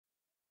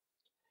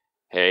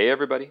Hey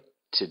everybody,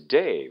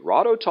 today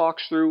Rahdo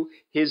talks through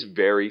his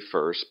very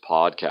first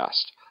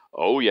podcast.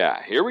 Oh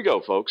yeah, here we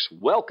go folks.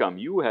 Welcome.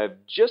 You have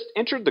just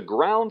entered the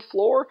ground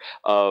floor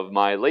of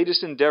my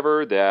latest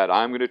endeavor that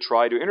I'm going to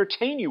try to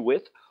entertain you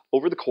with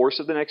over the course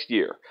of the next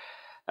year.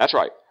 That's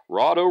right,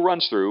 Rahdo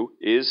Runs Through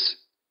is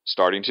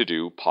starting to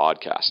do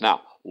podcasts.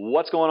 Now,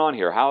 what's going on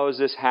here? How has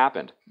this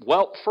happened?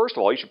 Well, first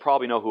of all, you should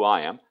probably know who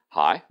I am.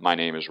 Hi, my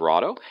name is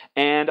Rahdo,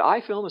 and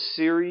I film a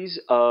series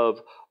of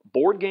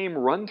board game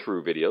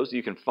run-through videos that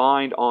you can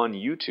find on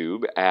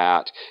YouTube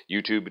at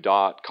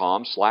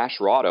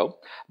youtube.com/Rahdo.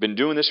 Been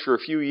doing this for a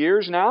few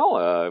years now.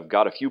 I've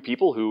got a few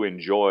people who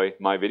enjoy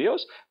my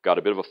videos, got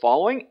a bit of a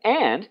following,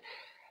 and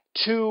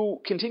to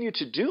continue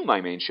to do my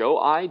main show,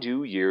 I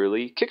do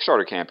yearly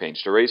Kickstarter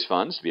campaigns to raise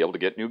funds to be able to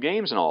get new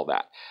games and all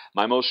that.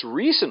 My most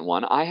recent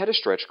one, I had a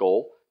stretch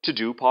goal to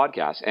do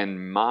podcasts,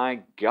 and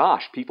my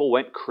gosh, people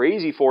went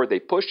crazy for it. They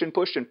pushed and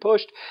pushed and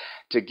pushed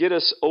to get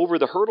us over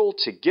the hurdle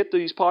to get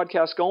these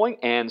podcasts going,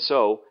 and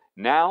so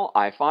now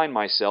I find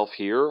myself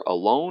here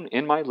alone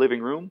in my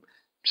living room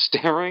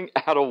staring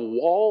at a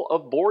wall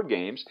of board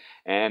games,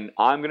 and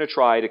I'm going to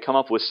try to come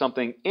up with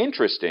something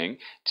interesting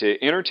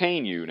to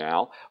entertain you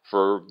now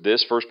for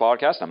this first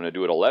podcast. I'm going to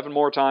do it 11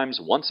 more times,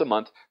 once a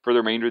month for the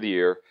remainder of the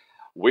year.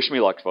 Wish me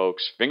luck,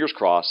 folks. Fingers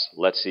crossed.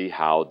 Let's see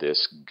how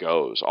this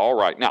goes. All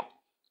right, now,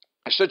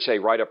 I should say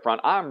right up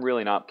front, I'm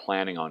really not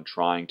planning on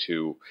trying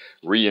to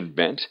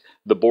reinvent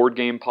the board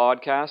game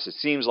podcast. It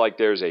seems like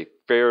there's a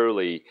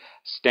fairly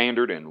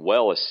standard and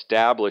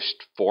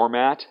well-established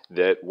format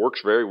that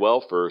works very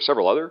well for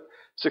several other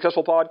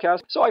successful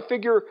podcasts. So I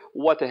figure,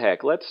 what the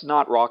heck, let's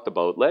not rock the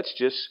boat. Let's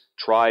just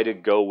try to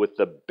go with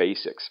the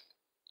basics.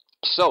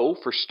 So,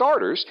 for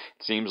starters,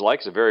 it seems like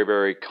it's a very,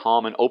 very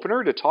common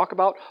opener to talk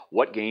about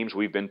what games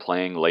we've been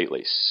playing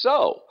lately.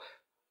 So,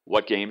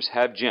 what games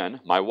have Jen,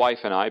 my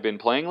wife, and I been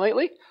playing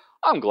lately?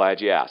 I'm glad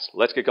you asked.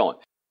 Let's get going.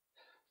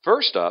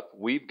 First up,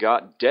 we've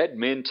got Dead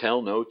Men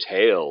Tell No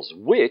Tales,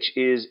 which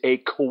is a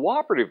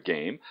cooperative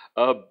game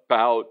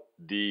about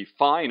the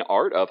fine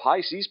art of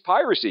high seas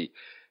piracy.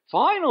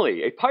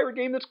 Finally, a pirate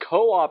game that's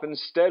co-op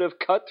instead of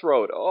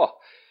cutthroat. Oh,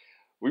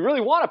 we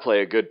really want to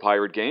play a good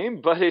pirate game,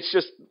 but it's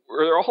just,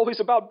 they're always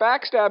about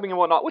backstabbing and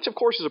whatnot, which of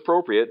course is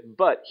appropriate,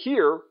 but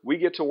here we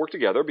get to work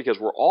together because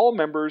we're all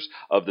members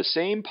of the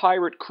same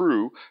pirate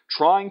crew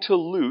trying to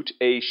loot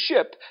a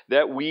ship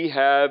that we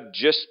have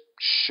just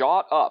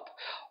shot up.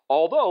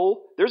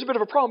 Although, there's a bit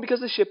of a problem because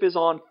the ship is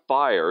on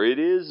fire. It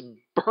is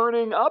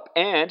burning up,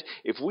 and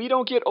if we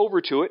don't get over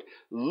to it,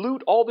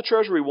 loot all the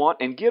treasure we want,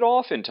 and get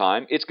off in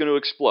time, it's going to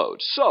explode.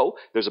 So,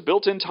 there's a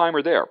built-in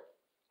timer there.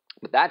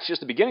 But that's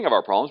just the beginning of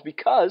our problems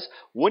because,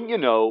 wouldn't you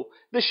know,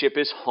 the ship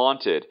is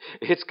haunted.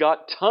 It's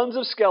got tons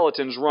of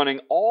skeletons running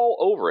all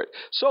over it.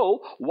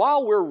 So,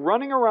 while we're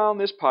running around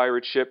this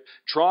pirate ship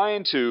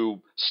trying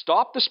to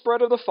stop the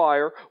spread of the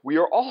fire, we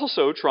are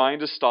also trying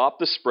to stop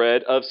the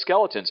spread of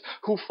skeletons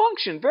who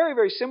function very,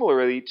 very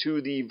similarly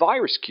to the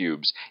virus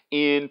cubes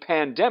in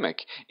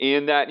Pandemic.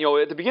 In that,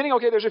 at the beginning,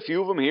 okay, there's a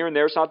few of them here and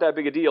there, it's not that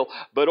big a deal,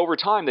 but over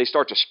time they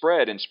start to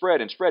spread and spread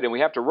and spread, and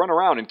we have to run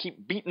around and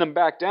keep beating them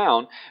back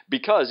down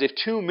because if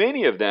too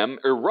many of them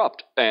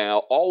erupt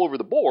all over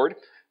the board,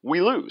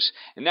 we lose.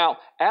 And now,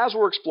 as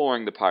we're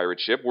exploring the pirate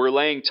ship, we're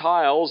laying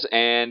tiles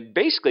and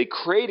basically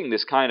creating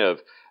this kind of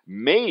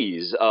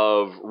maze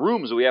of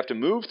rooms that we have to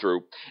move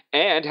through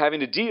and having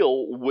to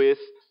deal with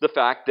the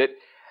fact that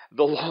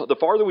the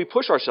farther we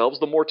push ourselves,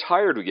 the more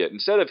tired we get.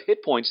 Instead of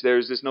hit points,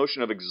 there's this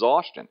notion of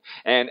exhaustion.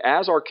 And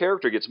as our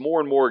character gets more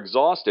and more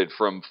exhausted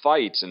from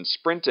fights and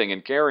sprinting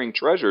and carrying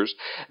treasures,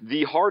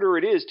 the harder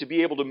it is to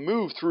be able to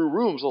move through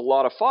rooms with a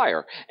lot of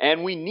fire.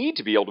 And we need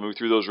to be able to move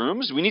through those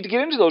rooms. We need to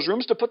get into those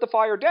rooms to put the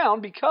fire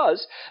down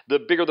because the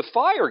bigger the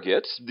fire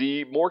gets,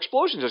 the more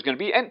explosions there's going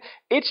to be. And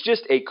it's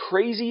just a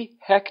crazy,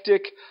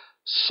 hectic,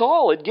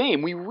 solid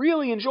game. We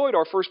really enjoyed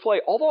our first play,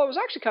 although I was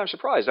actually kind of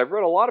surprised. I've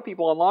read a lot of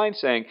people online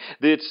saying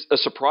that it's a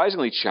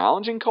surprisingly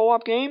challenging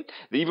co-op game,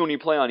 even when you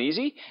play on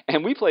easy,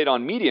 and we played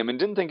on medium and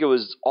didn't think it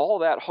was all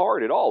that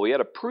hard at all. We had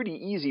a pretty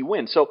easy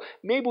win, so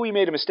maybe we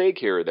made a mistake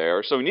here or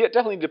there, so we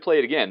definitely need to play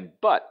it again,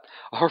 but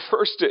our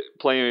first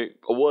play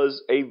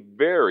was a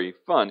very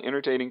fun,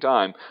 entertaining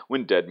time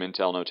when Dead Men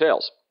Tell No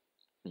Tales.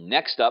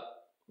 Next up,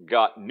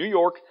 got New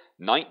York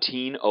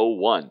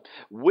 1901,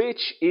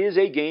 which is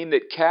a game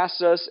that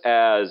casts us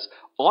as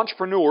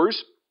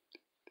entrepreneurs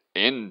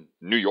in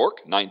New York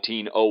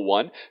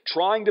 1901,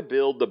 trying to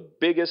build the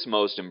biggest,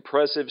 most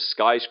impressive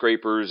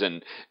skyscrapers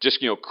and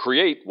just,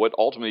 create what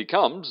ultimately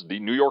becomes the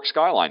New York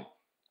skyline.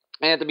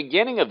 And at the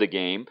beginning of the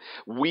game,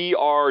 we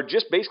are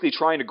just basically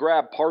trying to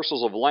grab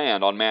parcels of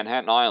land on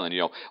Manhattan Island.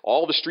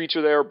 All the streets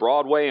are there,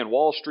 Broadway and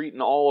Wall Street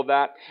and all of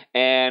that,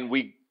 and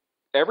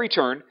every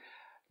turn,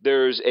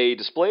 there's a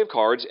display of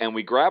cards, and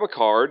we grab a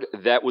card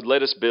that would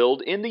let us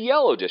build in the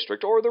yellow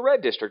district or the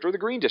red district or the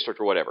green district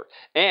or whatever.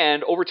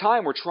 And over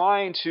time, we're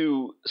trying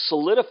to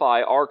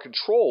solidify our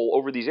control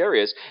over these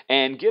areas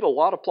and get a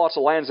lot of plots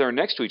of lands that are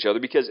next to each other,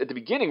 because at the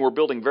beginning, we're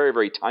building very,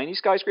 very tiny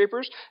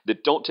skyscrapers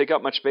that don't take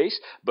up much space,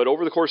 but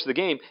over the course of the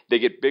game, they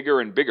get bigger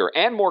and bigger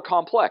and more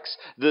complex.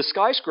 The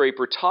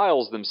skyscraper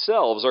tiles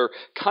themselves are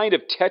kind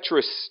of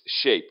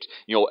Tetris-shaped,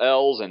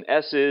 L's and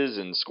S's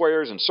and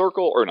squares and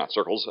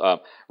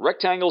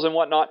rectangles and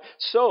whatnot.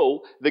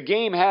 So the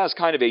game has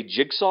kind of a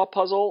jigsaw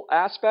puzzle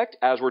aspect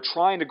as we're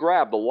trying to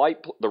grab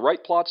the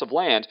right plots of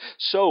land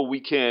so we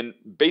can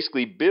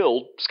basically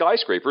build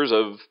skyscrapers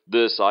of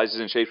the sizes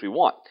and shapes we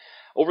want.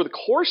 Over the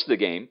course of the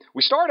game,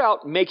 we start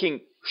out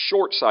making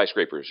short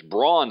skyscrapers,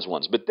 bronze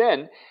ones, but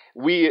then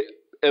we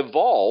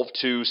evolve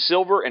to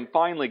silver and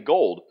finally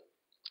gold.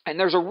 And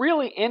there's a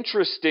really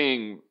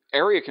interesting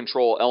area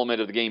control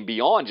element of the game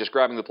beyond just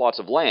grabbing the plots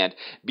of land,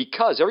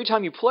 because every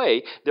time you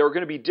play, there are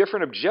going to be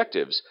different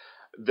objectives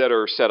that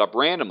are set up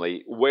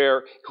randomly,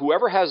 where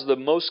whoever has the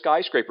most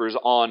skyscrapers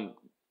on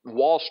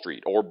Wall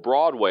Street or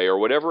Broadway or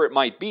whatever it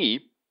might be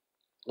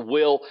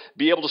will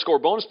be able to score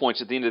bonus points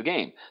at the end of the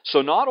game.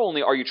 So not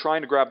only are you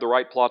trying to grab the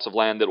right plots of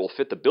land that will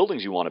fit the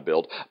buildings you want to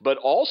build, but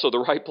also the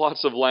right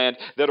plots of land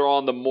that are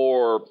on the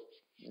more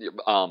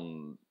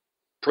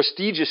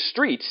prestigious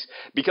streets,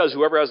 because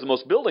whoever has the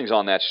most buildings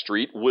on that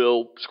street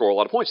will score a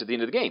lot of points at the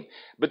end of the game.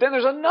 But then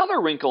there's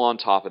another wrinkle on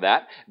top of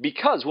that,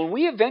 because when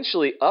we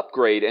eventually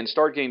upgrade and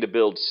start getting to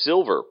build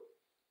silver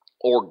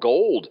or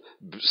gold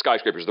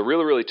skyscrapers, the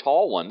really, really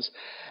tall ones,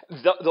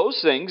 those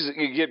things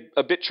get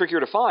a bit trickier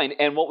to find,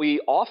 and what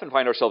we often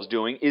find ourselves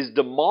doing is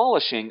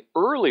demolishing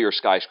earlier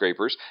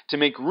skyscrapers to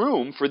make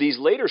room for these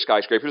later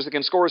skyscrapers that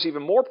can score us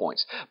even more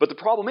points. But the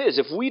problem is,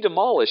 if we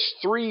demolish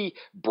 3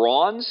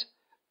 bronze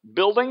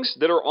buildings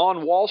that are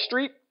on Wall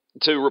Street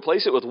to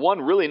replace it with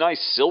one really nice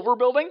silver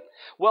building,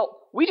 well,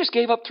 we just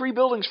gave up 3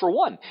 buildings for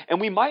one,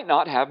 and we might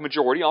not have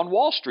majority on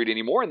Wall Street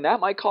anymore, and that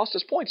might cost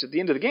us points at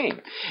the end of the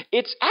game.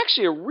 It's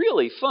actually a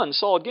really fun,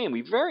 solid game.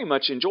 We very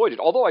much enjoyed it,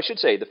 although I should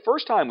say, the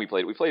first time we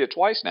played it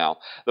twice now.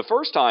 The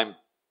first time,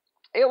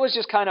 it was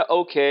just kind of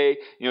okay.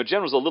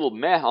 Jen was a little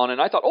meh on it,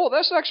 and I thought, oh,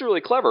 that's actually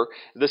really clever.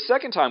 The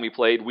second time we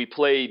played with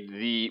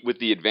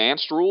the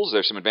advanced rules.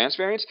 There's some advanced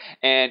variants,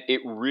 and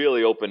it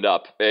really opened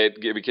up.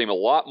 It became a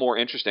lot more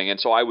interesting, and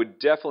so I would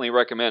definitely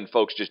recommend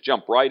folks just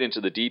jump right into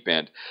the deep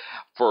end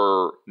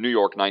for New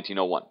York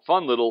 1901.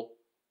 Fun little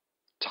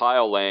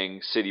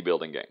tile-laying city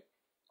building game.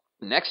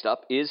 Next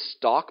up is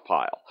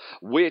Stockpile,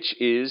 which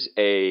is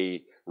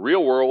a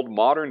real-world,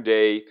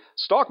 modern-day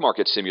stock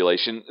market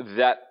simulation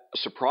that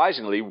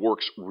surprisingly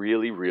works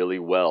really, really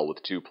well with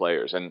 2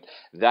 players. And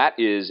that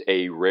is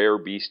a rare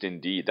beast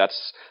indeed.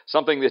 That's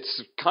something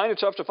that's kind of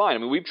tough to find. I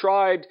mean, we've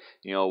tried,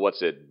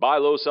 buy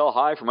low, sell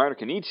high from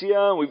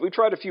Knizia. We've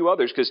tried a few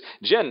others because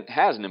Jen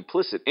has an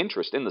implicit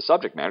interest in the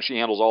subject matter. She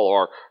handles all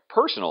our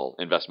personal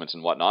investments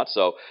and whatnot.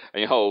 So,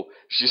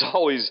 she's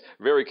always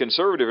very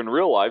conservative in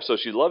real life. So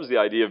she loves the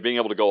idea of being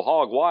able to go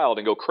hog wild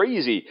and go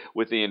crazy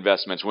with the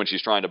investments when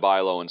she's trying to buy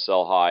low and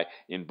sell high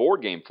in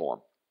board game form.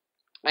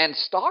 And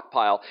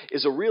Stockpile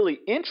is a really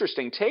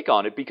interesting take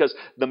on it, because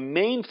the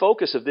main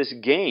focus of this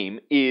game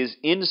is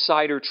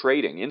insider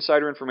trading,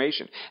 insider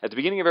information. At the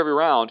beginning of every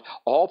round,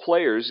 all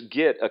players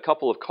get a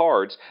couple of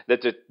cards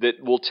that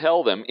will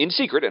tell them in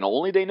secret, and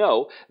only they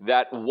know,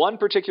 that one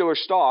particular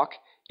stock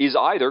is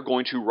either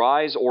going to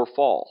rise or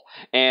fall.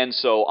 And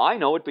so I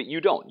know it, but you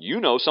don't. You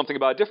know something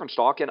about a different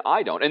stock, and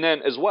I don't. And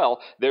then as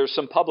well, there's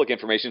some public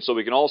information so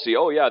we can all see,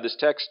 oh yeah, this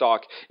tech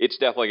stock, it's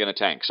definitely going to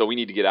tank, so we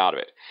need to get out of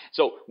it.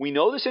 So we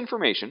know this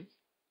information.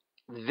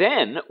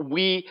 Then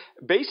we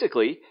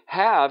basically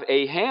have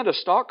a hand of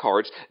stock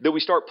cards that we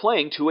start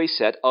playing to a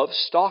set of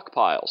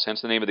stockpiles,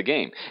 hence the name of the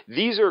game.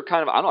 These are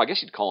kind of, I don't know, I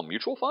guess you'd call them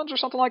mutual funds or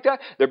something like that.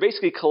 They're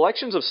basically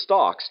collections of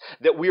stocks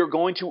that we are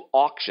going to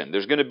auction.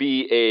 There's going to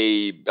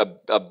be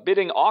a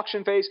bidding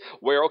auction phase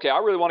where, okay, I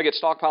really want to get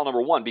stockpile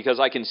number 1 because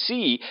I can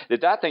see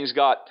that thing's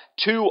got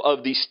 2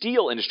 of the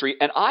steel industry,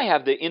 and I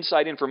have the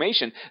inside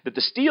information that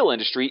the steel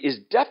industry is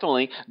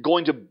definitely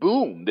going to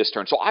boom this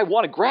turn. So I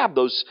want to grab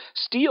those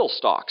steel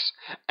stocks.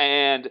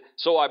 And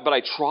so but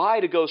I try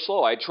to go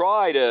slow. I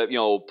try to,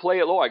 play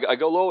it low. I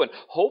go low, and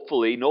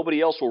hopefully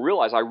nobody else will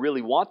realize I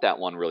really want that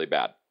one really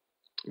bad.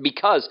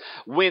 Because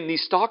when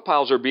these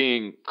stockpiles are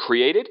being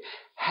created,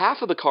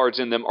 half of the cards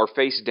in them are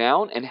face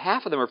down and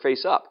half of them are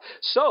face up.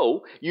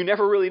 So you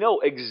never really know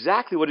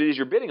exactly what it is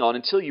you're bidding on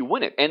until you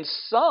win it. And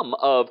some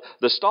of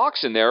the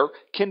stocks in there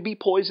can be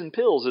poison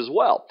pills as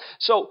well.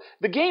 So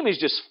the game is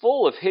just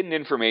full of hidden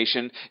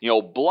information,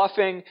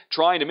 bluffing,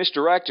 trying to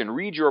misdirect and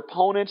read your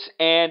opponents.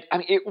 And I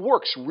mean, it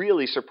works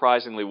really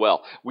surprisingly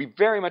well. We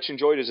very much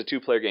enjoyed it as a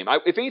 2-player game.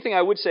 If anything,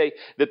 I would say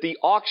that the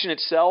auction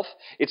itself,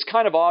 it's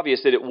kind of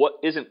obvious that it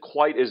isn't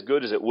quite as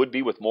good as it would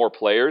be with more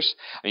players.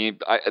 I mean,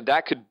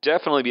 that could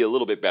definitely be a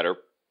little bit better.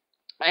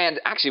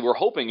 And actually, we're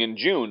hoping in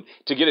June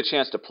to get a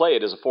chance to play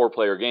it as a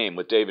 4-player game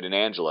with David and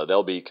Angela.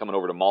 They'll be coming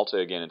over to Malta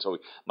again, and so we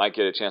might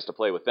get a chance to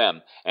play with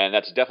them. And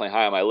that's definitely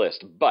high on my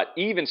list. But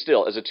even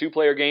still, as a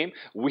 2-player game,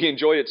 we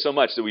enjoyed it so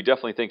much that we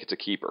definitely think it's a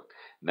keeper.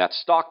 And that's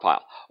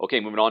Stockpile. Okay,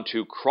 moving on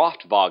to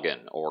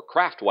Kraftwagen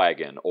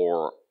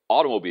or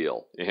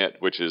automobile,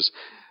 which is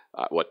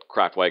what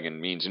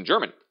Kraftwagen means in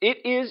German.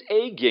 It is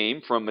a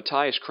game from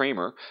Matthias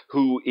Kramer,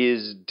 who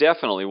is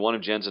definitely one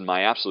of Jen's and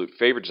my absolute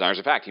favorite designers.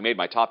 In fact, he made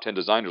my top 10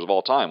 designers of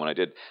all time when I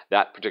did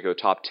that particular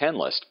top 10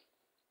 list.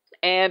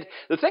 And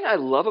the thing I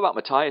love about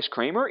Matthias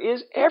Kramer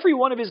is every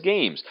one of his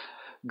games,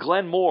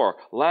 Glenmore,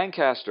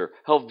 Lancaster,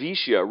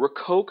 Helvetia,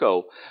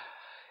 Rococo,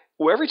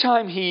 every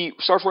time he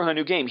starts working on a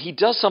new game, he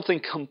does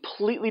something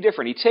completely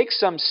different. He takes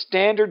some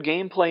standard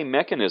gameplay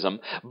mechanism,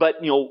 but,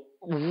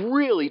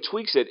 really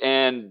tweaks it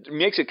and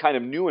makes it kind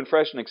of new and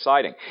fresh and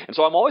exciting. And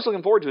so I'm always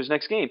looking forward to his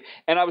next game.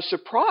 And I was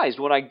surprised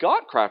when I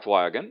got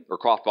Kraftwagen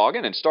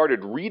and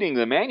started reading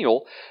the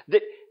manual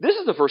that this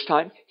is the first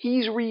time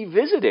he's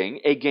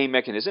revisiting a game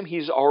mechanism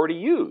he's already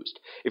used.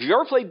 If you've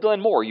ever played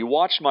Glenmore, you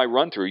watched my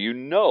run-through, you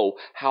know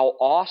how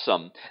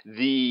awesome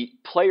the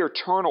player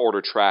turn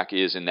order track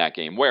is in that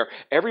game, where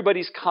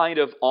everybody's kind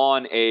of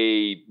on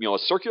a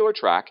circular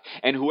track,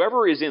 and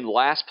whoever is in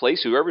last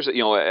place, whoever's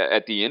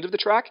at the end of the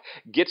track,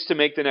 gets to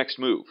make the next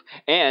move.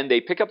 And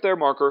they pick up their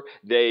marker,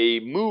 they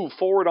move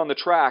forward on the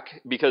track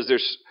because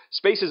there's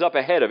spaces up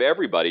ahead of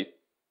everybody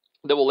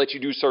that will let you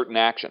do certain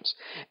actions.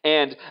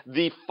 And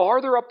the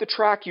farther up the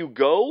track you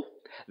go,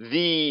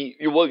 the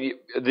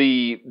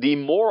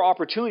more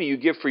opportunity you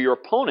give for your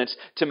opponents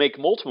to make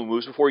multiple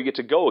moves before you get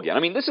to go again. I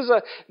mean, this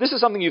is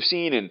something you've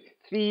seen in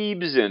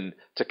Thebes and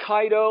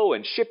Tokaido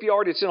and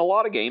Shipyard. It's in a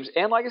lot of games.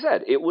 And like I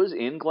said, it was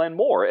in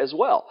Glenmore as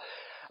well.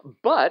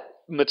 But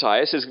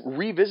Matthias has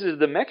revisited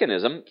the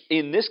mechanism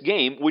in this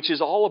game, which is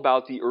all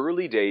about the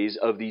early days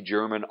of the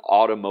German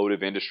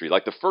automotive industry,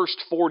 like the first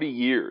 40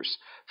 years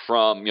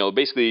from,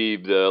 basically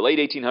the late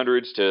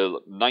 1800s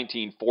to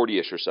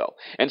 1940-ish or so.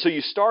 And so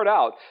you start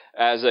out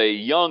as a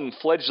young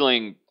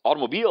fledgling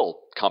automobile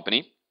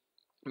company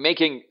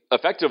making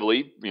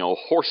effectively,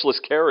 horseless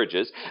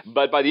carriages,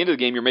 but by the end of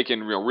the game you're making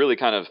really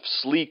kind of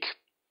sleek,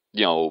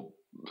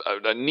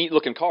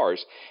 neat-looking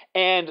cars.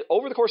 And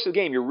over the course of the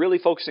game, you're really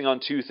focusing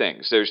on two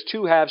things. There's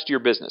two halves to your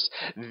business.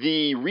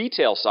 The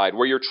retail side,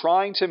 where you're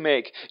trying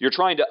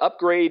to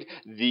upgrade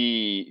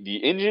the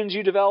engines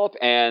you develop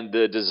and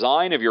the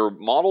design of your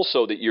model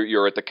so that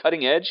you're at the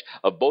cutting edge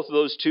of both of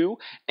those two,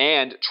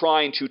 and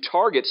trying to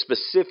target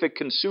specific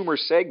consumer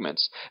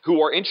segments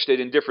who are interested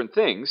in different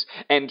things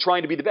and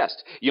trying to be the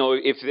best.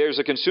 If there's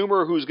a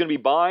consumer who's going to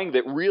be buying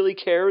that really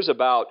cares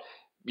about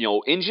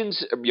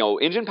engines,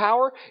 engine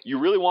power, you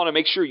really want to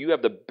make sure you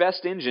have the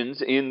best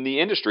engines in the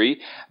industry,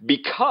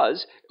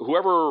 because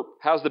whoever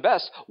has the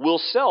best will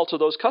sell to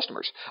those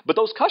customers. But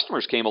those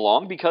customers came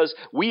along because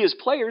we as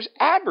players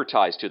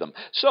advertised to them.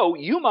 So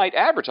you might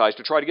advertise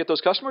to try to get those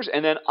customers,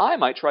 and then I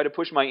might try to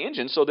push my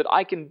engine so that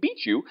I can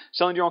beat you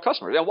selling to your own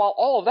customers. And while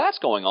all of that's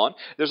going on,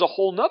 there's a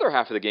whole nother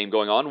half of the game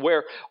going on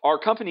where our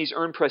companies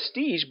earn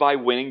prestige by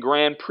winning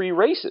Grand Prix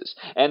races.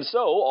 And so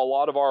a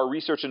lot of our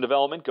research and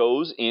development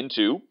goes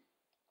into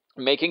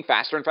making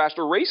faster and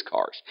faster race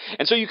cars.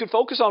 And so you can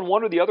focus on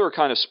one or the other,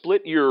 kind of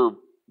split your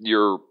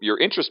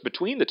interest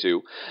between the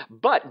two.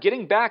 But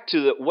getting back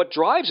to what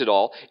drives it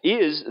all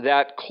is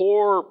that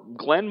core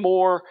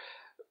Glenmore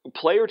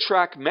player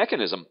track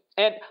mechanism.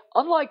 And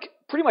unlike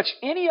pretty much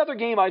any other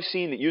game I've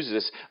seen that uses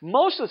this,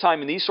 most of the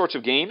time in these sorts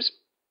of games,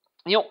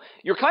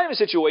 you're kind of in a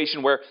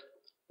situation where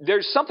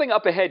there's something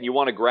up ahead and you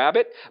want to grab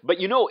it, but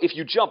if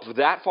you jump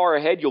that far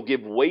ahead, you'll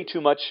give way too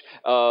much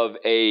of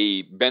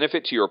a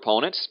benefit to your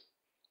opponents.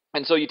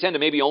 And so you tend to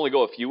maybe only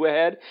go a few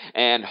ahead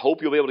and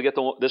hope you'll be able to get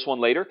this one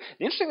later.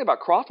 The interesting thing about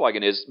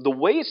Kraftwagen is the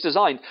way it's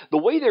designed, the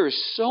way there is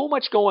so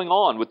much going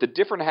on with the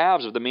different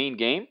halves of the main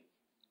game.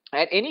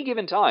 At any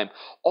given time,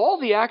 all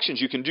the actions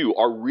you can do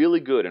are really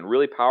good and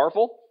really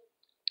powerful.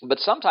 But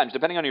sometimes,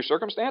 depending on your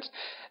circumstance,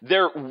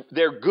 they're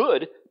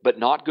good, but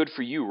not good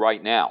for you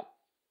right now.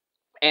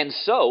 And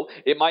so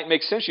it might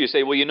make sense to you to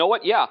say, well, you know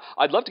what? Yeah,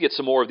 I'd love to get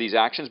some more of these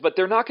actions, but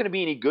they're not going to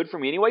be any good for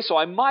me anyway, so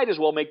I might as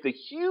well make the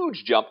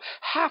huge jump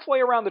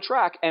halfway around the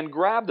track and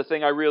grab the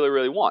thing I really,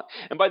 really want.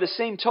 And by the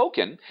same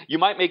token, you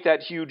might make that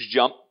huge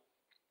jump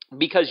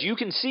because you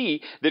can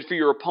see that for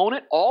your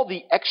opponent, all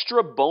the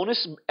extra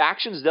bonus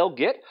actions they'll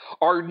get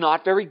are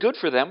not very good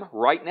for them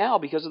right now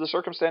because of the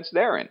circumstance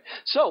they're in.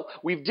 So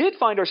we did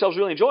find ourselves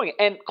really enjoying it.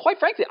 And quite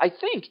frankly, I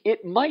think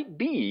it might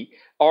be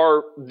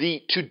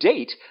to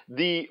date,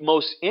 the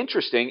most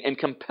interesting and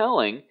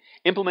compelling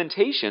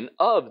implementation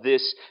of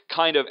this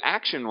kind of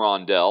action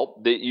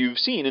rondelle that you've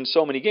seen in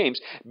so many games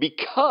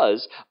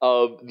because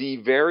of the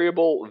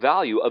variable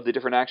value of the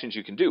different actions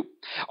you can do.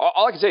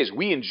 All I can say is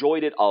we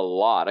enjoyed it a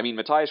lot. I mean,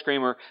 Matthias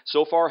Kramer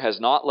so far has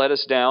not let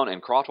us down,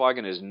 and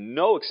Kraftwagen is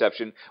no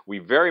exception. We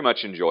very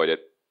much enjoyed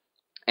it.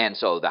 And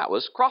so that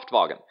was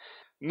Kraftwagen.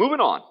 Moving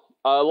on.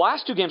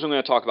 Last two games I'm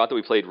going to talk about that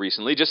we played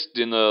recently, just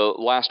in the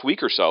last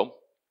week or so.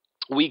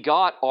 We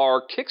got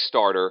our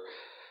Kickstarter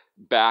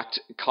backed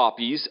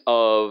copies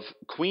of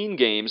Queen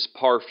Games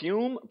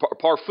Parfum,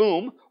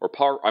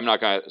 I'm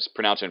not going to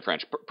pronounce it in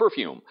French,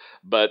 Perfume,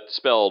 but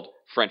spelled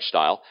French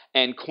style,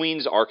 and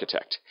Queen's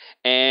Architect.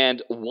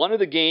 And one of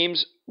the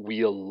games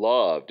we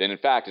loved, and in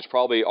fact, it's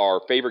probably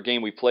our favorite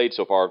game we played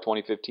so far of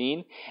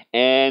 2015,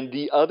 and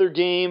the other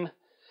game,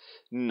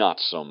 not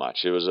so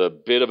much. It was a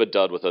bit of a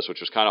dud with us,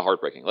 which was kind of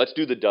heartbreaking. Let's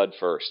do the dud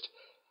first.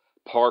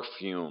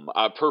 Parfum.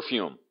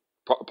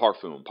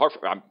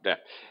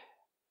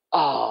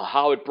 Oh,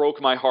 how it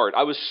broke my heart.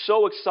 I was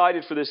so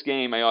excited for this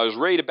game. I was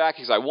ready to back it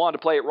because I wanted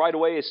to play it right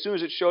away. As soon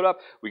as it showed up,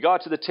 we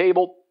got to the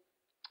table.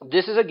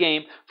 This is a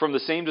game from the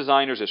same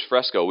designers as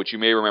Fresco, which you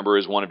may remember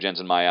is one of Jen's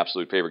and my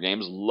absolute favorite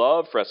games.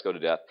 Love Fresco to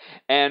death.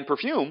 And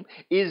Parfum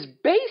is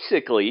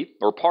basically,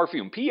 or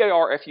Parfum,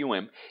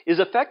 P-A-R-F-U-M, is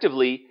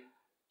effectively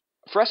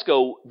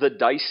Fresco, the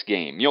dice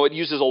game. You know, it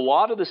uses a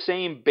lot of the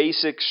same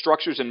basic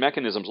structures and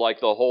mechanisms, like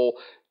the whole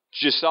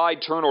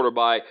decide turn order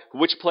by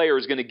which player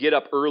is going to get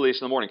up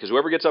earliest in the morning, because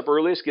whoever gets up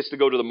earliest gets to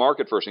go to the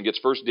market first and gets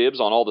first dibs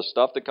on all the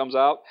stuff that comes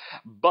out,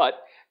 but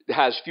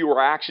has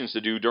fewer actions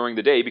to do during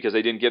the day because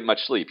they didn't get much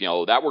sleep. You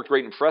know, that worked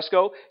great in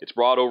Fresco. It's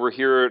brought over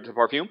here to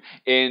Parfum.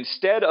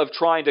 Instead of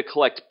trying to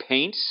collect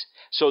paints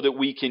so that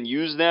we can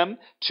use them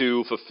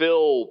to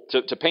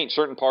to paint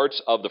certain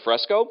parts of the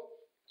fresco,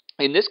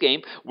 in this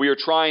game, we are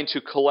trying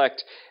to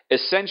collect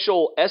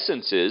essential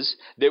essences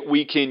that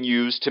we can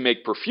use to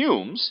make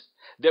perfumes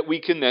that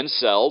we can then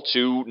sell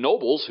to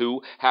nobles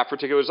who have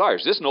particular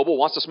desires. This noble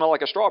wants to smell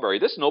like a strawberry.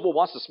 This noble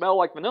wants to smell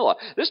like vanilla.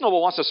 This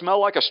noble wants to smell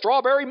like a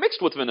strawberry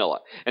mixed with vanilla.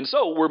 And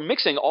so we're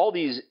mixing all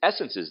these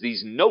essences,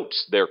 these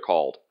notes they're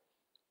called,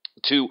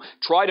 to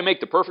try to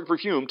make the perfect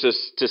perfume to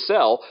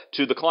sell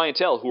to the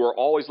clientele who are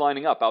always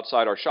lining up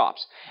outside our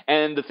shops.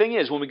 And the thing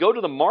is, when we go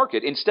to the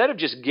market, instead of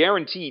just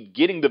guaranteed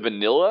getting the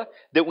vanilla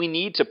that we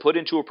need to put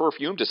into a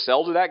perfume to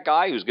sell to that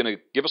guy who's going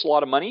to give us a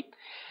lot of money,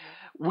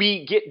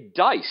 we get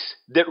dice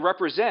that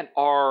represent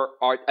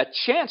a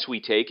chance we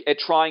take at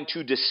trying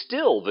to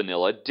distill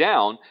vanilla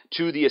down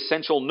to the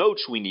essential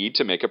notes we need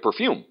to make a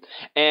perfume.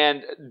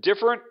 And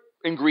different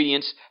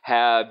ingredients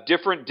have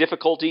different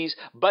difficulties,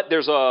 but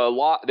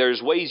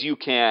there's ways you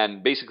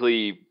can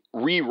basically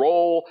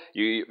re-roll.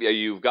 You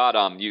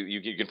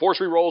can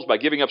force re-rolls by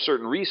giving up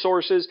certain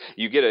resources.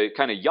 You get a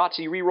kind of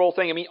Yahtzee re-roll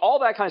thing. I mean, all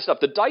that kind of stuff.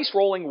 The dice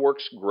rolling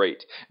works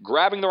great.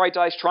 Grabbing the right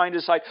dice, trying to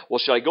decide, well,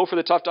 should I go for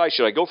the tough dice?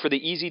 Should I go for the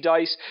easy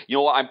dice? You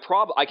know,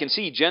 I can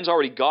see Jen's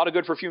already got a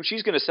good perfume.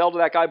 She's going to sell to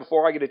that guy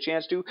before I get a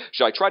chance to.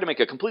 Should I try to make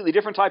a completely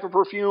different type of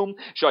perfume?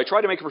 Should I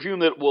try to make a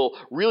perfume that will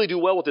really do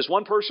well with this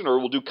one person, or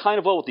will do kind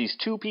of well with these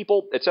two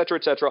people, etc.,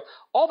 etc.?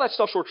 All that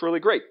stuff works really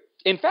great.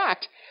 In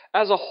fact,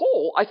 as a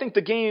whole, I think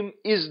the game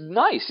is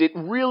nice. It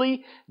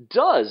really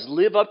does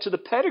live up to the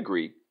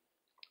pedigree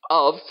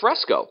of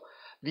Fresco.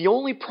 The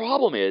only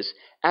problem is,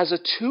 as a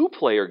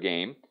two-player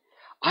game,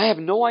 I have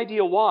no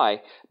idea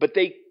why, but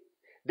they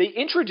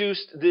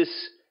introduced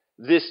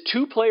this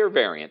two-player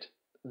variant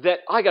that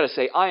I got to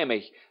say I am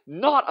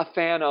not a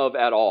fan of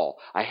at all.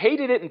 I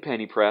hated it in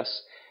Penny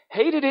Press,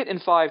 hated it in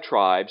Five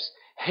Tribes,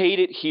 hate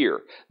it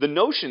here. The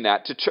notion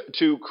that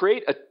to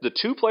create the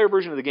two-player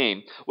version of the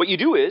game, what you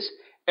do is,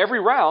 every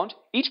round,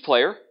 each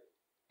player,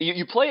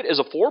 you play it as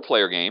a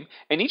four-player game,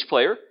 and each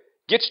player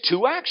gets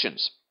two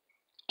actions.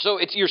 So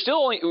you're still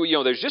only,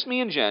 there's just me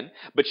and Jen,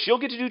 but she'll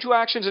get to do two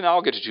actions, and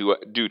I'll get to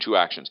do two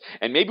actions.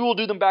 And maybe we'll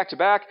do them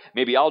back-to-back.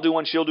 Maybe I'll do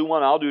one, she'll do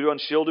one, I'll do one,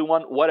 she'll do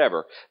one,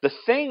 whatever. The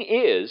thing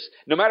is,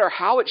 no matter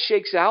how it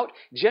shakes out,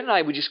 Jen and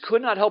I, we just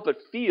could not help but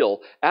feel,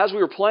 as we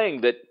were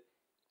playing, that,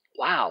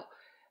 wow,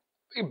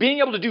 being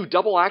able to do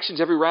double actions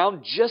every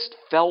round just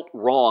felt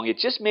wrong. It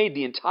just made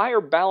the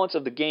entire balance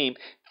of the game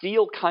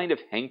feel kind of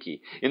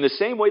hanky. In the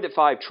same way that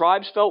Five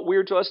Tribes felt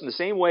weird to us, in the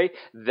same way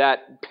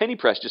that Penny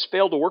Press just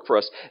failed to work for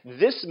us,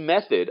 this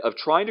method of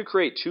trying to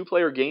create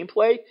two-player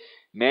gameplay,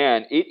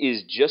 man, it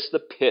is just the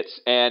pits.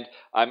 And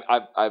I'm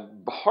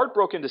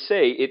heartbroken to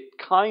say it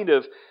kind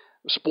of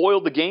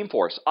spoiled the game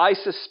for us. I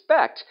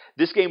suspect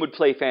this game would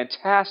play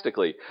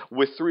fantastically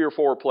with 3 or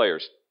 4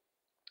 players.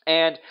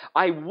 And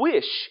I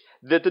wish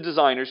that the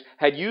designers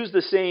had used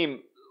the same,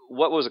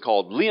 what was it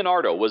called?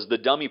 Leonardo was the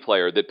dummy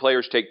player that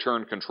players take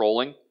turn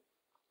controlling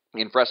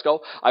in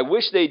Fresco. I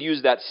wish they'd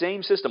used that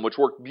same system, which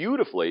worked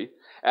beautifully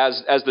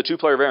as the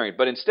two-player variant.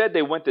 But instead,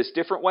 they went this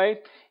different way,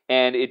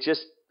 and it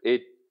just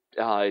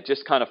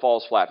kind of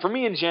falls flat. For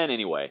me and Jen,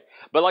 anyway.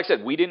 But like I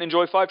said, we didn't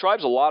enjoy Five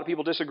Tribes. A lot of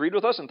people disagreed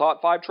with us and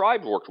thought Five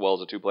Tribes worked well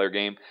as a two-player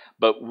game,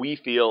 but we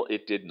feel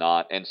it did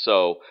not. And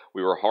so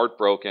we were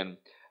heartbroken.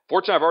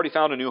 Fortunately, I've already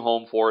found a new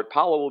home for it.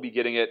 Paolo will be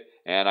getting it,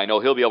 and I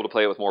know he'll be able to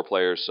play it with more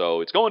players,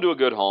 so it's going to a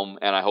good home,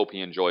 and I hope he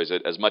enjoys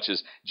it as much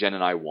as Jen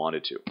and I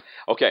wanted to.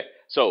 Okay,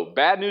 so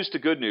bad news to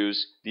good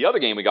news. The other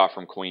game we got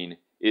from Queen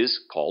is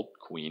called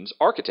Queen's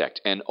Architect,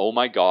 and oh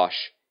my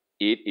gosh,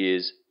 it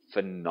is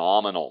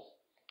phenomenal.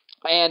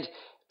 And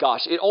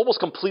gosh, it almost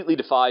completely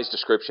defies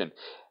description.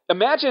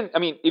 Imagine, I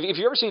mean, if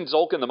you've ever seen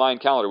Zulk in the Mayan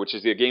Calendar, which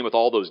is the game with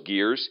all those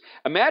gears,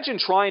 imagine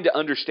trying to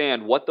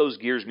understand what those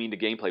gears mean to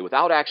gameplay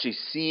without actually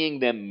seeing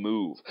them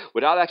move,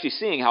 without actually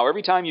seeing how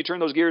every time you turn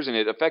those gears and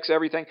it affects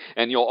everything,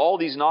 and all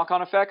these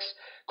knock-on effects.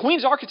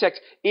 Queen's Architect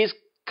is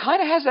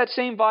kind of has that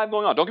same vibe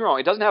going on. Don't get me wrong,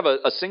 it doesn't have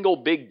a single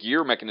big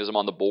gear mechanism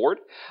on the board,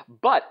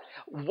 but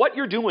what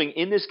you're doing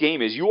in this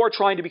game is you are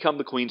trying to become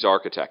the Queen's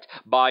Architect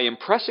by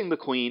impressing the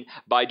Queen,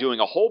 by doing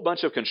a whole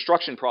bunch of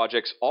construction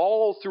projects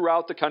all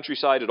throughout the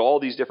countryside at all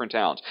these different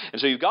towns. And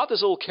so you've got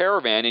this little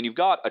caravan, and you've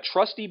got a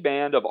trusty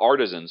band of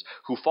artisans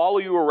who follow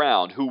you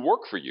around, who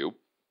work for you.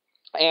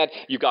 And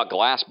you've got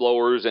glass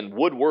blowers and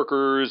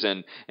woodworkers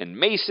and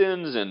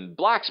masons and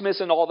blacksmiths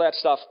and all that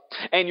stuff.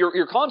 And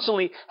you're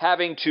constantly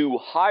having to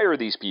hire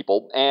these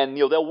people, and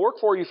they'll work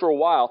for you for a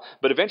while,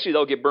 but eventually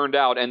they'll get burned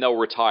out and they'll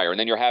retire. And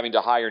then you're having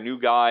to hire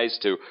new guys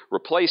to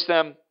replace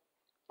them.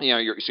 So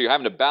you're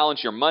having to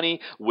balance your money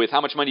with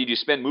how much money do you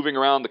spend moving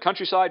around the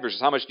countryside versus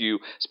how much do you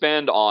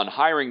spend on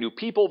hiring new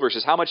people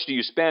versus how much do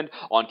you spend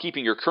on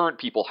keeping your current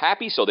people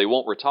happy so they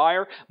won't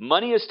retire.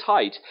 Money is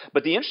tight,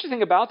 but the interesting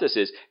thing about this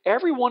is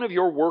every one of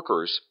your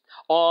workers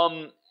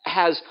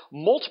has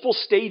multiple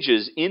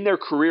stages in their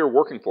career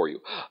working for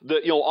you.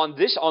 On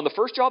the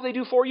first job they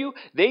do for you,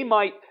 they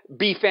might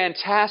be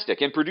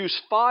fantastic and produce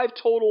 5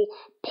 total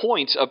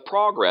points of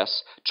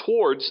progress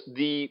towards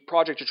the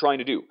project you're trying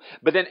to do.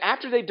 But then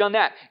after they've done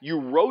that, you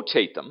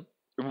rotate them,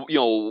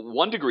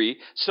 1 degree.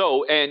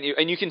 So,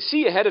 and you can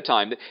see ahead of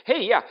time that,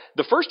 hey, yeah,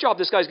 the first job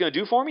this guy's going to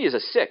do for me is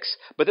a 6.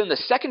 But then the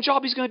second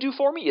job he's going to do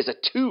for me is a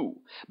 2.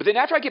 But then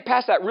after I get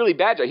past that really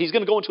bad job, he's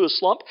going to go into a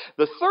slump.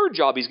 The third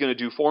job he's going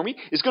to do for me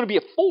is going to be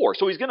a 4.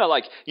 So he's going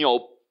to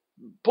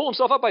pull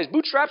himself up by his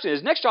bootstraps, and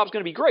his next job is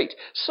going to be great.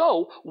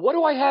 So what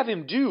do I have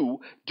him do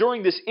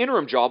during this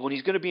interim job when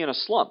he's going to be in a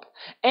slump?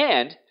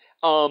 And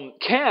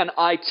can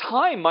I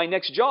time my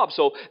next job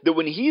so that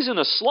when he's in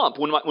a slump,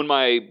 when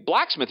my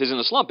blacksmith is in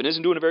a slump and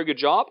isn't doing a very good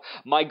job,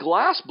 my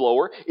glass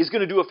blower is going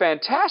to do a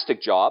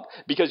fantastic job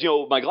because,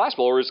 my glass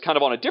blower is kind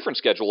of on a different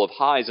schedule of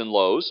highs and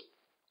lows.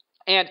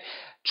 And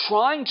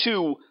trying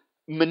to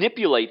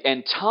manipulate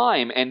and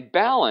time and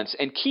balance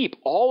and keep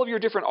all of your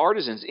different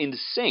artisans in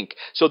sync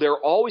so they're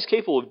always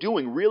capable of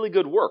doing really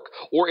good work.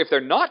 Or if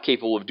they're not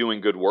capable of doing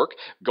good work,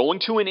 going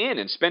to an inn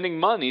and spending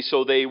money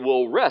so they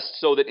will rest,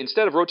 so that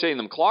instead of rotating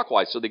them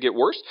clockwise so they get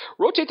worse,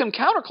 rotate them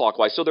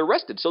counterclockwise so they're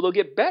rested so they'll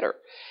get better.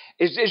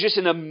 It's just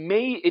an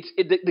amazing...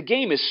 The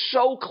game is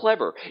so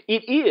clever.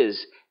 It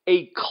is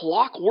a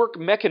clockwork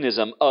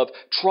mechanism of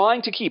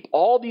trying to keep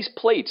all these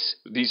plates,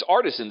 these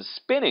artisans,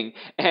 spinning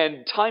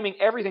and timing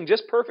everything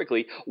just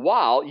perfectly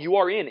while you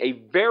are in a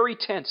very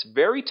tense,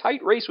 very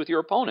tight race with your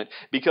opponent,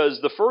 because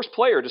the first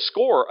player to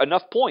score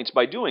enough points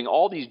by doing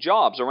all these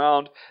jobs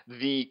around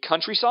the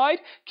countryside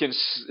can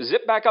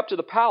zip back up to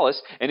the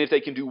palace, and if they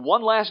can do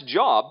one last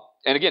job,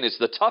 and again, it's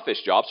the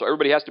toughest job, so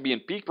everybody has to be in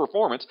peak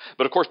performance,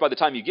 but of course by the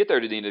time you get there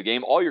to the end of the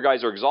game, all your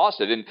guys are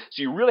exhausted, and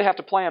so you really have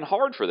to plan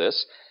hard for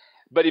this.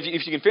 But if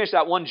you can finish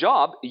that one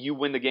job, you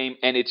win the game,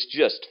 and it's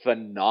just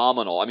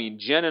phenomenal. I mean,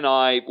 Jen and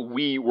I,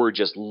 we were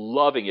just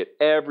loving it.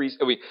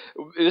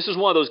 This is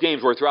one of those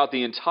games where throughout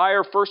the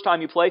entire first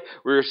time you play,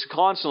 we were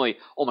constantly,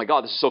 oh my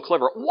God, this is so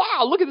clever.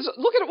 Wow, look at this.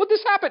 Look at what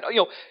this happened.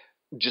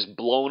 Just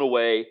blown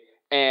away.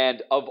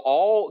 And of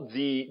all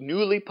the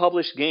newly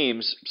published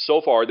games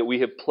so far that we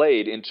have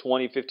played in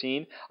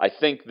 2015, I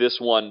think this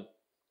one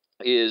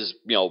is,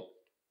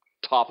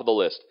 top of the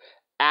list.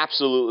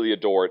 Absolutely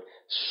adore it.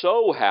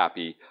 So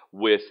happy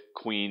with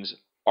Queen's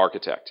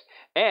Architect.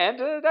 And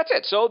that's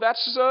it. So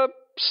that's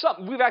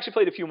we've actually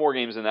played a few more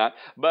games than that,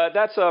 but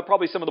that's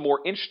probably some of the more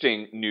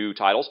interesting new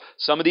titles.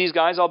 Some of these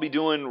guys I'll be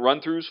doing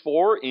run-throughs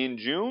for in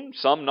June,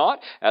 some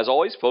not. As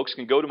always, folks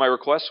can go to my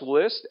request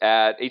list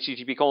at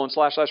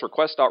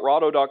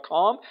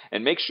http://request.rahdo.com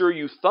and make sure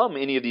you thumb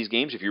any of these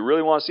games if you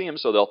really want to see them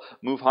so they'll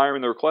move higher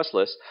in the request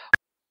list.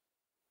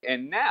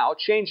 And now,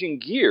 changing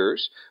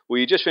gears,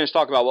 we just finished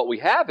talking about what we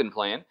have been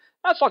playing.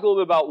 Let's talk a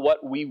little bit about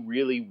what we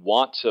really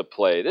want to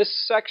play. This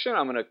section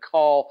I'm going to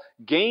call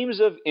Games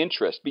of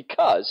Interest,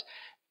 because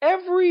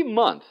every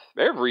month,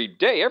 every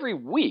day, every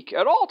week,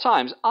 at all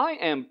times, I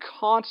am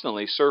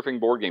constantly surfing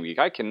Board Game Geek.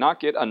 I cannot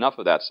get enough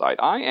of that site.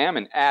 I am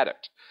an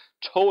addict,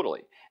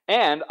 totally.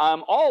 And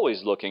I'm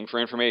always looking for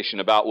information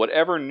about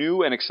whatever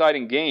new and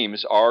exciting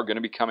games are going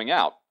to be coming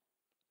out.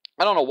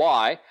 I don't know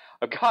why.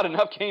 I've got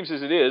enough games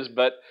as it is,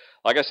 but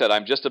like I said,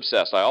 I'm just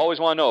obsessed. I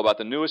always want to know about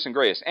the newest and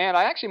greatest. And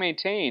I actually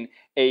maintain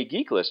a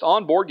geek list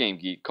on Board Game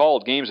Geek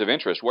called Games of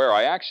Interest, where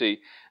I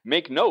actually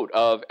make note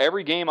of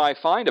every game I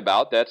find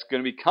about that's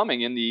going to be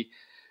coming in the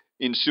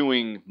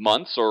ensuing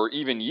months or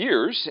even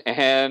years,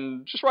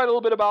 and just write a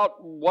little bit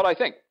about what I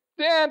think.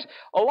 And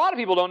a lot of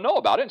people don't know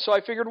about it, so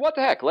I figured, what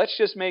the heck, let's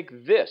just make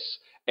this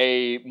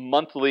a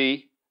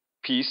monthly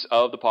piece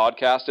of the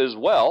podcast as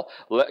well,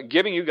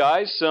 giving you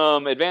guys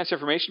some advanced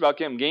information about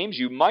games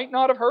you might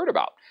not have heard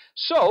about.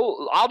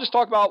 So I'll just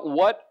talk about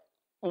what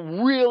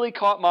really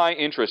caught my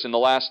interest in the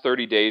last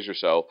 30 days or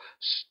so,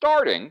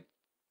 starting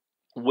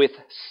with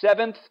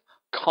 7th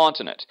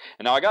continent.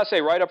 And now I gotta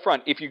say right up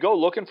front, if you go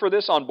looking for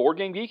this on Board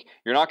Game Geek,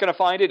 you're not gonna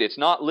find it. It's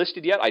not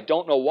listed yet. I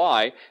don't know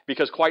why,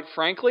 because quite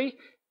frankly,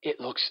 it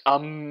looks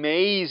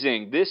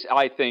amazing. This,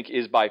 I think,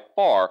 is by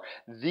far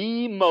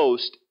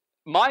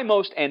my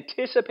most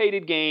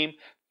anticipated game,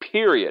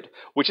 period.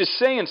 Which is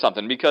saying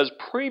something, because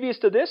previous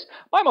to this,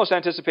 my most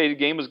anticipated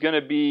game was going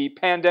to be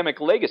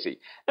Pandemic Legacy.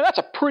 And that's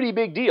a pretty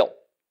big deal.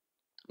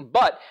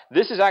 But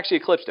this has actually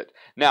eclipsed it.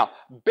 Now,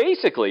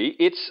 basically,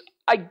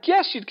 I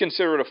guess you'd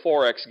consider it a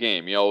 4X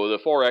game. You know, the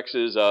 4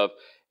 X's of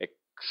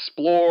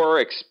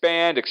explore,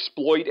 expand,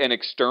 exploit, and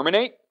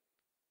exterminate.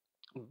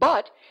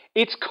 But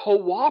it's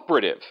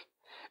cooperative.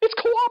 It's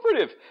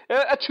cooperative.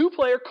 A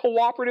two-player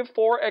cooperative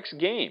 4X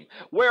game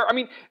where, I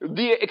mean,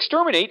 the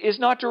exterminate is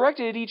not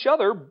directed at each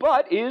other,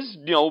 but is,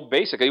 you know,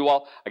 basically,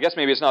 well, I guess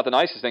maybe it's not the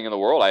nicest thing in the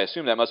world. I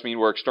assume that must mean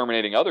we're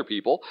exterminating other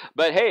people.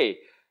 But hey,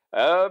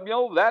 you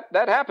know,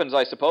 that happens,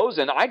 I suppose,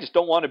 and I just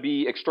don't want to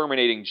be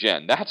exterminating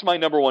Jen. That's my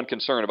number one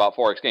concern about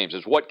 4X games,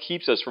 is what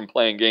keeps us from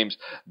playing games,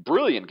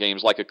 brilliant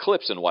games like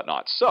Eclipse and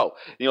whatnot. So,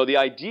 you know, the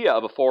idea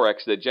of a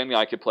 4X that Jen and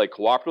I could play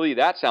cooperatively,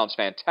 that sounds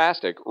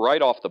fantastic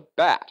right off the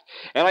bat.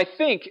 And I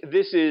think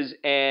this is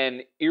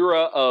an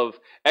era of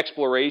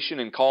exploration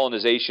and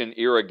colonization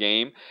era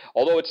game.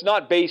 Although it's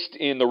not based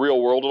in the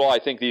real world at all, I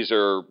think these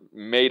are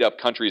made-up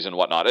countries and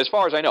whatnot, as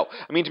far as I know.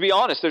 I mean, to be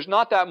honest, there's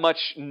not that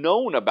much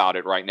known about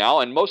it right now,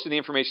 and most of the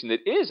information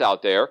that is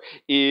out there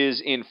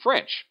is in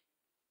French.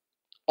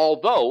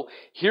 Although,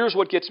 here's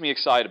what gets me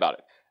excited about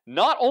it.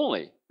 Not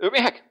only, I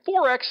mean, heck,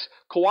 4X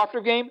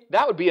cooperative game,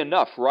 that would be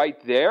enough right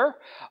there.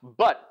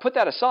 But put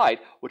that aside,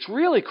 what's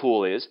really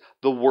cool is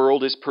the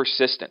world is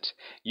persistent.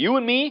 You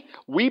and me,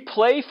 we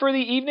play for the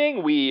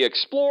evening, we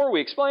explore,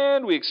 we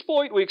expand, we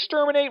exploit, we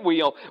exterminate,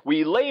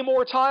 we lay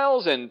more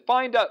tiles and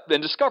find out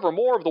and discover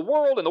more of the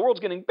world, and the world's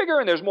getting bigger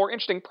and there's more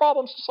interesting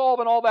problems to solve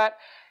and all that.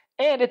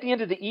 And at the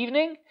end of the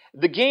evening,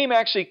 the game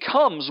actually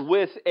comes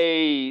with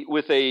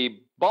a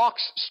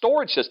box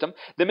storage system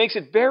that makes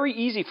it very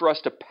easy for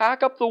us to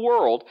pack up the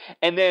world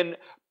and then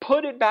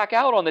put it back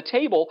out on the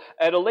table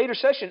at a later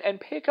session and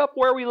pick up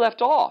where we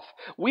left off.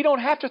 We don't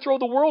have to throw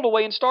the world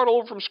away and start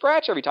over from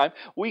scratch every time.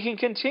 We can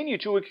continue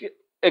to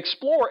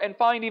explore and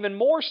find even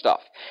more stuff.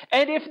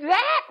 And if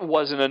that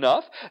wasn't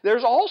enough,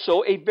 there's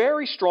also a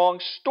very strong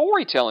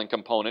storytelling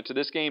component to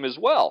this game as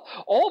well.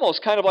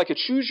 Almost kind of like a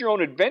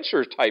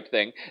choose-your-own-adventure type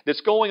thing that's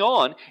going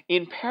on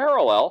in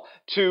parallel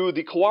to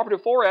the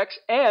cooperative 4X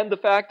and the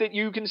fact that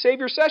you can save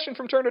your session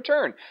from turn to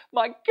turn.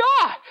 My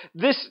God!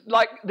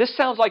 This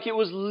sounds like it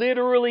was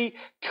literally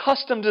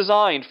custom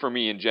designed for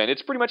me and Jen.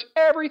 It's pretty much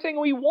everything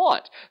we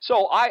want.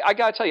 So I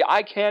gotta tell you,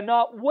 I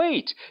cannot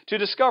wait to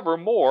discover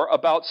more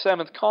about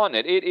Seventh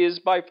Continent. It is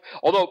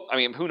although, I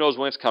mean, who knows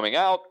when it's coming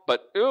out, but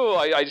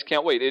I just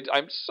can't wait.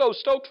 I'm so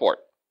stoked for it.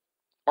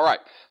 All right,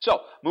 so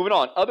moving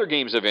on, other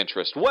games of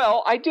interest.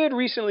 Well, I did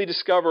recently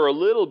discover a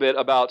little bit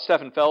about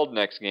Stefan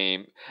Feldneck's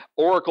game,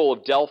 Oracle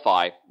of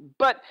Delphi,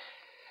 but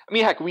I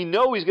mean, heck, we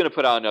know he's going to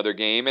put out another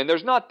game, and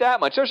there's not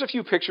that much. There's a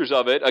few pictures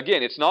of it.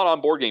 Again, it's not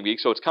on Board Game Geek,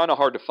 so it's kind of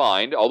hard to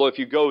find, although if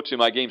you go to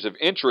my games of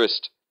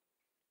interest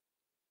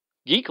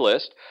geek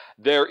list,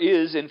 there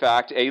is, in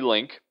fact, a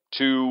link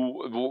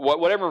to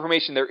whatever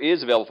information there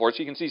is available for it, so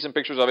you can see some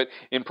pictures of it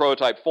in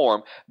prototype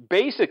form.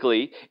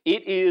 Basically,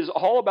 it is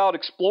all about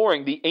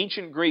exploring the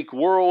ancient Greek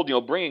world, you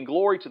know, bringing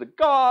glory to the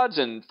gods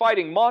and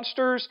fighting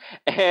monsters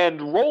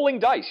and rolling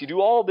dice. You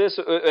do all this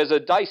as a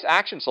dice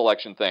action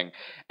selection thing.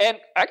 And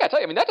I gotta tell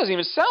you, I mean, that doesn't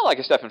even sound like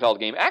a Stefan Feld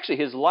game. Actually,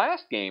 his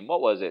last game, what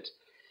was it?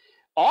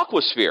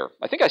 Aquasphere.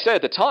 I think I said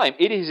at the time,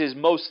 it is his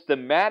most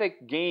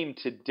thematic game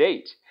to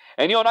date.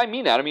 And, you know, and I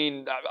mean that. I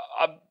mean,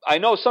 I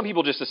know some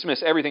people just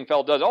dismiss everything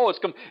Feld does. Oh,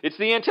 it's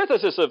the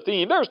antithesis of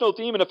theme. There's no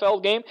theme in a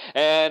Feld game.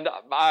 And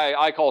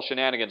I call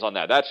shenanigans on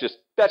that. That's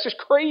just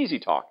crazy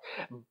talk.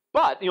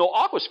 But, you know,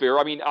 Aquasphere,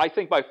 I mean, I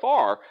think by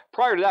far,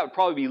 prior to that would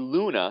probably be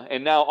Luna,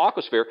 and now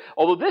Aquasphere,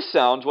 although this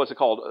sounds, what's it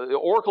called,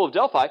 Oracle of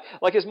Delphi,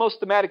 like his most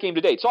thematic game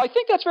to date. So I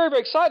think that's very,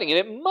 very exciting, and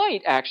it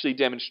might actually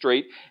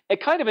demonstrate a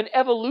kind of an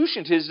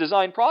evolution to his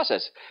design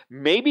process.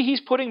 Maybe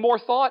he's putting more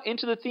thought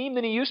into the theme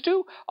than he used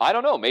to. I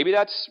don't know. Maybe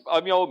that's,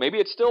 you know, maybe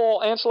it's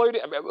still ancillary.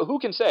 Who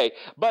can say?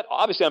 But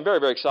obviously I'm very,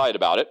 very excited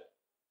about it.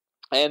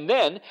 And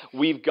then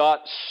we've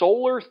got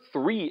Solar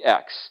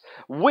 3X,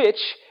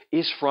 which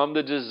is from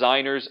the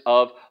designers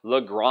of La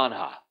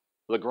Granja.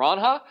 La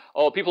Granja?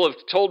 Oh, people have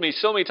told me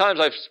so many times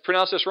I've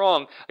pronounced this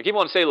wrong. I keep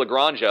wanting to say La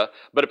Granja,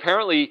 but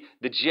apparently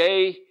the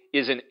J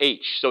is an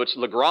H, so it's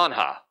La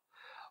Granja,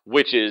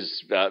 which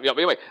is,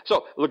 anyway.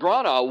 So La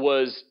Granja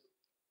was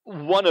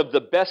one of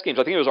the best games.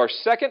 I think it was our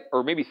second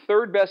or maybe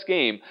third best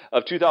game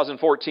of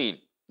 2014.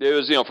 It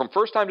was, you know, from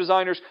first-time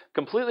designers,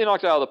 completely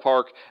knocked it out of the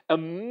park.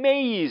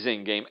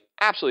 Amazing game,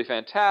 absolutely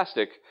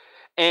fantastic.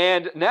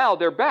 And now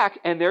they're back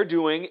and they're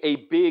doing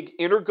a big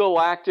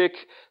intergalactic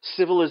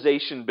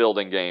civilization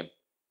building game.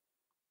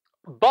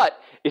 But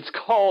it's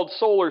called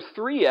Solar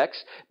 3X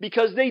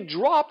because they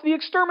dropped the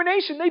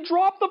extermination. They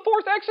dropped the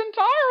 4th X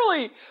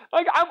entirely.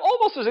 Like, I'm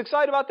almost as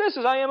excited about this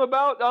as I am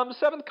about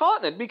Seventh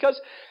Continent, because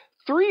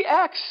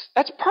 3X,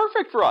 that's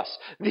perfect for us.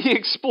 The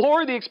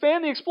explore, the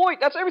expand, the exploit,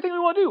 that's everything we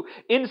want to do.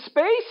 In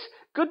space,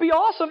 could be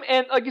awesome.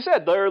 And like you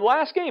said, their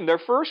last game, their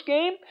first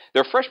game,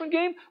 their freshman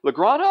game, La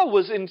Granja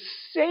was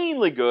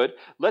insanely good.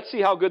 Let's see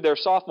how good their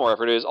sophomore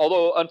effort is.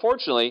 Although,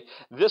 unfortunately,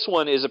 this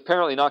one is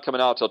apparently not coming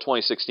out until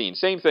 2016.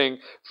 Same thing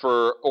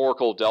for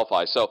Oracle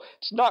Delphi. So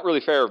it's not really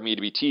fair of me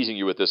to be teasing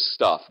you with this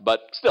stuff. But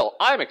still,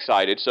 I'm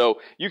excited, so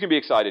you can be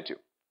excited too.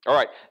 All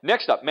right,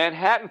 next up,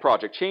 Manhattan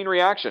Project, Chain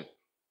Reaction.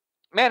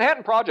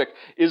 Manhattan Project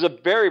is a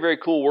very, very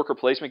cool worker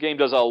placement game.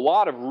 Does a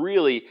lot of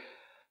really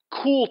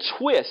cool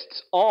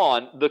twists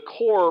on the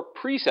core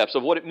precepts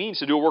of what it means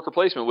to do a worker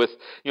placement with,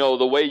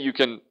 the way you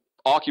can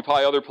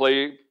occupy other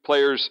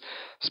players'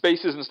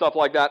 spaces and stuff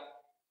like that.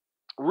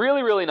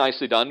 Really, really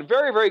nicely done.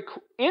 Very, very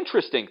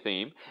interesting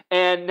theme.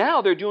 And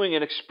now they're doing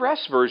an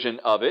express version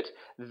of it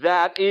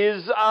that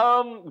is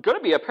going to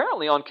be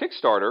apparently on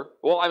Kickstarter.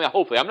 Well, I mean,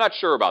 hopefully. I'm not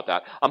sure about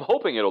that. I'm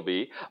hoping it'll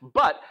be.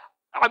 But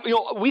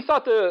we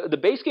thought the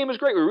base game was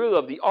great. We really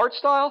love the art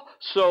style.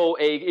 So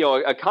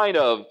a kind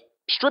of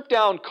stripped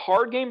down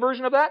card game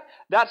version of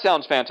that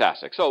sounds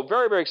fantastic. So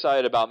very, very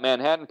excited about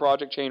Manhattan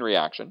Project Chain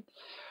Reaction.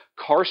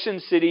 Carson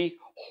City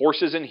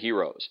Horses and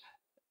Heroes.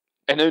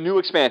 And a new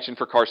expansion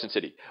for Carson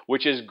City,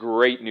 which is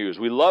great news.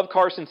 We love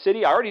Carson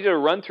City. I already did a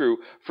run-through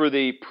for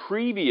the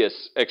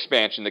previous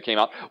expansion that came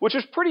out, which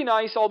was pretty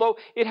nice, although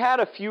it had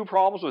a few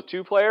problems with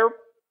two-player.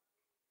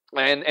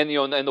 And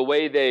the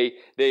way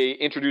they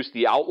introduced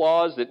the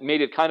outlaws that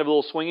made it kind of a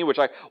little swingy, which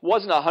I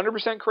wasn't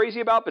 100%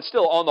 crazy about, but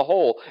still, on the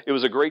whole, it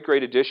was a great,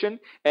 great addition.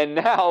 And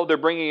now they're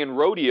bringing in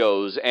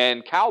rodeos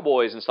and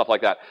cowboys and stuff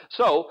like that.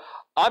 So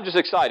I'm just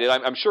excited.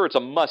 I'm sure it's a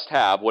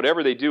must-have,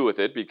 whatever they do with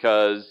it,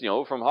 because,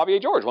 from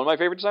Javier George, one of my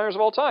favorite designers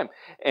of all time.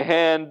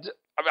 And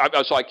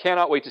so I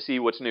cannot wait to see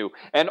what's new.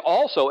 And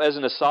also, as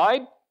an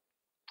aside,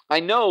 I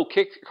know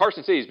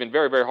Carson City has been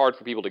very, very hard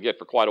for people to get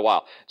for quite a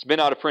while. It's been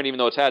out of print, even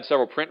though it's had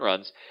several print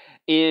runs.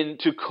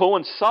 To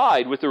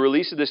coincide with the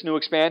release of this new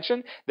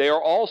expansion, they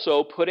are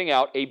also putting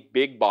out a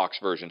big box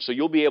version. So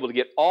you'll be able to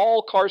get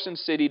all Carson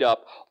City'd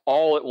up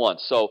all at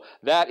once. So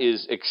that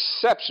is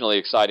exceptionally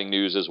exciting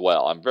news as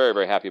well. I'm very,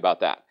 very happy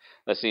about that.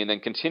 Let's see, and then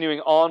continuing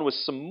on with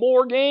some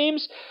more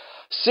games.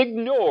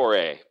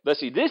 Signorie. Let's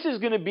see, this is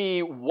going to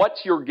be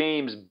What's Your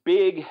Game's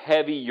big,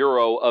 heavy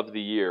Euro of the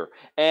year.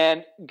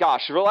 And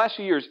gosh, for the last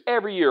few years,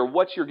 every year,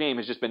 What's Your Game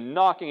has just been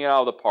knocking it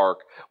out of the park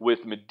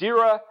with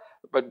Madeira,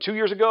 but 2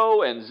 years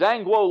ago, and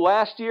Zangwo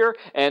last year.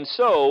 And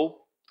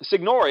so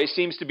Signorie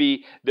seems to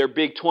be their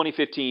big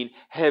 2015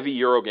 heavy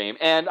Euro game.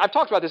 And I've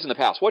talked about this in the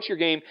past. What's Your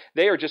Game?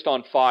 They are just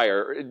on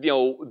fire.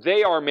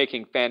 They are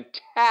making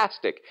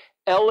fantastic,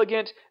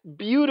 elegant,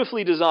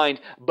 beautifully designed,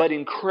 but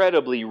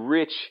incredibly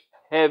rich,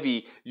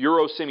 heavy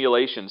Euro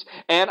simulations.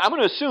 And I'm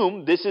going to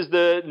assume this is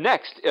the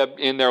next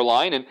in their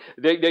line, and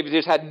they've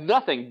just had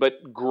nothing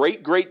but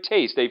great, great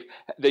taste.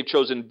 They've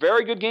chosen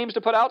very good games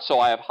to put out, so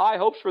I have high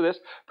hopes for this,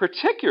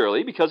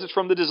 particularly because it's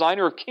from the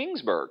designer of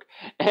Kingsburg.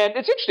 And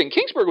it's interesting,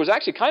 Kingsburg was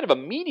actually kind of a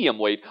medium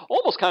weight,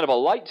 almost kind of a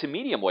light to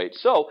medium weight.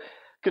 So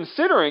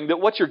considering that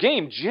What's Your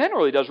Game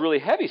generally does really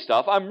heavy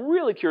stuff, I'm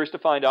really curious to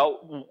find out,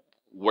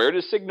 where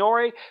does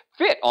Signorie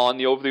fit on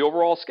the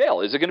overall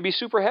scale? Is it going to be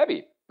super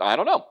heavy? I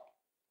don't know.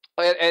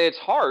 At its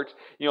heart,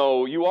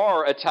 you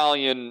are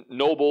Italian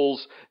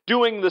nobles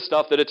doing the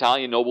stuff that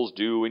Italian nobles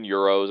do in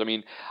Euros. I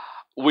mean,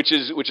 which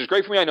is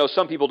great for me. I know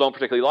some people don't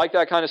particularly like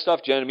that kind of stuff.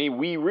 Jen and me,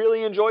 we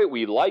really enjoy it.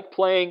 We like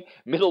playing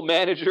middle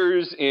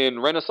managers in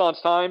Renaissance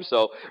times,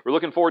 so we're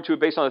looking forward to it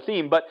based on the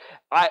theme. But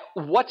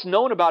what's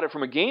known about it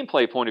from a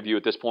gameplay point of view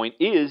at this point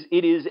is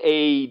it is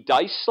a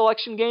dice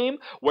selection game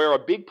where a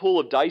big pool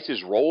of dice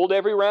is rolled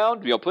every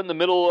round, put in the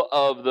middle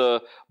of the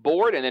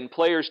board, and then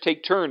players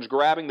take turns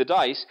grabbing the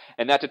dice,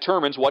 and that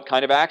determines what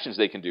kind of actions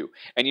they can do.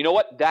 And you know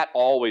what? That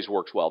always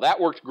works well. That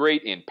worked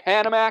great in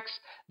Panamax.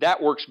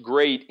 That works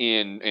great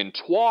in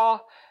Trois.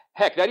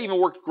 Heck, that even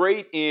worked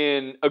great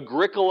in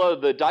Agricola,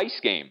 the dice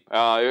game.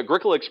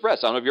 Agricola Express.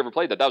 I don't know if you ever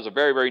played that. That was a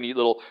very, very neat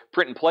little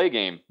print and play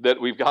game that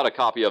we've got a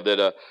copy of that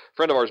a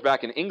friend of ours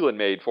back in England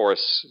made for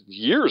us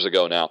years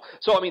ago now.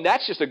 So, I mean,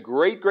 that's just a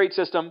great, great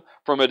system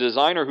from a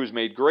designer who's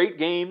made great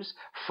games,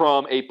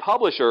 from a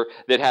publisher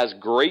that has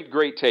great,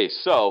 great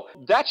taste. So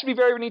that should be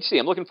very neat to see.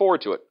 I'm looking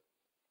forward to it.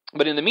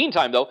 But in the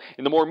meantime, though,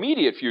 in the more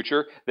immediate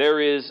future, there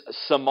is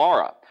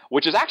Samara,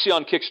 which is actually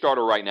on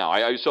Kickstarter right now.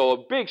 So a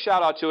big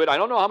shout out to it. I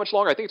don't know how much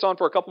longer. I think it's on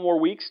for a couple more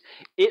weeks.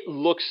 It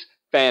looks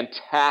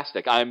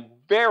fantastic. I'm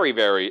very,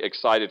 very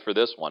excited for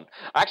this one.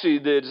 Actually,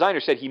 the designer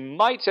said he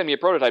might send me a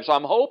prototype, so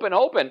I'm hoping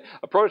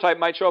a prototype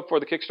might show up before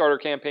the Kickstarter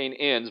campaign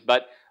ends,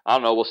 but I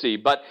don't know. We'll see.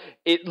 But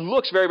it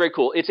looks very, very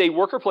cool. It's a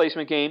worker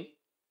placement game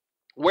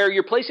where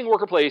you're placing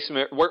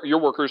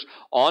your workers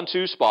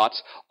onto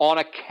spots on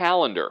a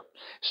calendar.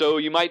 So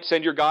you might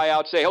send your guy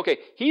out, say, okay,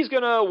 he's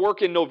going to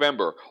work in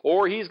November,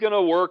 or he's going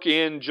to work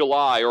in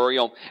July, or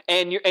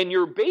and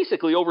you're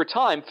basically over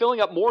time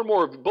filling up more and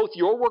more of both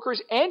your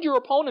workers and your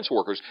opponent's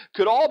workers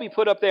could all be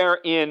put up there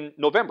in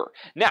November.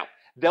 Now,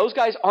 those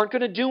guys aren't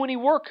going to do any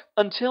work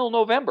until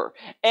November.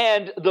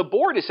 And the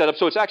board is set up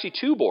so it's actually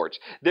two boards.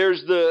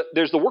 There's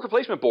the worker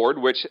placement board,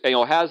 which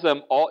has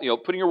them all,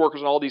 putting your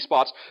workers in all these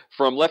spots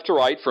from left to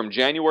right from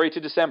January to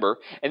December.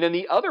 And then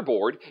the other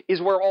board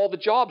is where all the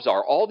jobs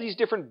are, all these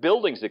different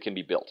buildings that can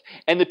be built.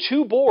 And the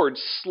two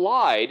boards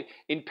slide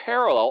in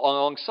parallel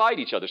alongside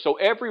each other. So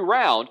every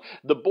round,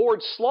 the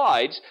board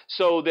slides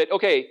so that,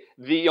 okay,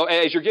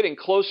 as you're getting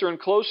closer and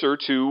closer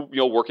to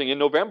working in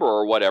November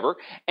or whatever.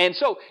 And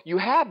so you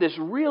have this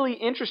really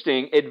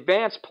interesting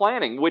advanced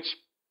planning, which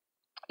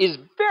is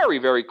very,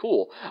 very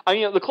cool. I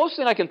mean, the closest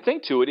thing I can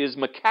think to it is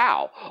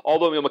Macau,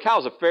 although Macau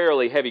is a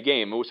fairly heavy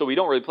game, so we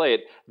don't really play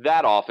it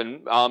that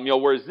often.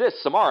 Whereas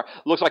this, Samara,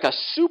 looks like a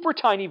super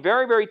tiny,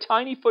 very, very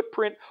tiny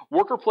footprint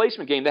worker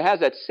placement game that has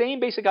that same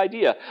basic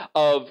idea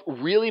of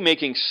really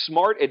making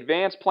smart,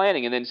 advanced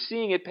planning and then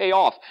seeing it pay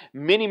off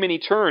many, many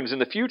turns in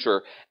the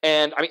future.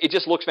 And I mean, it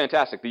just looks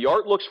fantastic. The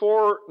art looks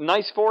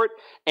nice for it.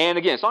 And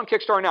again, it's on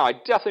Kickstarter now. I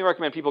definitely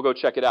recommend people go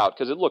check it out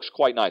because it looks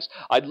quite nice.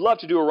 I'd love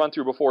to do a run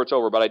through before it's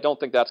over, but I don't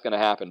think that's going to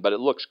happen, but it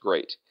looks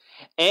great.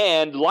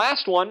 And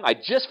last one, I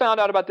just found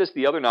out about this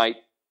the other night,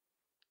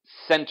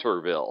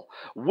 Centerville,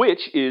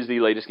 which is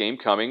the latest game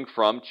coming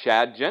from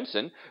Chad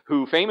Jensen,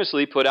 who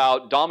famously put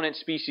out Dominant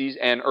Species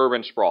and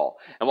Urban Sprawl.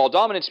 And while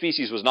Dominant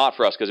Species was not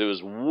for us because it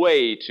was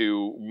way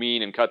too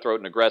mean and cutthroat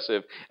and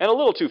aggressive and a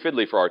little too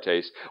fiddly for our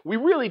taste, we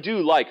really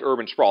do like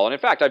Urban Sprawl. And in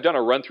fact, I've done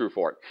a run through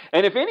for it.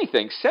 And if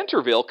anything,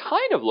 Centerville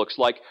kind of looks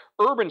like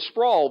Urban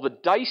Sprawl, the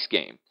dice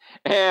game.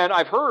 And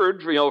I've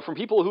heard, from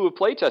people who have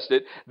play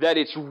tested that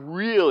it's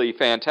really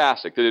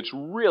fantastic, that it's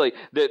really,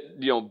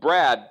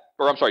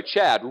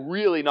 Chad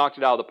really knocked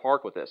it out of the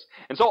park with this.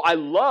 And so I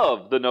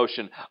love the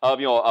notion of,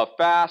 a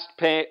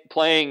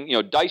fast-playing,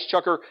 dice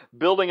chucker,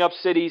 building up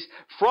cities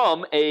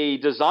from a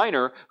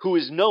designer who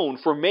is known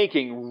for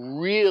making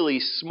really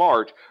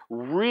smart,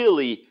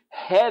 really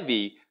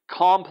heavy,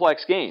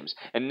 complex games.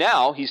 And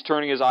now he's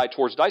turning his eye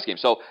towards dice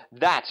games. So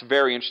that's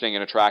very interesting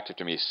and attractive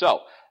to me.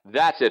 So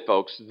that's it,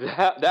 folks.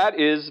 That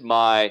is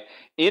my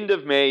end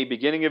of May,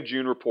 beginning of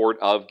June report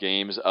of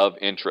games of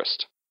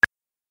interest.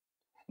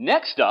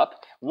 Next up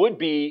would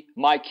be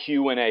my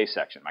Q&A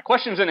section, my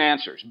questions and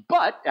answers.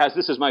 But as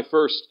this is my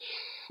first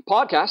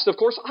podcast, of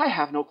course, I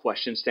have no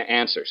questions to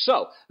answer.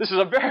 So this is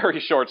a very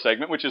short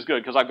segment, which is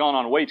good because I've gone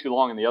on way too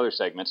long in the other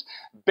segments.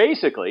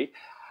 Basically,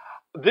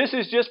 this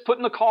is just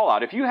putting the call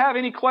out. If you have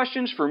any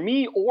questions for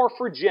me or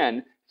for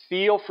Jen,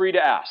 feel free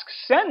to ask.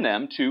 Send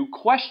them to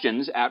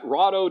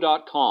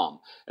questions@rahdo.com.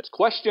 That's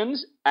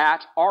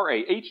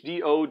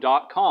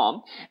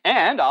questions@rahdo.com.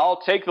 And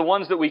I'll take the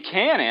ones that we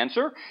can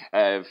answer,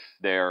 if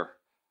they're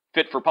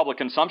fit for public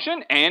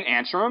consumption, and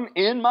answer them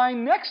in my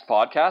next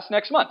podcast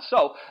next month.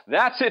 So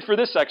that's it for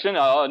this section.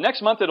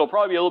 Next month, it'll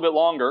probably be a little bit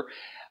longer.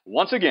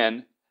 Once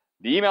again,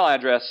 the email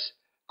address,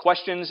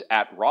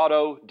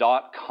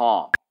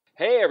 questions@rahdo.com.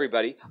 Hey,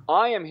 everybody.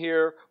 I am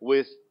here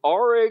with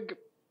Arig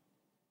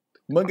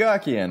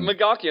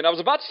Magakian. I was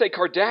about to say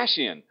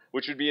Kardashian,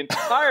 which would be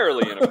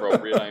entirely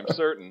inappropriate, I am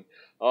certain.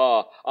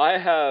 I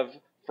have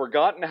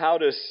forgotten how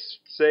to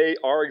say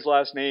Arig's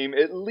last name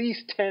at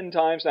least 10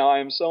 times now. I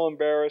am so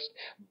embarrassed.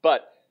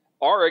 But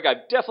Arig,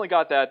 I've definitely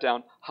got that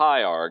down.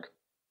 Hi, Arig.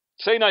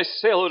 Say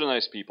hello to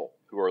nice people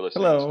who are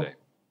listening today.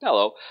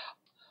 Hello.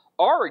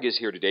 Arig is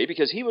here today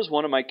because he was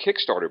one of my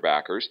Kickstarter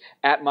backers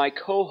at my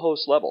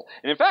co-host level.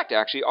 And in fact,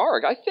 actually,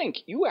 Arig, I think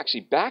you actually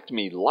backed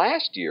me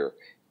last year.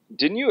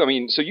 Didn't you? I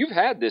mean, so you've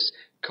had this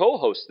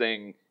co-host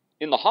thing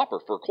in the hopper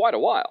for quite a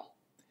while.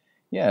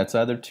 Yeah, it's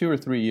either 2 or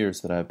 3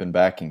 years that I've been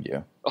backing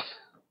you. Well,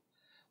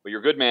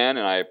 you're a good man,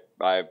 and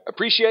I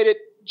appreciate it.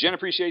 Jen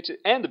appreciates it,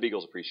 and the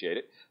Beagles appreciate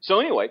it. So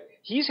anyway,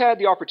 he's had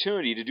the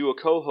opportunity to do a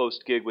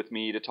co-host gig with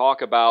me to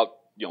talk about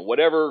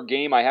whatever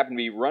game I happen to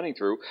be running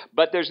through,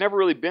 but there's never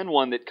really been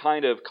one that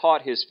kind of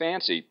caught his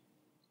fancy.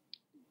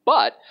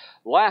 But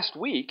last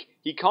week,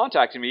 he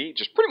contacted me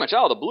just pretty much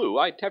out of the blue.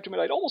 I have to admit,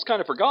 I'd almost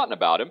kind of forgotten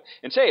about him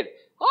and said,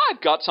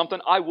 I've got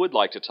something I would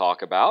like to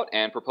talk about,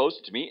 and proposed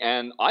it to me,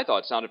 and I thought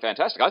it sounded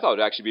fantastic. I thought it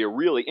would actually be a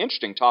really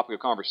interesting topic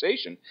of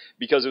conversation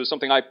because it was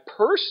something I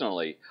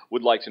personally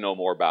would like to know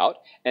more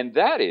about, and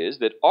that is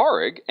that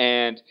Arig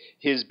and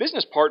his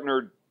business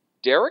partner,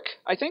 Derek,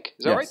 I think,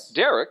 is that right?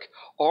 Derek,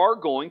 are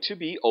going to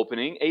be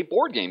opening a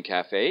board game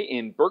cafe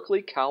in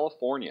Berkeley,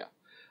 California.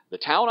 The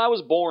town I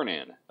was born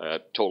in,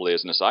 totally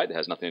as an aside, it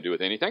has nothing to do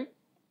with anything.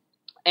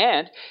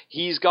 And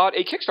he's got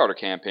a Kickstarter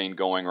campaign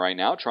going right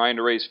now, trying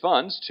to raise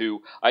funds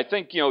to, I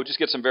think, just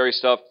get some various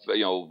stuff,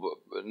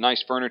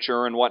 nice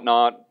furniture and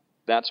whatnot,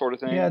 that sort of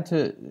thing. Yeah,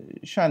 to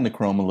shine the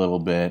chrome a little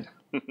bit.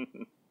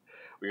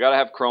 We got to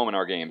have chrome in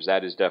our games.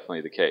 That is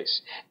definitely the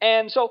case.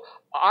 And so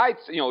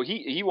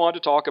he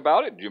wanted to talk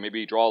about it,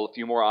 maybe draw a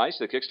few more eyes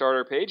to the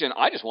Kickstarter page, and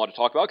I just wanted to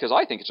talk about it because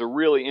I think it's a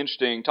really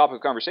interesting topic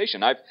of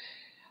conversation. I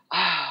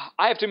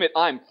have to admit,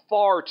 I'm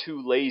far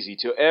too lazy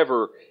to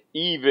ever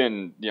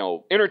even,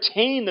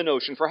 entertain the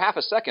notion for half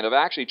a second of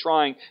actually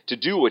trying to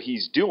do what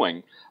he's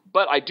doing.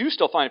 But I do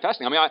still find it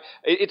fascinating. I mean,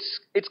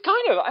 it's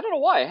kind of, I don't know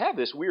why I have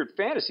this weird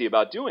fantasy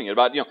about doing it,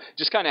 about,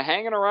 just kind of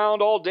hanging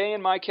around all day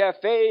in my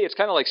cafe. It's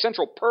kind of like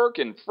Central Perk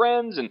and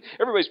Friends, and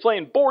everybody's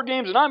playing board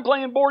games, and I'm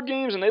playing board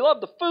games, and they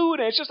love the food,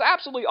 and it's just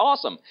absolutely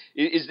awesome.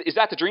 Is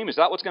that the dream? Is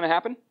that what's going to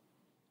happen?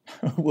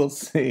 We'll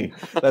see.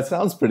 That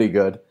sounds pretty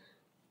good.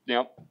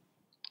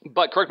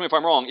 But correct me if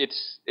I'm wrong,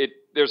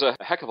 there's a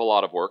heck of a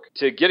lot of work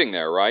to getting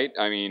there, right?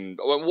 I mean,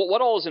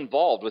 what all is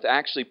involved with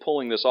actually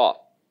pulling this off?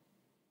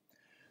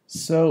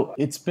 So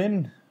it's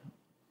been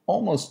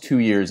almost 2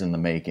 years in the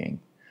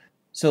making.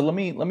 So let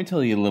me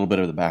tell you a little bit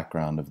of the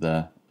background of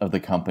the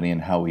company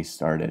and how we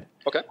started.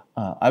 Okay.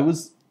 I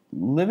was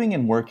living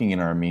and working in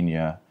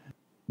Armenia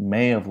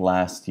May of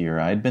last year.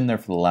 I had been there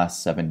for the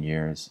last 7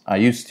 years. I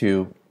used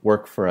to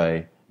work for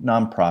a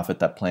nonprofit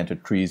that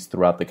planted trees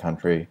throughout the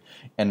country,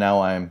 and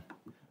now I'm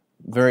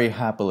very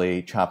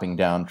happily chopping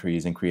down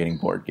trees and creating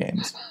board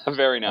games.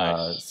 Very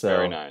nice.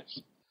 Very nice.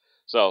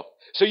 So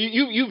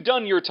you've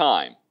done your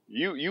time.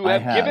 You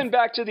have given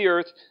back to the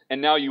earth,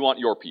 and now you want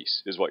your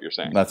piece, is what you're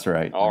saying. That's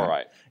right. All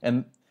right.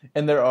 And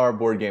there are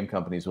board game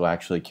companies who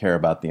actually care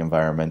about the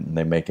environment, and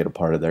they make it a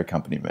part of their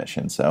company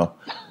mission. So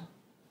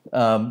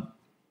I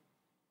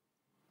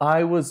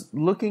was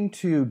looking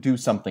to do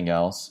something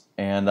else,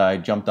 and I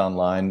jumped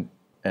online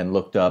and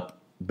looked up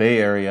Bay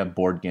Area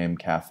board game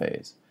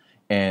cafes.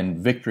 And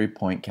Victory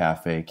Point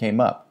Cafe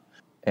came up.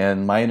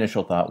 And my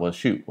initial thought was,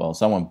 shoot, well,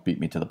 someone beat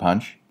me to the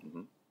punch.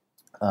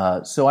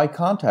 Mm-hmm. So I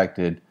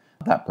contacted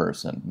that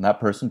person. And that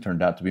person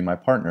turned out to be my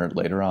partner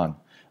later on.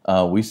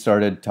 We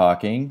started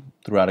talking,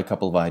 threw out a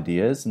couple of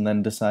ideas, and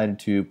then decided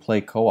to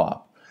play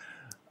co-op.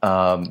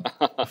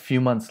 A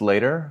few months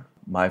later,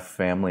 my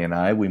family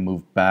and we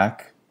moved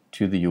back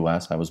to the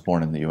U.S. I was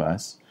born in the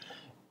U.S.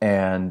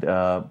 And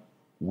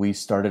we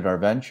started our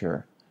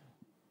venture.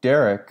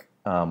 Derek,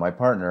 my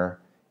partner,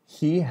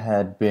 he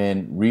had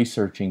been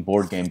researching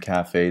board game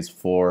cafes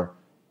for,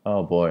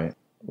 a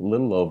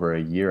little over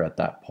a year at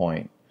that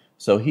point.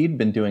 So he'd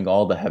been doing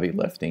all the heavy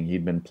lifting.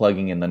 He'd been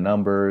plugging in the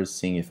numbers,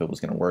 seeing if it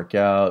was going to work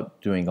out,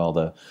 doing all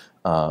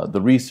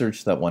the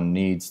research that one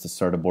needs to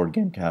start a board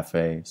game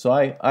cafe. So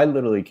I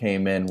literally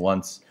came in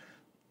once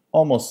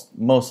almost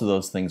most of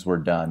those things were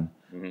done.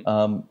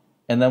 Mm-hmm.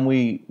 And then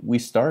we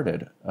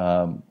started.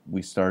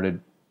 We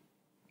started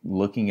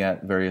looking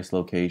at various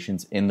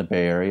locations in the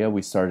Bay Area.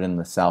 We started in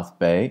the South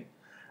Bay.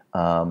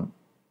 The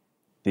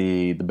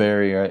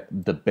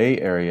Bay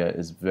Area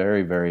is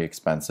very, very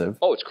expensive.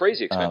 Oh, it's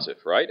crazy expensive,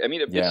 right? I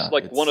mean, it's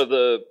like one of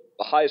the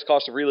highest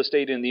cost of real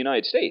estate in the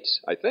United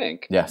States, I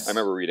think. Yes. I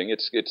remember reading.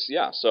 It's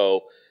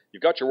so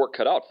you've got your work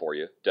cut out for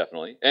you,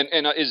 definitely.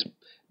 And is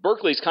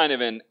Berkeley's kind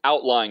of an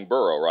outlying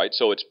borough, right?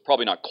 So it's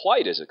probably not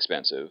quite as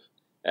expensive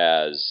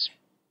as,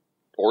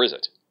 or is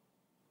it?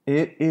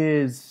 It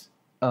is.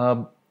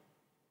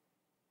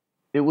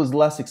 It was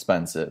less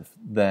expensive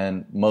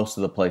than most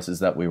of the places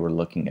that we were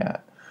looking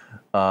at.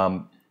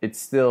 It's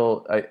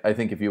still, I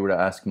think if you were to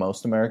ask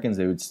most Americans,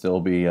 they would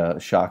still be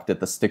shocked at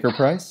the sticker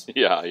price.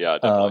 Yeah,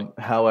 definitely.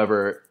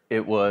 However,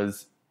 it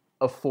was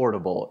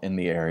affordable in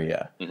the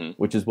area, mm-hmm.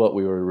 which is what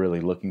we were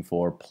really looking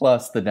for.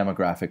 Plus, the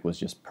demographic was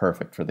just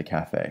perfect for the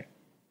cafe.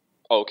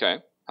 Okay.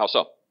 How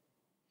so?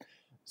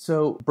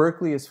 So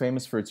Berkeley is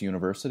famous for its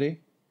university.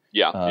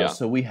 Yeah.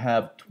 So we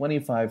have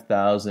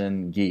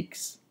 25,000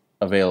 geeks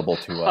available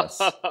to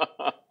us.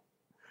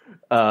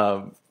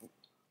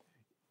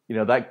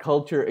 That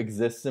culture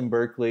exists in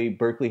Berkeley.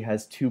 Berkeley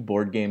has 2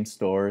 board game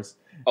stores.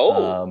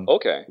 Oh,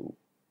 okay.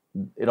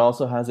 It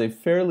also has a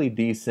fairly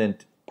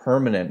decent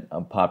permanent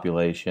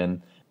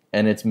population,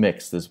 and it's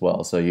mixed as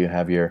well. So you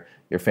have your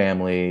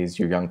families,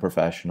 your young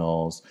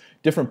professionals,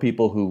 different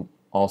people who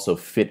also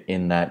fit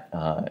in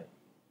that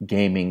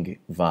gaming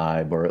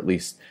vibe, or at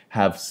least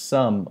have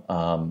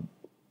some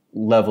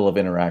level of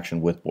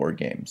interaction with board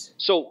games.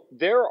 So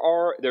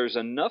there's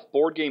enough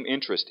board game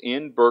interest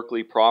in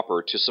Berkeley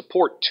proper to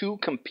support 2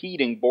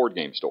 competing board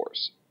game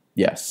stores.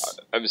 Yes.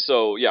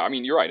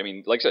 You're right. I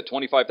mean, like I said,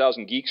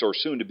 25,000 geeks or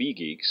soon-to-be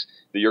geeks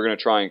that you're going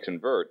to try and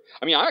convert.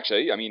 I'm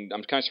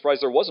kind of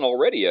surprised there wasn't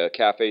already a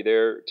cafe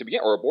there to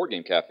begin, or a board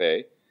game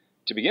cafe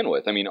to begin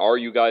with. I mean, are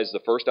you guys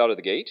the first out of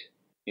the gate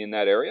in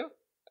that area?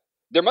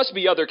 There must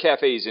be other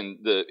cafes in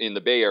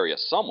the Bay Area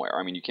somewhere.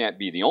 I mean, you can't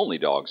be the only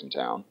dogs in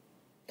town.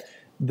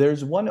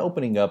 There's one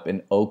opening up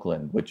in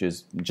Oakland, which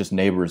is just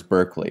neighbors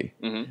Berkeley.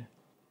 Mm-hmm.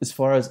 As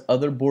far as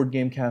other board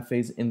game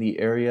cafes in the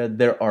area,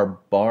 there are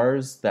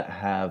bars that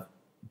have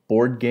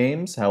board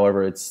games.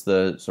 However, it's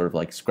the sort of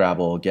like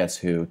Scrabble, Guess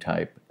Who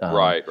type.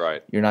 Right.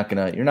 You're not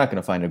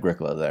gonna find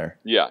Agricola there.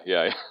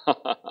 Yeah.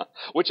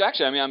 Which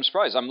actually, I'm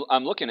surprised.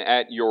 I'm looking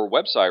at your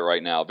website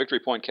right now,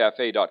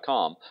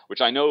 victorypointcafe.com,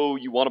 which I know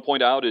you want to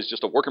point out is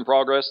just a work in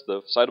progress.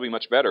 The site will be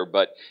much better,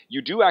 but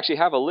you do actually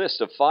have a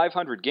list of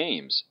 500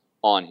 games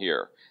on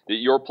here that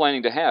you're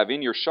planning to have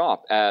in your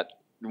shop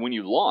when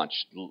you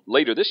launch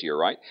later this year,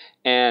 right?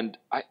 And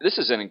this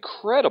is an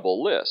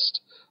incredible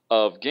list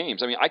of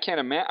games. I mean, I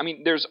can't imagine. I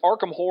mean, there's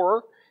Arkham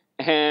Horror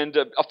and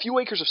a few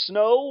acres of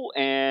snow,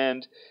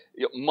 and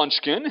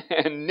Munchkin,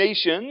 and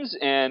Nations,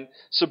 and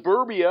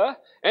Suburbia,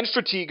 and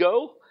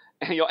Stratego,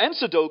 and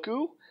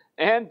Sudoku,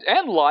 and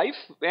life,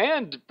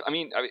 and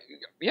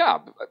yeah,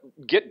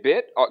 Get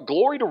Bit,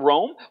 Glory to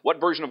Rome. What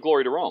version of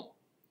Glory to Rome?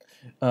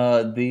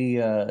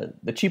 The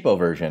cheapo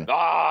version.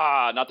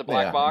 Not the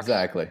black box?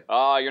 Exactly.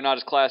 You're not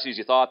as classy as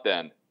you thought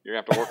then. You're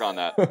going to have to work on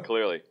that,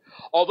 clearly.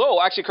 Although,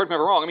 actually, correct me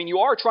if I'm wrong, you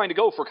are trying to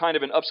go for kind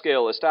of an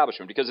upscale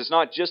establishment because it's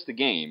not just the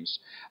games.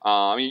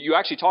 You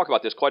actually talk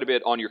about this quite a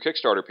bit on your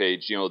Kickstarter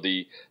page,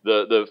 the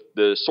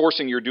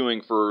sourcing you're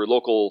doing for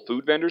local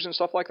food vendors and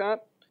stuff like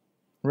that.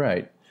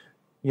 Right.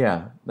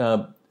 Yeah.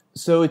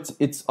 So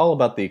it's all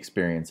about the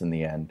experience in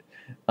the end.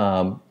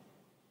 I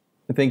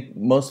think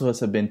most of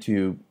us have been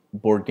to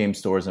board game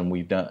stores and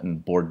we've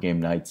done board game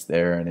nights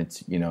there, and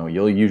it's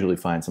you'll usually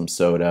find some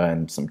soda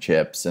and some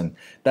chips, and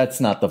that's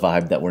not the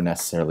vibe that we're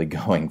necessarily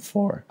going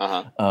for.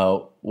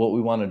 What we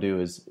want to do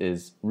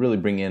is really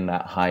bring in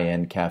that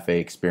high-end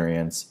cafe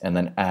experience and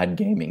then add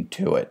gaming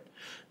to it.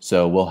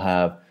 So we'll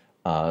have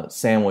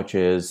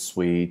sandwiches,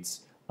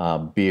 sweets,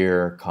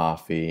 beer,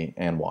 coffee,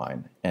 and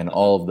wine, and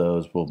all of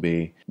those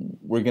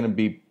we're going to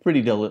be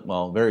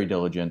very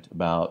diligent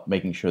about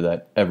making sure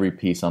that every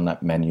piece on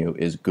that menu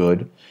is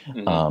good,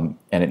 and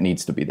it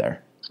needs to be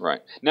there.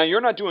 Right. Now,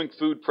 you're not doing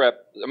food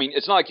prep.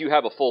 It's not like you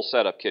have a full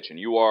setup kitchen.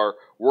 You are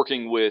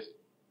working with,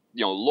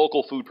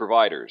 local food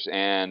providers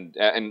and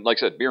like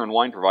I said, beer and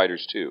wine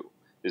providers too.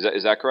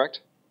 Is that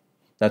correct?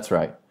 That's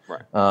right.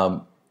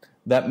 Right.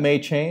 That may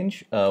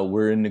change.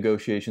 We're in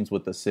negotiations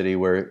with the city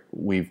where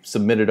we've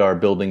submitted our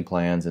building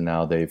plans and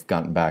now they've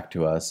gotten back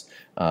to us.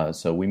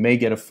 So we may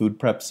get a food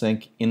prep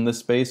sink in the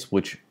space,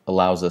 which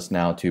allows us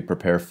now to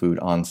prepare food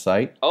on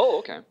site. Oh,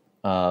 okay.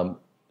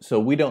 So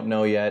we don't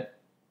know yet.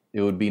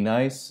 It would be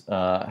nice.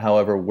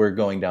 However, we're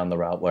going down the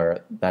route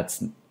where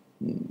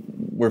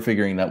we're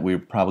figuring that we're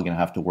probably going to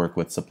have to work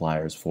with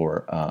suppliers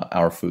for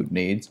our food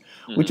needs,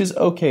 which is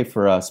okay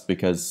for us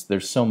because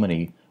there's so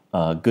many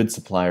good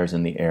suppliers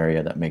in the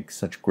area that make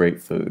such great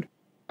food.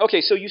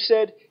 Okay, so you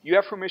said you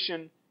have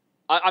permission.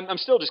 I'm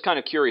still just kind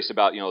of curious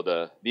about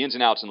the ins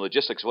and outs and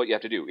logistics of what you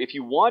have to do. If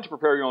you want to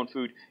prepare your own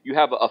food, you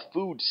have a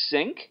food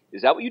sink.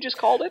 Is that what you just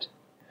called it?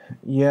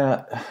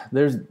 Yeah,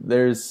 these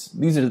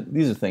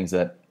are things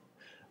that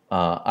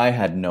I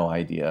had no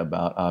idea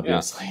about,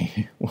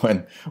 obviously,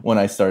 when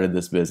I started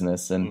this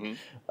business. And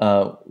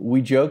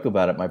we joke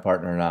about it, my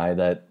partner and I,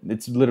 that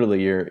it's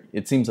literally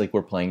it seems like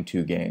we're playing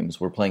two games.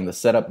 We're playing the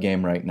setup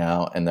game right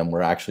now, and then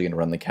we're actually going to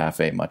run the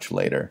cafe much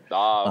later.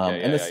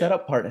 And the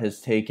setup part has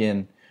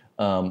taken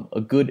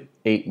a good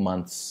 8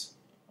 months.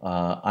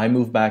 I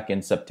moved back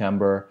in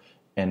September,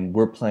 and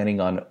we're planning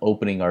on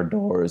opening our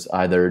doors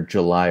either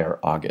July or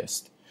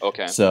August.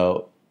 Okay.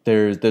 So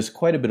there's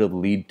quite a bit of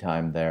lead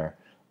time there.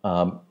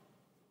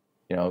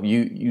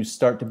 You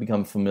start to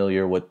become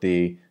familiar with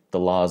the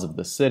laws of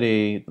the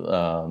city,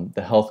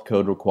 the health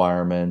code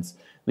requirements,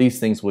 these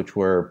things which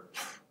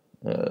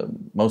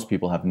most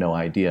people have no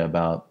idea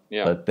about,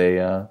 but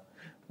they're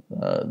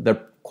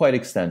quite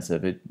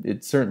extensive.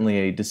 It's certainly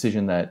a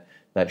decision that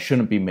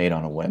shouldn't be made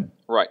on a whim.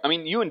 Right.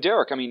 You and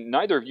Derek,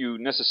 neither of you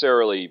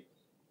necessarily,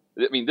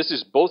 this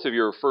is both of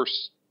your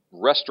first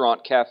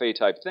restaurant cafe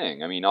type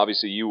thing.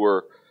 Obviously you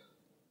were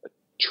a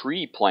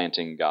tree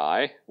planting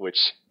guy,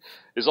 which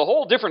is a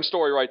whole different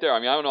story right there. I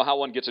don't know how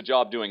one gets a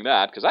job doing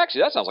that, because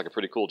actually that sounds like a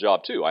pretty cool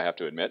job too, I have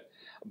to admit.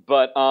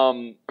 But,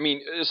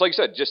 it's like you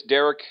said,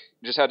 Derek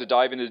just had to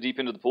dive deep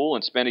into the pool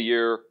and spend a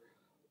year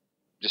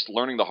just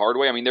learning the hard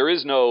way. There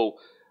is no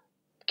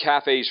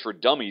Cafes for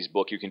Dummies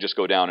book you can just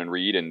go down and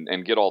read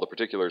and get all the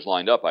particulars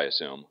lined up, I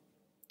assume.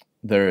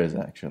 There is,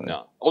 actually.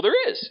 No. Oh,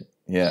 there is?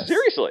 Yes.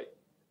 Seriously?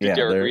 Did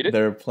Derek read it?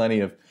 There are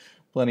plenty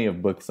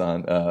of books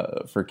on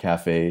for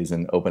cafes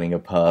and opening a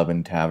pub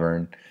and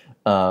tavern.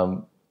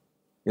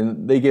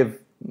 And they give,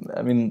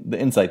 the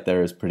insight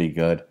there is pretty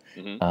good.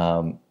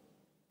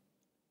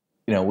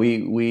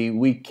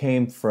 We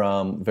came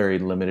from very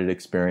limited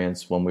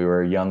experience when we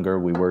were younger.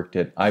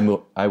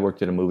 I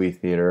worked at a movie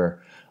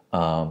theater,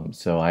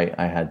 so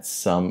I had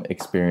some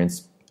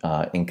experience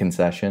in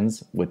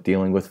concessions with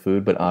dealing with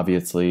food, but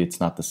obviously it's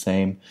not the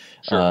same.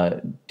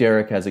 Sure.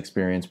 Derek has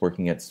experience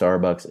working at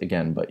Starbucks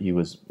again, but he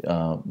was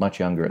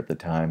much younger at the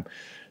time.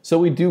 So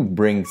we do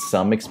bring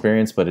some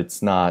experience, but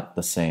it's not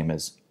the same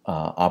as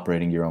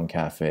operating your own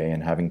cafe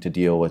and having to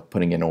deal with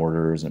putting in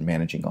orders and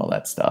managing all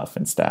that stuff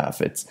and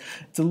staff. It's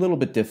a little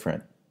bit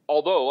different.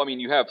 Although,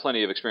 you have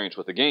plenty of experience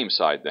with the game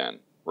side then,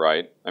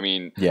 right?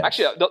 Yes.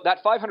 Actually,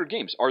 that 500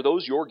 games, are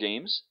those your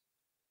games?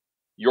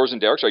 Yours and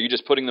Derek's? Are you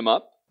just putting them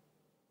up?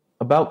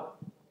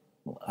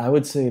 I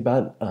would say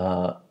about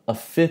a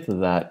fifth of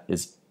that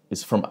is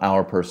from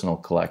our personal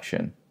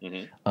collection.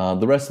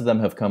 The rest of them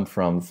have come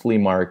from flea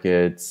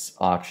markets,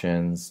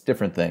 auctions,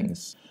 different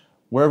things.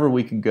 Wherever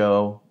we can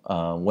go,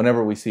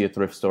 whenever we see a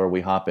thrift store, we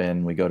hop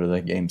in, we go to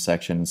the game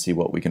section and see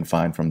what we can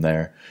find from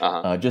there.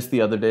 Just the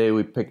other day,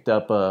 we picked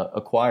up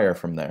a choir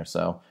from there,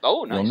 so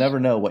nice. You'll never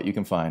know what you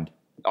can find.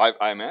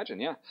 I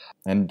imagine, yeah.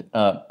 And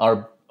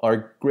our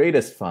our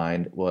greatest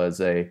find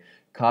was a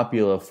copy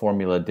of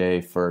Formula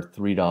Day for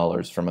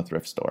 $3 from a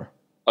thrift store.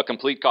 A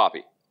complete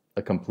copy.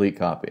 A complete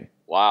copy.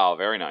 Wow,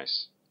 very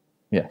nice.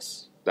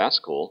 Yes. That's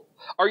cool.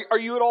 Are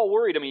you at all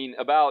worried,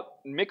 about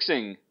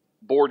mixing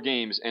board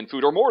games and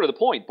food, or more to the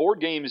point, board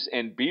games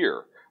and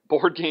beer,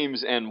 board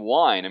games and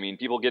wine?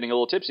 People getting a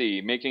little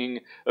tipsy, making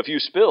a few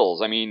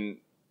spills.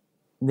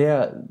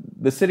 Yeah,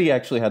 the city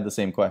actually had the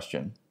same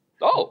question.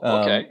 Oh,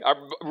 okay.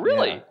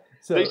 Really? Yeah.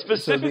 So, they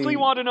specifically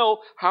want to know,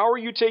 how are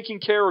you taking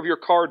care of your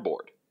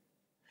cardboard?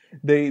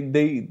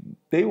 They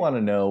want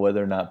to know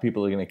whether or not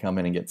people are going to come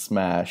in and get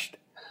smashed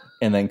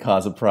and then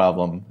cause a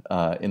problem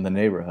in the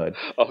neighborhood.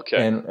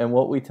 Okay. And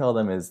what we tell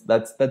them is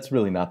that's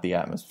really not the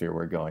atmosphere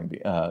we're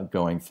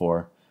going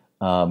for.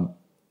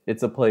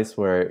 It's a place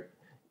where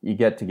you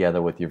get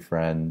together with your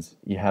friends,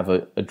 you have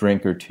a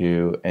drink or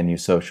two, and you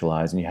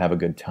socialize and you have a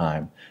good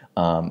time.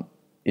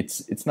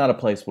 It's not a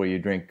place where you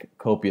drink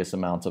copious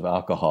amounts of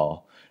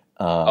alcohol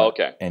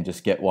and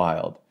just get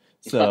wild.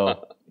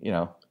 So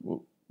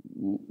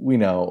we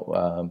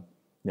know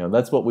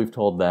that's what we've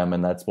told them,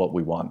 and that's what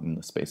we want in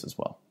the space as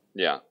well.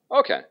 Yeah.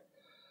 Okay.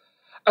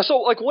 So,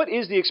 what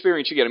is the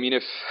experience you get?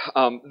 If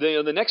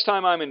the next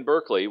time I'm in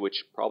Berkeley,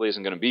 which probably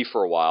isn't going to be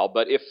for a while,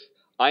 but if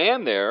I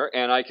am there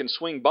and I can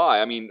swing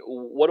by,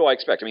 what do I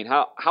expect?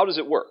 How does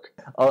it work?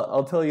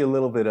 I'll tell you a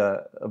little bit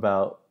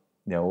about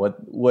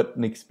what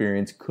an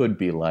experience could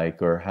be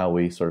like, or how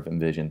we sort of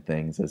envision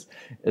things.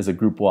 As a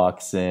group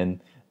walks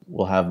in,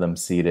 we'll have them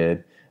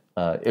seated.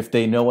 If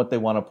they know what they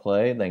want to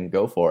play, then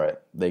go for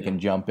it. They can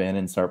jump in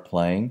and start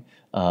playing.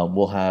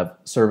 We'll have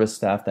service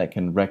staff that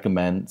can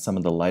recommend some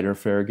of the lighter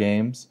fare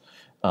games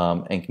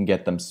and can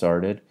get them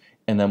started.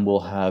 And then we'll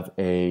have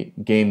a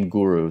game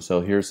guru.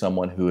 So here's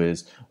someone who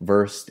is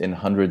versed in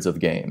hundreds of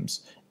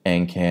games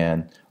and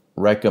can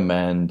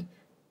recommend,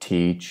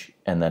 teach,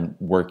 and then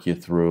work you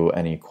through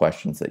any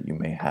questions that you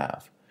may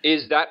have.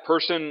 Is that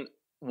person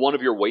one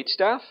of your wait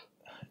staff?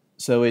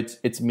 So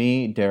it's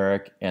me,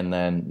 Derek, and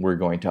then we're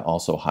going to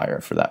also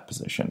hire for that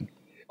position.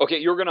 Okay,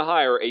 you're going to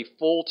hire a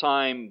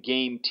full-time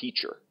game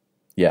teacher.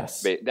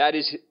 Yes. That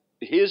is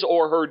his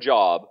or her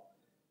job,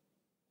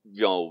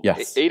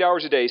 yes. 8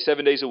 hours a day,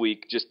 7 days a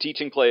week, just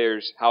teaching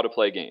players how to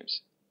play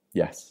games.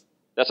 Yes.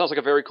 That sounds like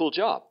a very cool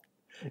job.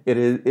 It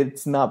is.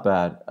 It's not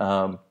bad.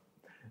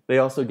 They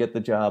also get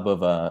the job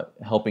of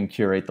helping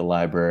curate the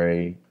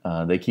library.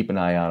 They keep an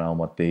eye out on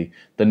what the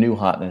new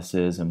hotness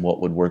is and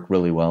what would work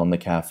really well in the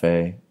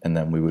cafe, and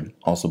then we would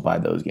also buy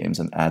those games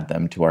and add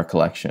them to our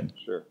collection.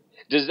 Sure.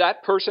 Does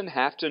that person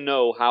have to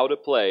know how to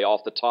play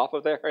off the top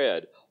of their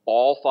head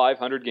all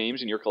 500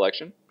 games in your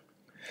collection?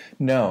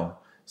 No.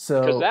 So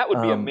because that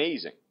would be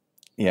amazing.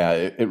 Yeah,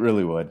 it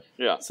really would.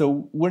 Yeah.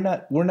 So we're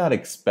not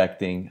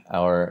expecting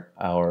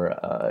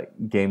our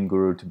game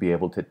guru to be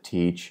able to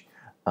teach,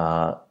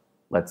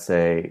 let's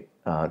say,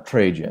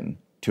 fragen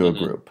to a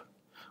group,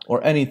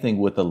 or anything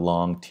with a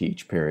long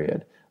teach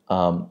period.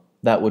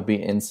 That would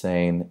be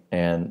insane,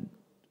 and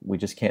we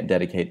just can't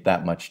dedicate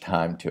that much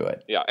time to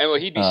it. Yeah,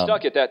 and he'd be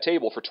stuck at that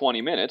table for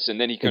 20 minutes, and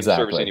then he couldn't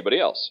service anybody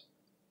else.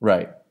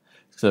 Right.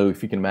 So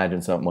if you can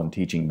imagine someone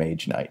teaching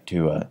Mage Knight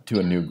to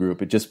a new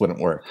group, it just wouldn't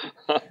work.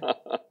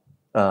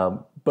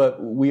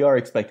 But we are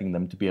expecting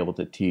them to be able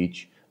to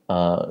teach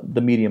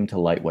the medium to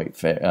lightweight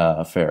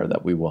fare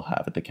that we will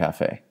have at the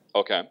cafe.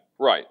 Okay,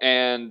 right.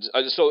 And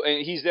so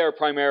he's there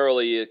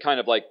primarily kind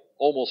of like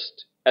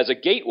almost as a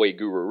gateway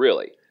guru,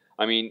 really.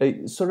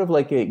 Sort of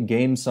like a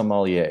game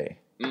sommelier.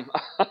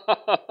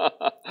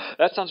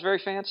 That sounds very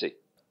fancy.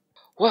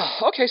 Well,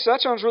 okay, so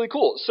that sounds really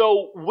cool.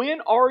 So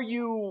when are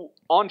you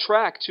on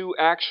track to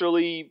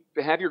actually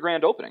have your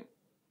grand opening?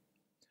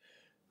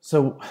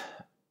 So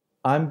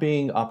I'm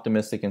being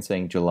optimistic and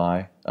saying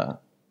July.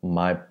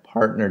 My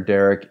partner,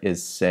 Derek,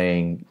 is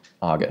saying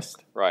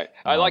August. Right.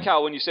 I like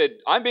how when you said,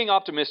 I'm being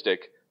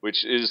optimistic,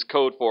 which is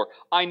code for,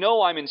 I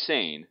know I'm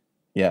insane.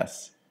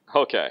 Yes.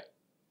 Okay.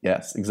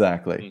 Yes,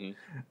 exactly.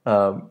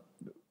 Mm-hmm.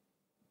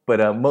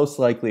 But most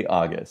likely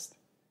August.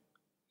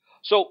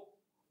 So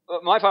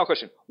my final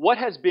question, what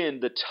has been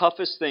the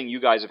toughest thing you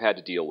guys have had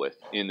to deal with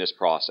in this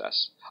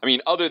process?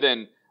 Other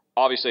than,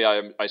 obviously,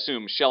 I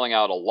assume shelling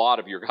out a lot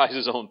of your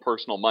guys' own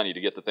personal money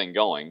to get the thing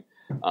going.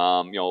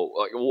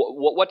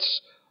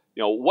 What's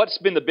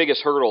been the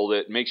biggest hurdle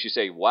that makes you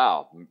say,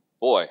 wow,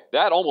 boy,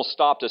 that almost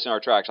stopped us in our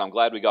tracks. I'm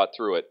glad we got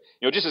through it.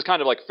 Just as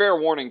kind of like fair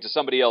warning to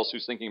somebody else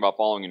who's thinking about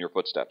following in your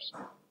footsteps.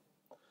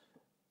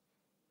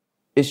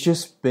 It's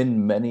just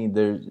been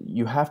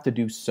you have to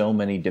do so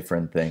many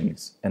different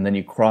things, and then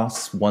you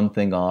cross one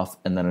thing off,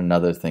 and then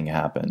another thing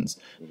happens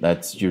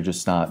you're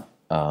just not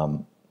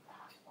you're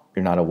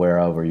not aware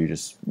of, or you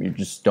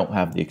just don't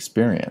have the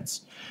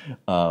experience.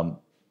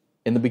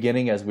 In the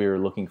beginning, as we were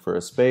looking for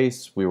a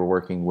space, we were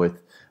working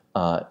with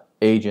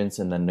agents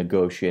and then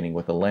negotiating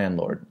with the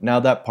landlord. Now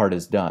that part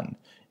is done,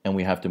 and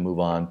we have to move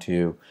on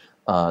to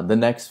the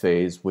next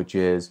phase, which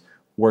is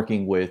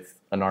working with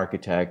an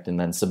architect and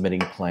then submitting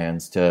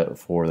plans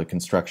for the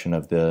construction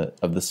of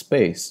the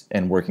space,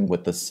 and working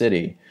with the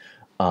city.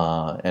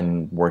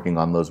 and working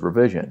on those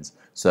revisions.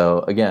 So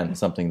again,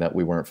 something that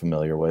we weren't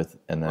familiar with,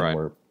 and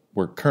then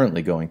we're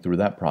currently going through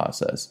that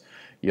process.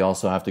 You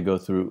also have to go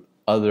through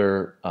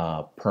other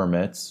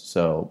permits.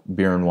 So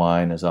beer and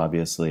wine is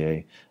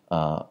obviously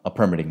a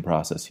permitting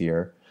process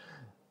here.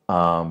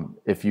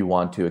 If you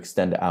want to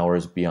extend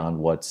hours beyond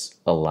what's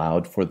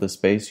allowed for the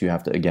space, you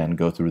have to, again,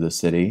 go through the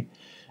city.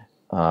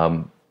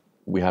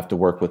 We have to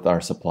work with our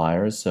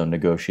suppliers, so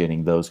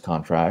negotiating those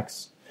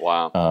contracts.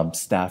 Wow.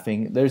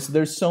 Staffing.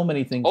 There's so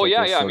many things. Oh,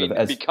 yeah. I mean,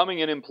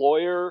 becoming an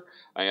employer,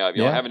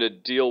 having to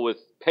deal with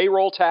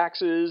payroll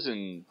taxes,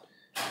 and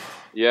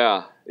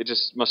it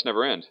just must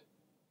never end.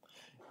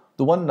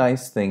 The one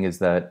nice thing is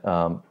that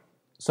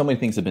so many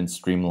things have been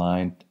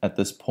streamlined at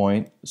this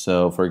point.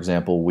 So, for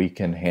example, we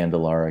can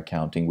handle our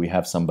accounting. We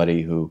have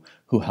somebody who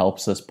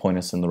helps us, point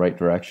us in the right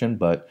direction,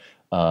 but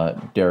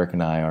Derek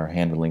and I are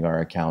handling our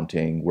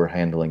accounting. We're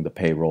handling the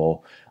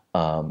payroll.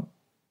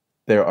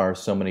 There are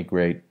so many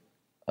great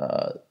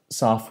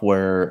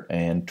software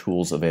and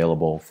tools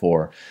available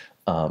for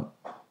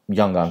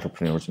young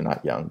entrepreneurs, or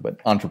not young, but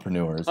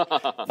entrepreneurs,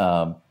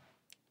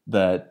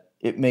 that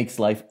it makes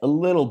life a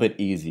little bit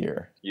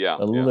easier.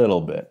 A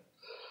little bit.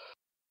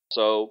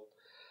 So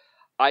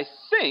I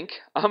think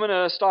I'm going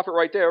to stop it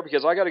right there,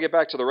 because I got to get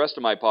back to the rest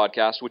of my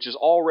podcast, which is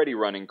already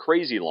running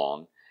crazy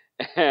long.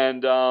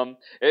 And do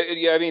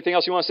you have anything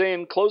else you want to say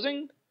in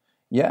closing?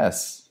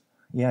 Yes.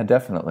 Yeah,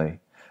 definitely.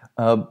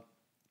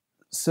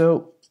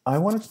 So I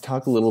wanted to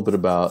talk a little bit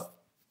about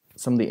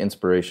some of the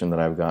inspiration that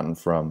I've gotten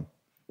from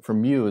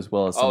you, as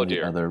well as some of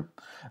the other.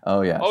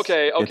 Oh, yes.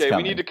 Okay.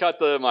 We need to cut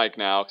the mic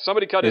now.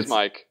 Somebody cut his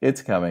mic.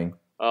 It's coming.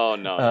 Oh,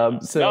 no.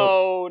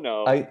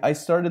 No. I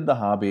started the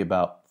hobby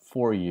about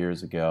 4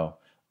 years ago.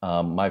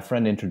 My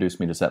friend introduced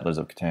me to Settlers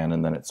of Catan,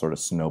 and then it sort of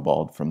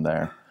snowballed from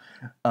there.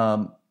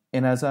 And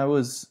as I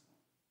was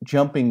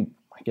jumping,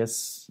 I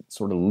guess,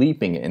 sort of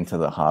leaping into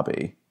the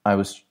hobby, I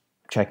was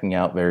checking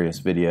out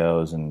various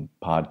videos and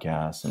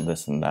podcasts and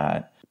this and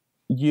that.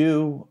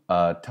 You,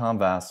 Tom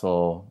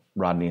Vassell,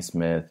 Rodney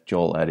Smith,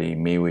 Joel Eddy,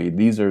 MeWe,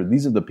 these are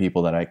the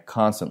people that I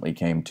constantly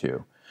came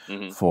to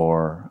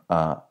for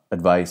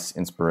advice,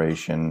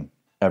 inspiration,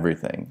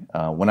 everything.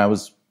 When I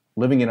was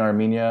living in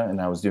Armenia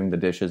and I was doing the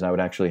dishes, I would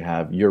actually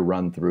have your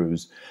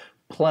run-throughs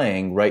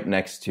playing right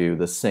next to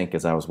the sink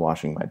as I was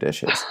washing my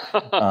dishes.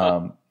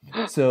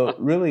 So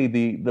really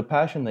the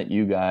passion that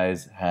you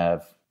guys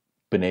have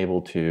been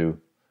able to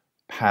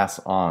pass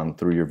on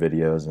through your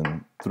videos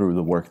and through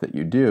the work that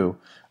you do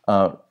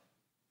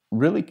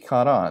really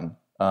caught on.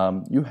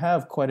 You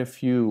have quite a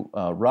few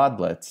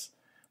rodlets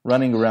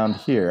running around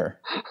here.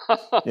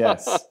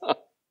 Yes.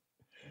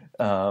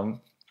 We're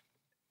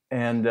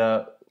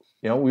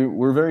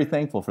very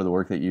thankful for the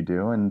work that you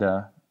do, and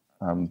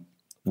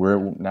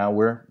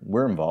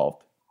we're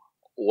involved.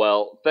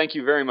 Well, thank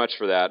you very much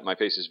for that. My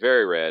face is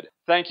very red.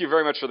 Thank you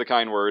very much for the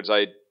kind words.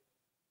 I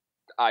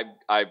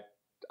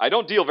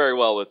don't deal very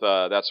well with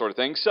that sort of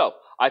thing, so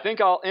I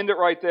think I'll end it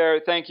right there.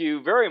 Thank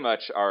you very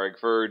much, Arig,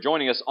 for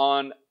joining us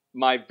on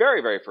my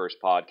very, very first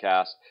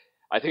podcast.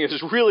 I think it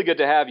was really good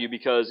to have you,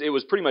 because it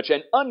was pretty much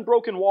an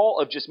unbroken wall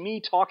of just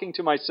me talking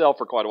to myself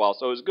for quite a while,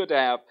 so it was good to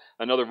have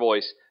another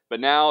voice. But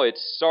now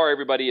sorry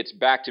everybody, it's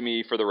back to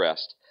me for the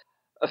rest.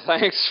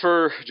 Thanks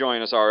for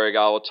joining us, Arig.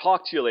 I will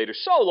talk to you later.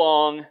 So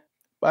long.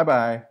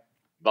 Bye-bye.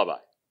 Bye-bye.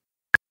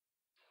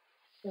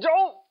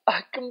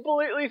 I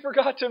completely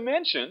forgot to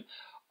mention,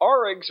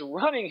 Arig's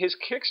running his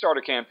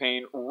Kickstarter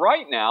campaign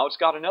right now. It's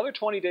got another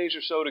 20 days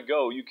or so to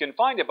go. You can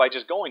find it by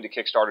just going to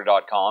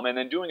Kickstarter.com and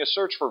then doing a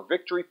search for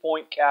Victory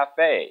Point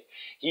Cafe.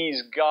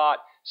 He's got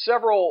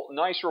several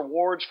nice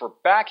rewards for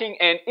backing,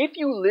 and if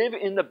you live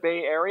in the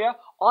Bay Area,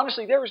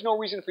 honestly, there is no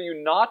reason for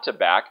you not to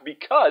back,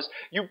 because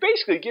you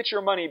basically get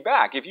your money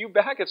back. If you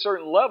back at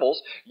certain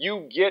levels,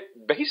 you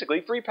get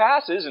basically free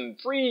passes and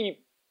free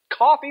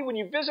coffee when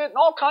you visit and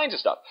all kinds of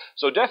stuff.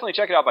 So definitely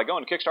check it out by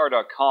going to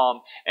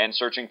Kickstarter.com and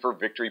searching for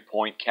Victory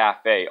Point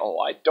Cafe. Oh,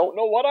 I don't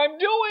know what I'm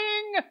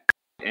doing!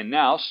 And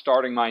now,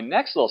 starting my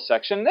next little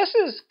section, this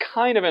is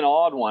kind of an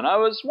odd one. I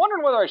was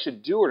wondering whether I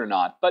should do it or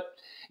not, but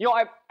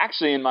I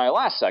actually, in my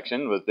last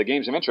section with the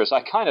games of interest,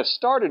 I kind of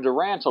started to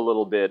rant a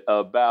little bit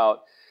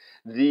about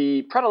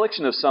the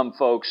predilection of some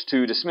folks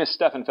to dismiss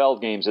Stefan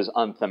Feld games as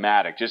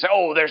unthematic. Just say,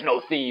 there's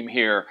no theme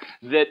here.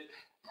 That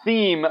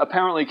theme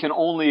apparently can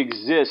only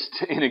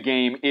exist in a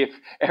game if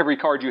every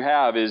card you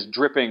have is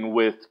dripping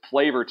with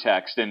flavor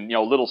text and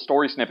little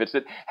story snippets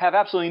that have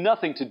absolutely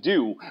nothing to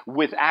do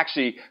with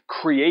actually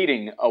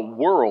creating a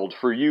world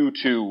for you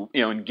to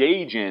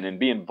engage in and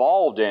be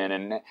involved in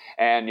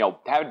and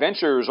have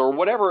adventures or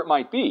whatever it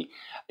might be.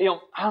 I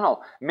don't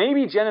know.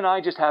 Maybe Jen and I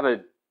just have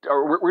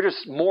we're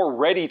just more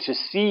ready to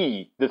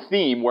see the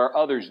theme where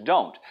others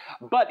don't.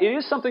 But it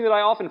is something that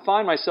I often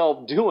find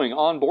myself doing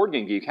on Board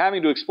Game Geek,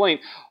 having to explain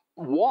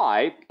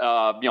why,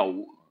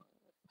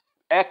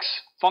 X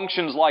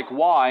functions like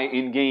Y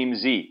in game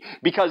Z.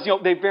 Because,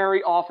 they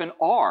very often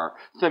are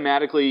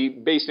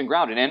thematically based and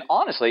grounded. And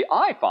honestly,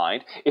 I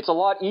find it's a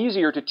lot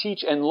easier to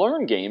teach and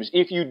learn games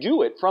if you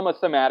do it from a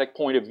thematic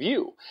point of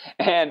view.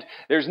 And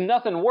there's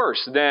nothing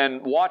worse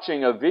than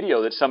watching a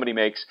video that somebody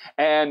makes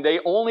and they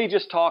only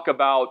just talk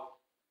about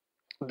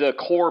the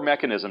core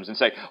mechanisms and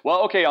say,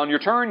 well, okay, on your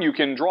turn, you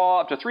can draw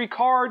up to 3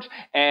 cards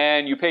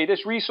and you pay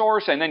this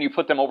resource and then you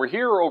put them over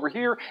here or over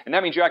here. And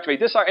that means you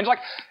activate this. And it's like,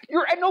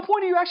 you're at no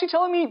point are you actually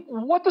telling me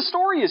what the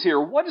story is here.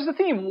 What is the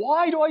theme?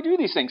 Why do I do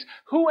these things?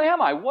 Who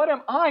am I? What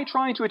am I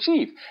trying to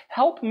achieve?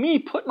 Help me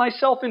put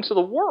myself into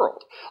the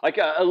world. Like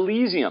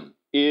Elysium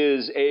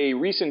is a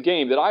recent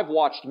game that I've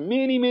watched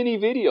many, many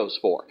videos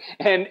for.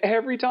 And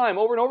every time,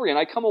 over and over again,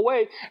 I come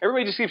away,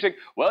 everybody just keeps saying,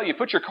 well, you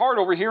put your card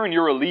over here in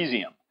your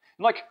Elysium.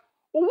 I'm like,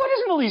 well, what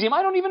is an Elysium?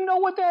 I don't even know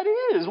what that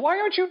is. Why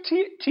aren't you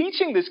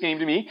teaching this game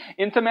to me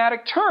in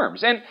thematic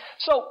terms? And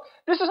so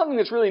this is something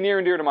that's really near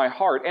and dear to my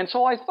heart. And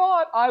so I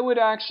thought I would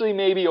actually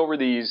maybe over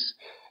these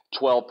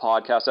 12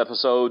 podcast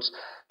episodes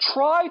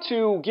try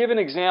to give an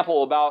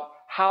example about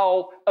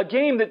how a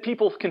game that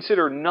people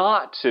consider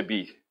not to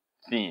be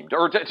themed,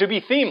 or to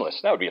be themeless,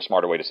 that would be a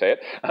smarter way to say it,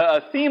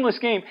 a themeless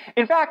game,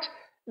 in fact,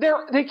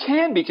 they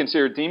can be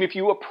considered themed if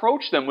you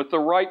approach them with the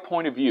right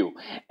point of view.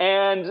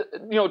 And,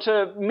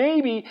 to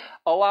maybe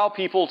allow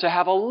people to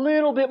have a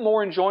little bit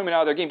more enjoyment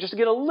out of their game, just to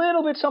get a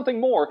little bit something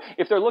more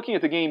if they're looking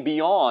at the game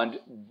beyond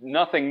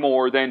nothing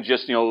more than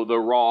just, the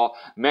raw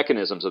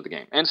mechanisms of the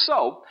game. And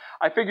so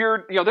I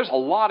figured, there's a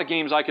lot of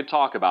games I could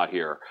talk about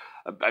here,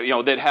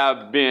 that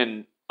have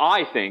been,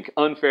 I think,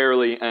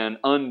 unfairly and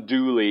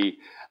unduly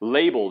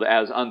labeled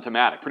as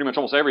unthematic. Pretty much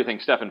almost everything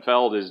Stefan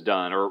Feld has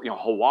done, or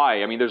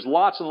Hawaii. I mean, there's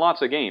lots and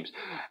lots of games.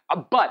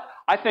 But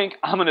I think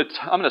I'm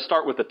gonna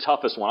start with the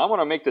toughest one. I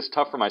want to make this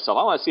tough for myself.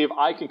 I want to see if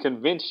I can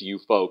convince you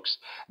folks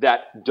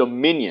that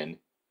Dominion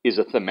is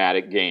a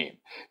thematic game.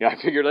 I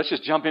figured let's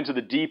just jump into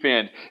the deep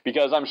end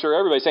because I'm sure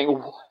everybody's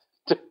saying,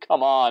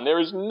 come on, there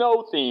is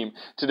no theme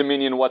to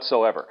Dominion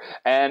whatsoever.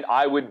 And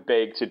I would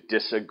beg to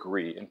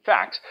disagree. In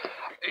fact,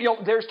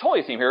 there's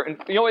totally a theme here. And,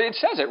 it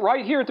says it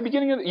right here at the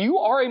beginning you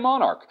are a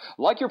monarch.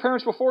 Like your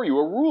parents before you,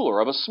 a ruler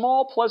of a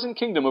small, pleasant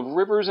kingdom of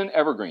rivers and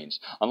evergreens.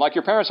 Unlike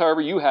your parents,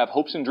 however, you have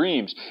hopes and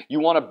dreams.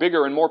 You want a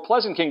bigger and more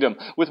pleasant kingdom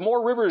with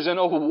more rivers and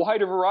a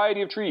wider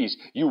variety of trees.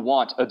 You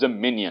want a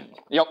dominion.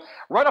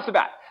 Right off the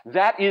bat,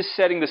 that is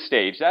setting the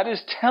stage. That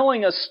is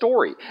telling a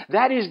story.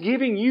 That is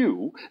giving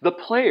you, the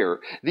player,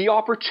 the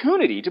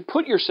opportunity to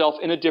put yourself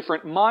in a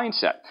different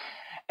mindset.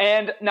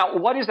 And now,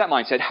 what is that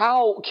mindset?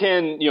 How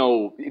can,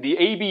 the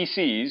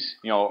ABCs,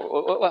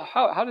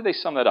 how do they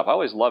sum that up? I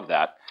always love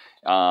that,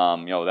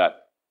 that,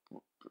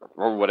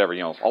 or whatever,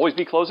 always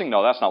be closing?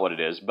 No, that's not what it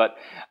is. But,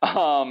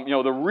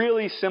 the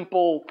really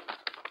simple,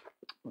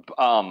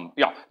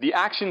 the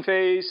action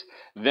phase,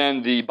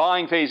 then the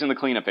buying phase and the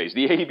cleanup phase,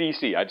 the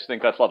ABC. I just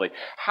think that's lovely.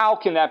 How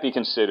can that be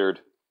considered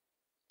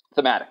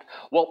thematic?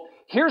 Well,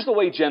 here's the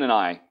way Jen and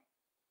I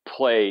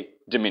play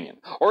Dominion.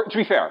 Or to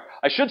be fair,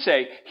 I should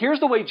say, here's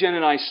the way Jen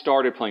and I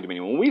started playing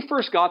Dominion. When we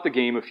first got the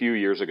game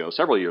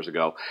several years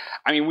ago,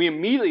 we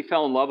immediately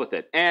fell in love with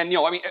it. And,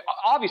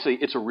 obviously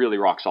it's a really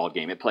rock solid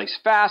game. It plays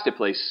fast, it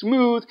plays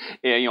smooth.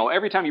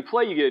 Every time you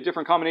play, you get a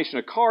different combination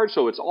of cards,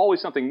 so it's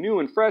always something new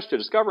and fresh to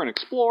discover and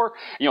explore.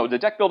 The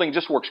deck building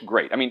just works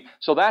great.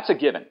 So that's a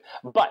given.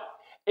 But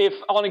if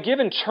on a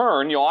given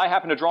turn, I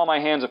happen to draw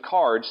my hands of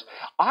cards,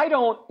 I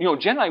don't,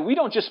 Jen and I, we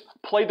don't just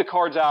play the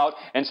cards out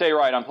and say,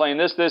 right, I'm playing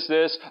this.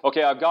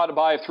 Okay, I've got to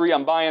buy 3,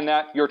 I'm buying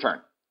that, your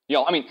turn.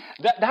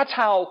 That's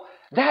how,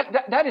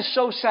 that is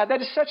so sad.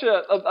 That is such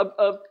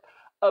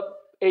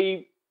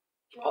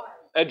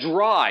a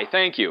dry,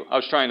 thank you. I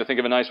was trying to think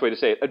of a nice way to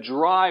say it. A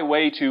dry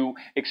way to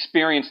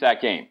experience that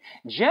game.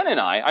 Jen and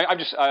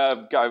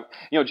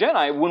Jen and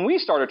I, when we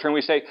start a turn, we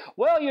say,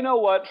 well, you know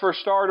what? For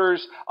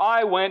starters,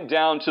 I went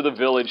down to the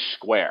village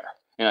square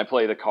and I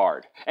play the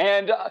card.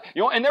 And,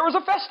 and there was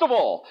a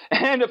festival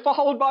and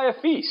followed by a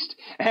feast.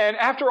 And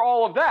after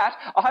all of that,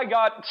 I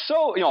got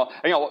so,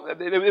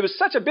 it was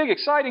such a big,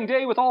 exciting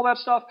day with all that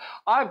stuff.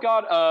 I've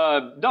got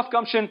enough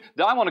gumption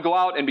that I want to go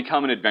out and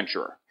become an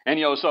adventurer. And,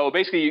 so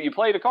basically you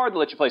play the card that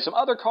lets you play some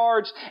other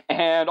cards,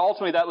 and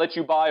ultimately that lets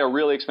you buy a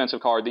really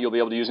expensive card that you'll be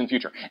able to use in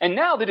future. And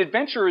now that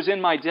Adventurer is in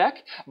my deck,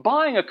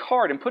 buying a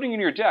card and putting it in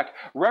your deck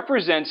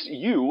represents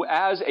you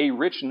as a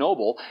rich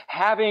noble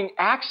having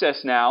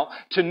access now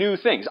to new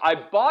things. I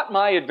bought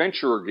my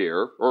Adventurer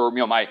gear, or,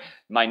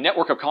 my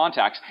network of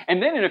contacts,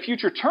 and then in a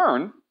future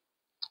turn,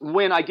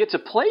 when I get to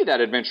play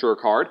that adventurer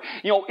card,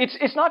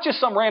 it's not just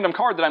some random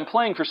card that I'm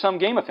playing for some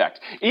game effect.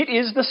 It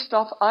is the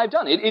stuff I've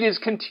done. It is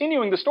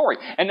continuing the story.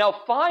 And now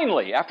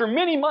finally, after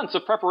many months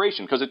of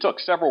preparation, because it took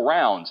several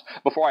rounds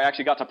before I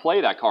actually got to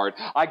play that card,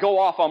 I go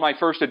off on my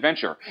first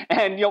adventure.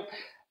 And,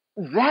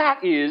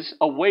 that is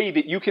a way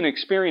that you can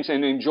experience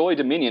and enjoy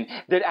Dominion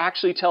that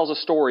actually tells a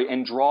story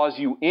and draws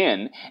you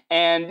in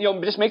and,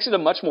 just makes it a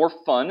much more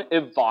fun,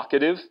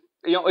 evocative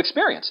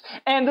experience.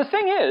 And the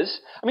thing is,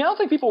 I don't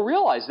think people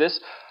realize this.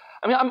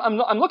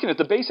 I'm looking at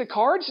the basic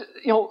cards.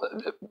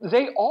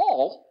 They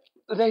all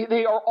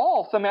They are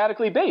all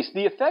thematically based.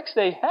 The effects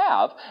they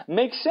have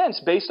make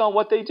sense based on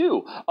what they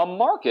do. A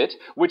market,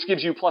 which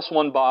gives you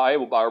 +1 buy,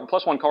 or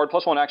 +1 card,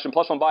 +1 action,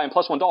 +1 buy, and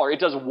 +$1, it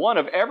does one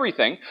of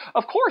everything.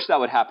 Of course that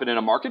would happen in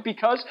a market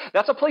because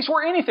that's a place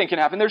where anything can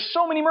happen. There's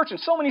so many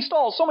merchants, so many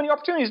stalls, so many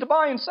opportunities to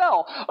buy and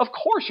sell. Of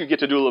course you get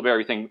to do a little bit of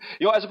everything.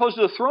 As opposed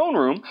to the throne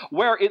room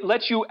where it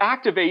lets you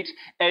activate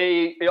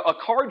a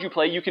card you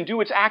play, you can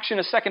do its action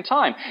a second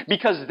time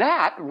because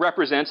that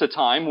represents a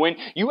time when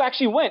you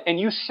actually went and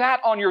you sat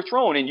on your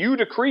throne and you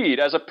decreed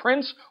as a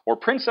prince or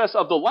princess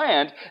of the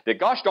land that,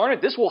 gosh darn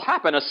it, this will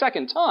happen a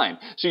second time.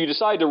 So you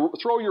decide to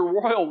throw your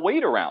royal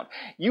weight around.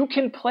 You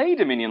can play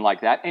Dominion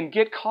like that and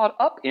get caught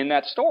up in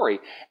that story.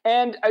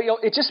 And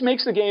it just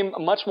makes the game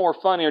much more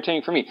fun and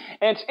entertaining for me.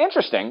 And it's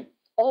interesting,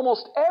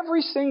 almost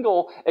every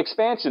single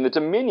expansion that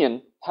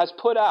Dominion has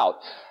put out,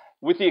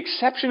 with the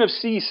exception of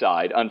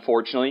Seaside,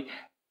 unfortunately,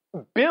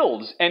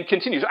 builds and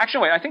continues.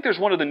 Actually, wait, I think there's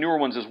one of the newer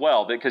ones as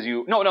well, because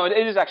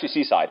it is actually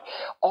Seaside.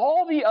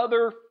 All the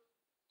other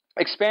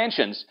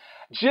expansions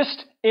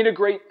just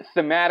integrate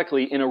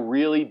thematically in a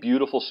really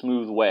beautiful,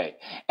 smooth way.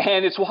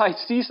 And it's why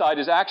Seaside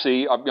is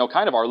actually,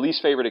 kind of our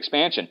least favorite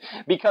expansion,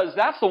 because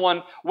that's the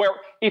one where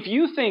if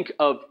you think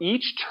of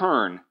each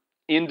turn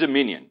in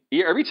Dominion,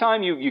 every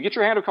time you get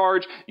your hand of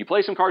cards, you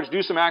play some cards,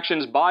 do some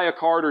actions, buy a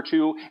card or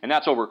two, and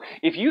that's over.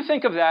 If you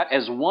think of that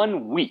as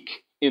 1 week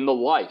in the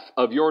life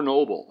of your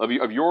noble, of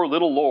your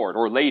little lord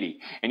or lady,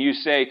 and you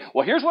say,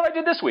 well, here's what I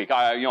did this week.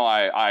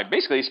 I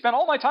basically spent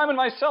all my time in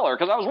my cellar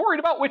because I was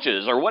worried about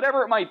witches or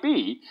whatever it might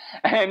be.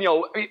 And,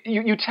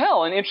 you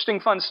tell an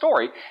interesting, fun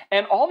story.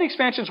 And all the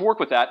expansions work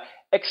with that,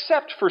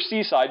 except for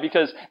Seaside,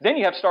 because then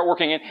you have to start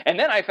working in, and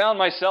then I found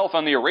myself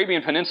on the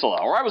Arabian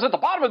Peninsula, or I was at the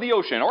bottom of the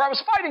ocean, or I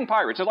was fighting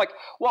pirates. It's like,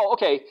 well,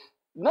 okay,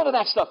 none of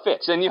that stuff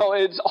fits. And,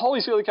 it's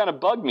always really kind of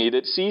bugged me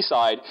that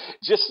Seaside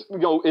just,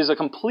 is a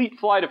complete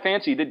flight of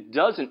fancy that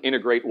doesn't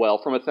integrate well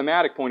from a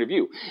thematic point of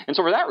view. And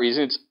so for that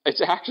reason,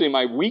 it's actually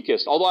my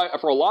weakest, although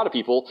for a lot of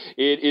people,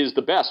 it is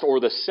the best or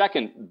the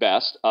second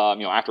best,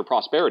 after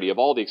Prosperity of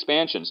all the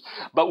expansions.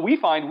 But we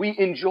find we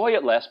enjoy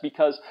it less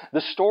because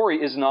the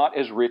story is not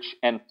as rich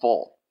and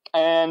full.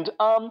 And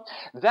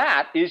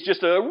that is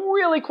just a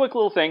really quick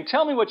little thing.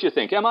 Tell me what you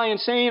think. Am I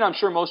insane? I'm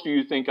sure most of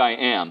you think I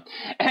am.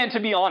 And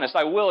to be honest,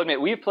 I will admit,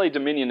 we've played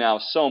Dominion now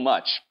so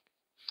much,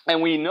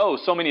 and we know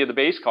so many of the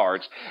base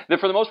cards, that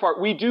for the most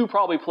part, we do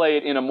probably play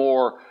it in a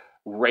more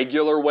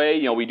regular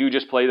way. We do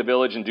just play the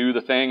village and do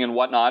the thing and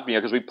whatnot,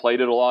 because we've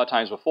played it a lot of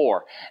times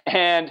before.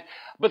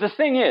 But the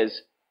thing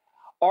is,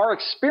 our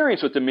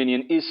experience with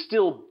Dominion is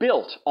still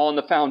built on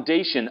the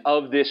foundation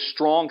of this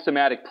strong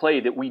thematic play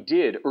that we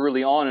did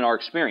early on in our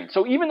experience.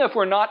 So even if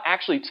we're not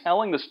actually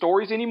telling the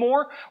stories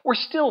anymore, we're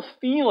still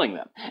feeling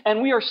them.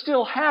 And we are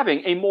still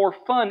having a more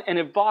fun and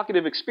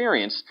evocative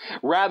experience,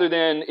 rather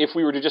than if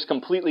we were to just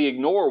completely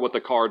ignore what the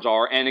cards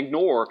are and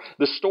ignore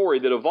the story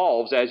that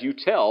evolves as you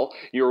tell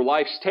your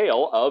life's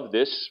tale of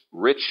this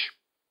rich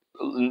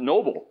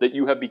noble that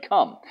you have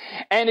become.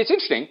 And it's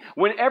interesting,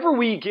 whenever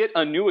we get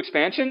a new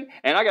expansion,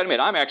 and I gotta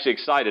admit, I'm actually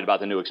excited about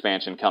the new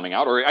expansion coming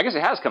out, or I guess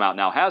it has come out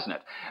now, hasn't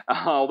it?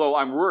 Although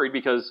I'm worried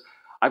because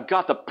I've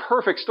got the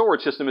perfect storage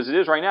system as it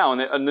is right now,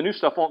 and the new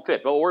stuff won't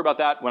fit. But we'll worry about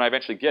that when I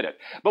eventually get it.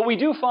 But we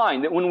do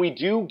find that when we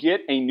do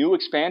get a new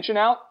expansion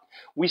out,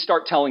 we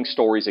start telling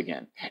stories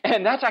again.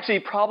 And that's actually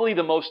probably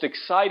the most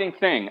exciting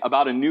thing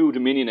about a new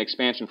Dominion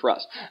expansion for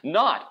us.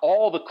 Not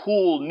all the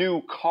cool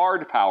new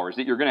card powers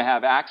that you're going to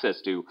have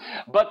access to,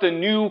 but the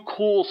new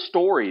cool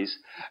stories,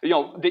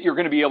 that you're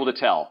going to be able to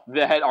tell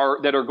that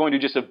are going to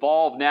just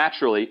evolve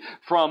naturally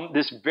from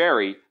this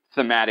very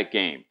thematic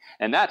game.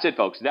 And that's it,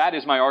 folks. That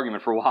is my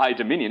argument for why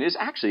Dominion is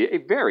actually a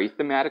very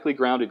thematically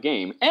grounded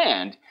game,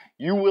 and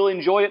you will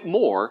enjoy it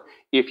more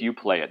if you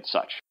play it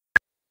such.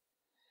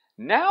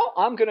 Now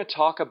I'm going to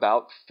talk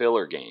about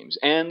filler games,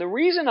 and the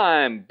reason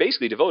I'm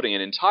basically devoting an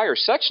entire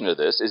section to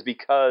this is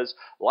because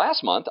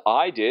last month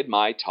I did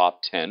my top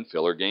 10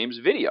 filler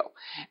games video,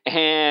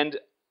 and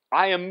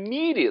I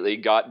immediately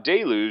got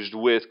deluged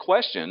with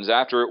questions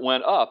after it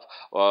went up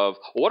of,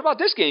 what about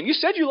this game? You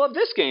said you loved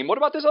this game. What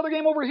about this other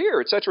game over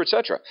here? Etc.,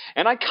 etc.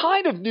 And I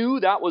kind of knew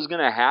that was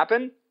going to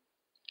happen.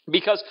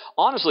 Because,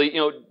 honestly,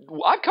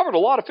 I've covered a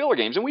lot of filler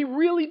games, and we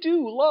really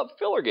do love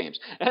filler games.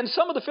 And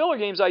some of the filler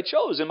games I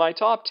chose in my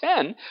top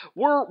 10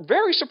 were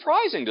very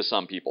surprising to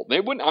some people.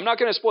 I'm not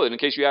going to spoil it in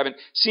case you haven't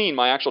seen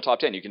my actual top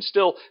 10. You can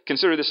still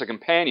consider this a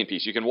companion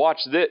piece. You can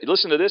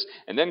listen to this,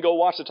 and then go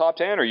watch the top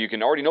 10, or you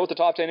can already know what the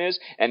top 10 is.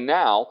 And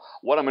now,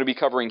 what I'm going to be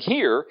covering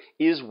here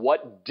is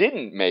what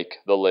didn't make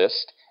the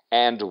list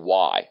and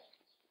why.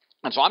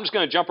 And so I'm just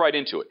going to jump right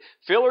into it.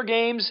 Filler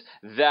games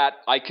that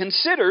I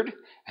considered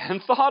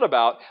and thought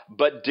about,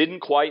 but didn't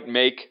quite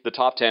make the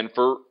top 10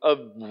 for a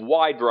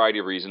wide variety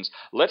of reasons.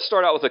 Let's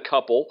start out with a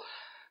couple.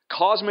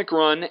 Cosmic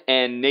Run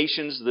and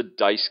Nations the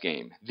Dice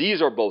Game.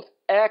 These are both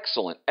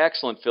excellent,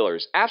 excellent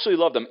fillers.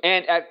 Absolutely love them.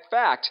 And in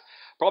fact,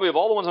 probably of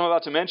all the ones I'm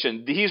about to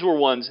mention, these were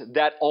ones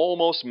that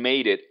almost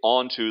made it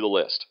onto the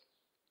list.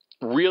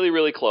 Really,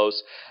 really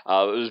close.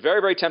 I was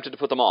very, very tempted to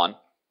put them on.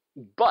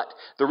 But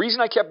the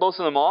reason I kept both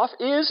of them off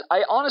is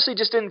I honestly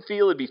just didn't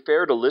feel it'd be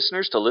fair to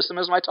listeners to list them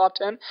as my top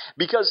 10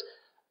 because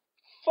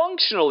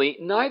functionally,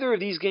 neither of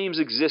these games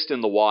exist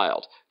in the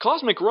wild.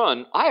 Cosmic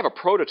Run, I have a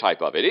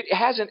prototype of it. It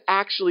hasn't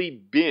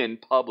actually been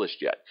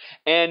published yet.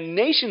 And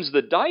Nations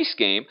the Dice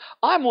game,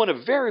 I'm one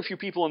of very few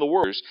people in the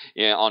world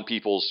on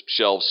people's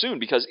shelves soon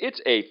because it's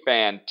a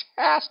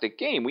fantastic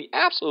game. We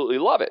absolutely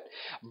love it.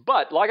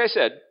 But, like I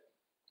said,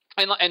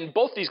 and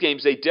both these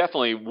games, they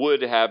definitely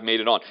would have made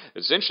it on.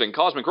 It's interesting.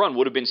 Cosmic Run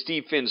would have been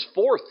Steve Finn's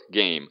fourth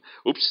game.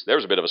 Oops,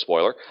 there's a bit of a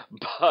spoiler.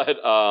 But,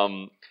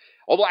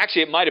 although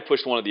actually it might have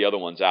pushed one of the other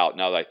ones out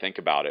now that I think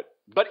about it.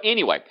 But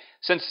anyway,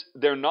 since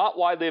they're not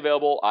widely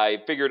available, I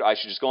figured I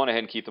should just go on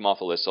ahead and keep them off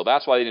the list. So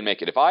that's why they didn't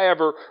make it. If I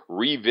ever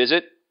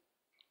revisit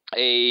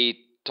a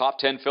top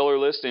 10 filler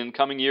list in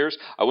coming years,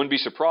 I wouldn't be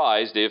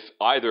surprised if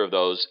either of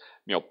those,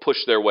 push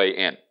their way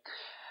in.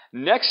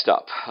 Next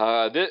up,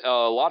 a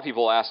lot of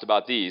people asked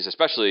about these,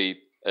 especially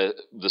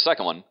the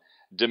second one,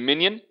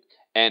 Dominion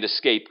and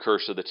Escape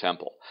Curse of the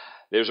Temple.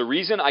 There's a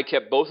reason I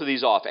kept both of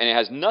these off, and it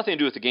has nothing to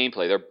do with the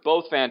gameplay. They're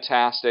both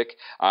fantastic.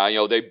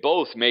 They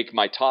both make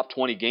my top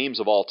 20 games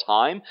of all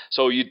time.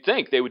 So you'd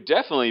think they would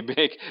definitely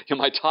make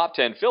my top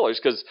 10 fillers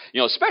because,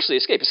 especially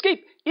Escape.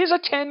 Escape is a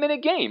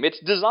 10-minute game. It's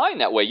designed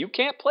that way. You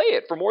can't play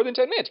it for more than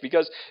 10 minutes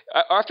because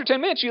after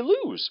 10 minutes you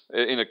lose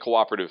in a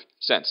cooperative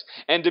sense.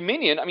 And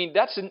Dominion,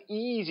 that's an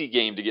easy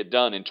game to get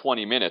done in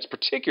 20 minutes,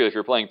 particularly if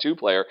you're playing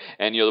two-player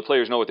and the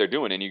players know what they're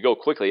doing and you go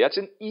quickly. That's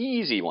an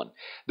easy one.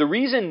 The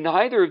reason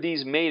neither of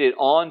these made it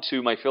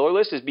onto my filler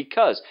list is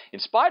because, in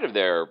spite of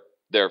their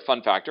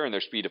fun factor and their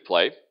speed of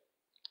play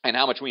and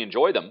how much we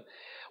enjoy them,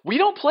 we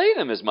don't play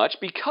them as much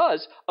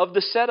because of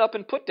the setup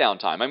and put down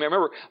time. I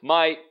remember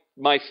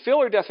my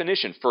filler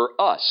definition for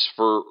us,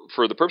 for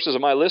the purposes of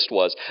my list,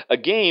 was a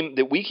game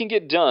that we can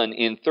get done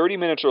in 30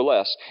 minutes or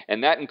less,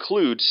 and that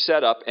includes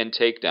setup and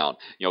takedown.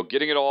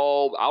 Getting it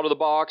all out of the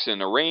box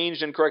and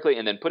arranged incorrectly,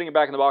 and then putting it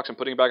back in the box and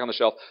putting it back on the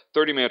shelf,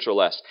 30 minutes or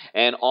less.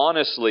 And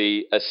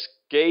honestly,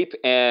 Escape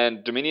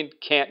and Dominion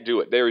can't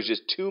do it. There is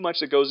just too much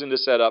that goes into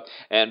setup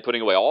and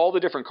putting away all the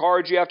different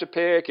cards you have to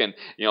pick, and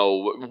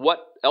what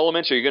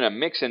elements are you going to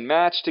mix and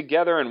match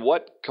together, and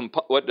what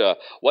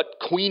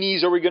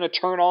queenies are we going to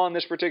turn on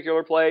this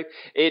particular play?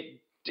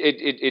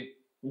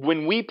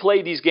 When we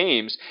play these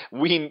games,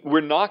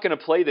 we're not going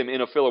to play them in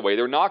a filler way.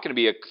 They're not going to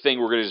be a thing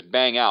we're going to just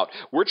bang out.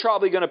 We're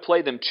probably going to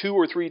play them 2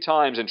 or 3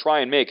 times and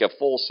try and make a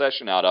full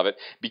session out of it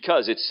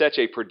because it's such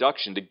a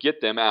production to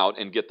get them out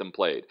and get them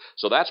played.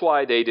 So that's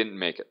why they didn't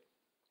make it.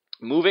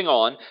 Moving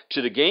on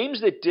to the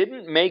games that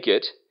didn't make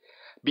it,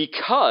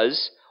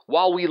 because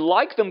while we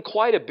like them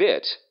quite a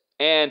bit,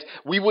 and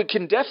we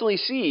can definitely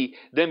see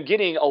them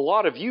getting a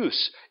lot of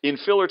use in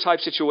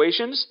filler-type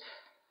situations,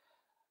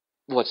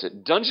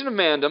 Dungeon of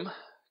Mandom,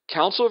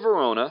 Council of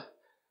Verona,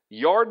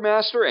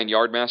 Yardmaster and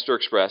Yardmaster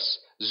Express,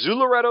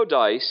 Zularetto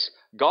Dice,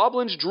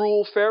 Goblins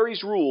Drool,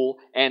 Fairies Rule,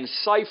 and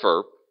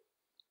Cypher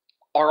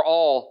are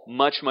all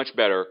much, much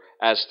better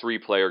as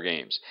 3-player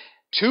games.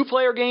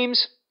 2-player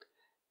games,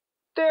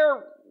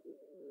 they're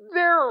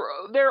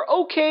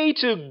okay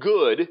to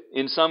good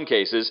in some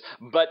cases,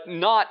 but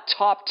not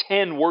top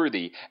 10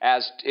 worthy.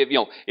 As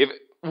if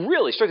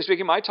really, strictly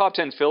speaking, my top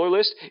 10 filler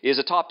list is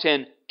a top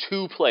 10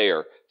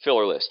 2-player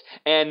filler list,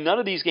 and none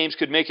of these games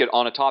could make it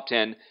on a top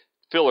 10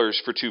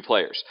 fillers for 2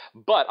 players.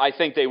 But I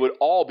think they would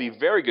all be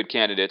very good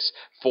candidates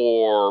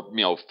for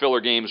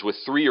filler games with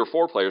 3 or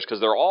 4 players because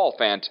they're all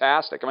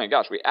fantastic.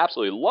 Gosh, we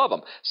absolutely love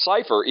them.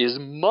 Cypher is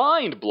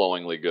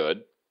mind-blowingly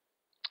good.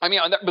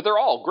 But they're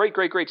all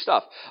great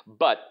stuff.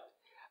 But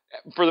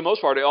for the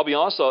most part, I'll be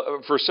honest,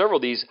 for several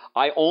of these,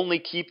 I only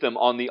keep them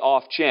on the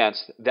off chance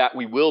that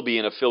we will be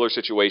in a filler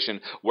situation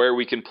where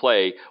we can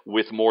play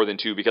with more than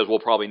 2 because we'll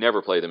probably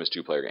never play them as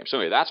 2-player games. So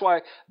anyway, that's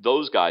why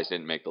those guys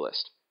didn't make the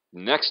list.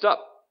 Next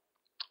up,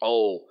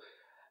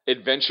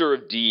 Adventure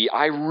of D.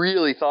 I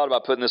really thought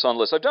about putting this on the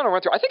list. I've done a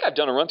run-through. I think I've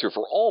done a run-through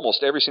for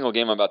almost every single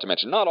game I'm about to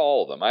mention. Not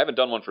all of them. I haven't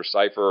done one for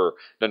Cypher or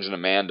Dungeon of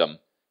Mandom.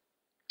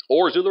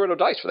 Or Zularetto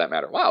Dice, for that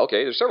matter. Wow,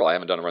 okay, there's several I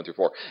haven't done a run-through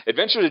for.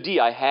 Adventure of D,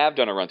 I have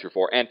done a run-through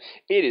for, and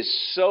it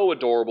is so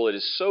adorable. It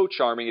is so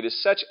charming. It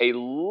is such a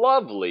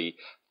lovely,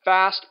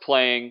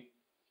 fast-playing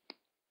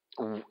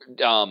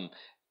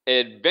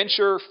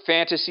adventure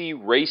fantasy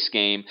race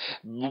game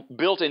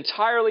built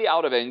entirely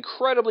out of an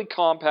incredibly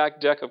compact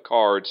deck of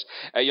cards.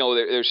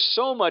 There's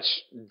so much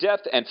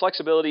depth and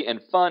flexibility and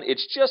fun.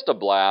 It's just a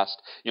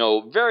blast.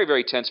 Very,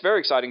 very tense, very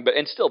exciting,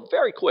 and still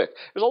very quick.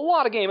 There's a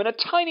lot of game in a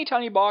tiny,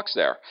 tiny box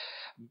there.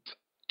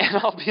 And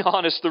I'll be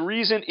honest, the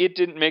reason it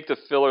didn't make the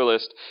filler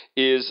list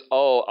is,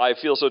 I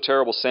feel so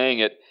terrible saying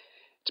it,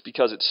 it's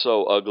because it's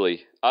so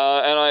ugly.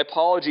 And I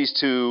apologize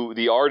to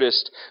the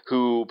artist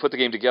who put the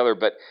game together,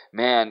 but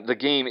man, the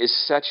game is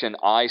such an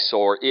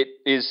eyesore. It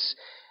is,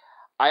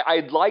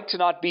 I'd like to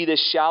not be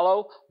this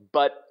shallow,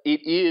 but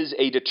it is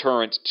a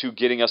deterrent to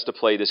getting us to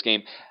play this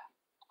game.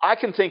 I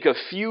can think of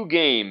few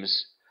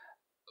games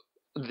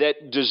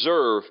that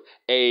deserve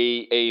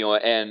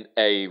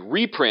a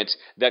reprint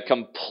that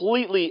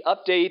completely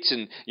updates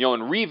and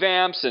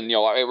revamps and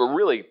it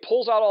really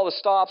pulls out all the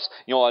stops,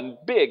 a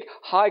big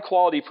high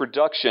quality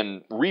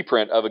production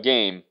reprint of a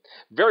game.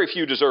 Very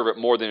few deserve it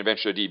more than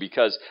Adventure D,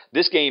 because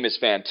this game is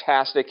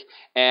fantastic,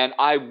 and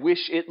I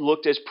wish it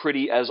looked as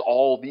pretty as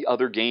all the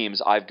other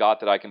games I've got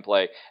that I can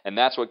play, and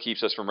that's what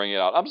keeps us from bringing it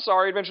out. I'm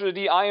sorry, Adventure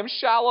D, I am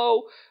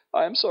shallow.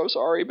 I am so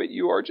sorry, but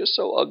you are just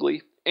so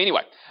ugly.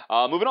 Anyway,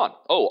 moving on.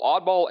 Oh,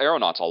 Oddball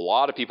Aeronauts. A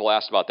lot of people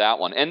asked about that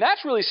one, and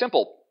that's really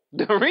simple.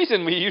 The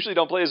reason we usually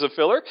don't play as a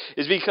filler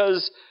is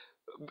because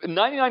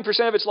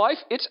 99% of its life,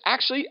 it's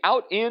actually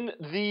out in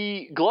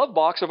the glove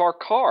box of our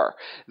car.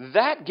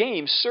 That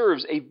game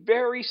serves a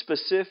very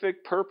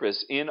specific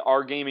purpose in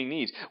our gaming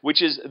needs,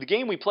 which is the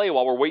game we play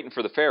while we're waiting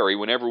for the ferry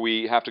whenever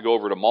we have to go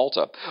over to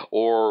Malta,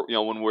 or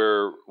when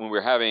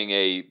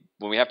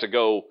we have to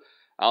go,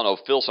 I don't know,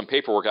 fill some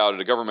paperwork out at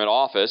a government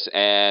office,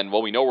 and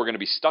we know we're going to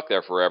be stuck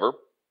there forever.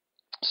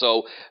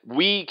 So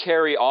we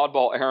carry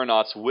Oddball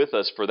Aeronauts with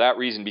us for that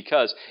reason,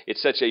 because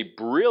it's such a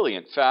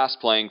brilliant,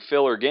 fast-playing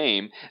filler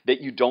game that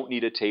you don't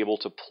need a table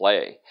to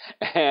play.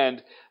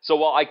 And so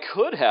while I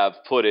could have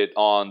put it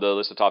on the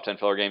list of top 10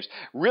 filler games,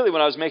 really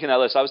when I was making that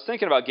list, I was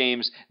thinking about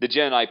games that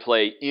Jen and I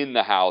play in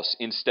the house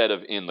instead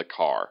of in the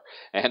car.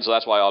 And so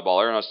that's why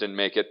Oddball Aeronauts didn't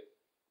make it.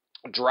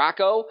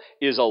 Draco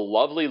is a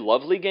lovely,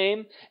 lovely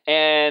game,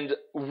 and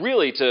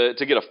really to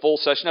get a full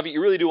session of it,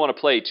 you really do want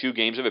to play 2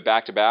 games of it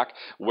back to back,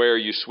 where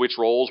you switch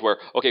roles, where,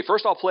 okay,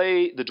 first I'll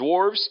play the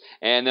dwarves,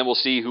 and then we'll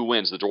see who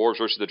wins, the dwarves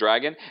versus the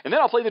dragon, and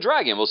then I'll play the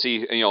dragon, we'll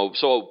see,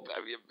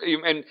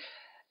 and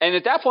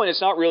at that point,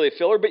 it's not really a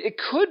filler, but it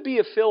could be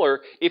a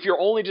filler if you're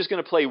only just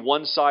going to play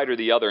one side or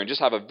the other and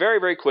just have a very,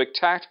 very quick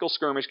tactical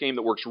skirmish game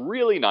that works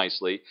really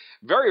nicely.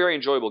 Very, very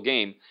enjoyable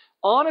game.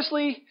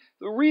 Honestly,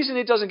 the reason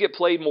it doesn't get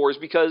played more is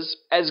because,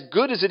 as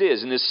good as it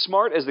is and as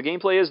smart as the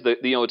gameplay is,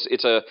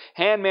 it's a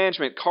hand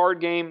management card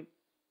game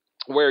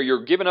where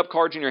you're giving up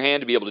cards in your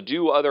hand to be able to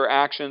do other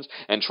actions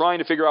and trying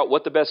to figure out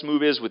what the best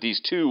move is with these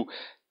 2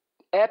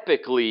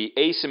 epically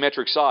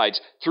asymmetric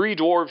sides, 3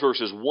 dwarves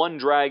versus 1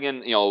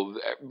 dragon.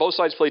 Both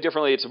sides play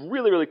differently. It's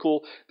really, really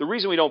cool. The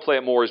reason we don't play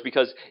it more is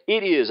because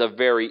it is a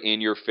very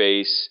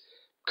in-your-face,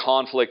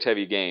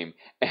 conflict-heavy game.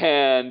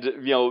 And,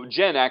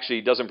 Jen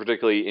actually doesn't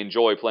particularly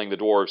enjoy playing the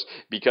dwarves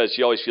because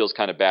she always feels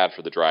kind of bad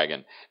for the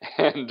dragon.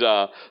 And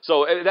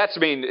so that's,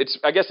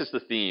 I guess it's the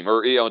theme,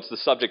 or, it's the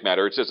subject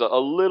matter. It's just a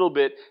little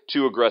bit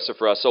too aggressive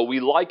for us. So we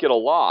like it a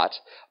lot,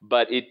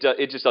 but it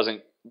just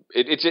doesn't.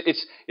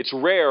 It's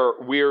rare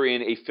we're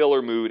in a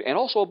filler mood and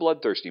also a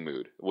bloodthirsty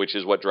mood, which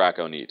is what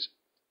Draco needs.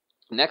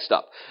 Next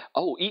up,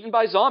 Eaten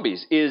by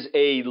Zombies is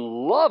a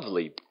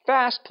lovely,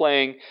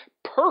 fast-playing,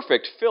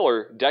 perfect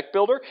filler deck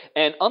builder,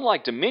 and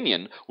unlike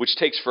Dominion, which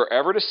takes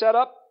forever to set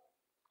up,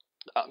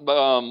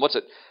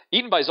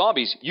 Eaten by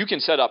Zombies, you can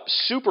set up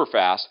super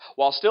fast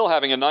while still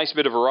having a nice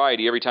bit of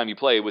variety every time you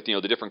play with the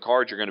different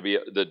cards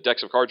the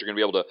decks of cards you're going to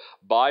be able to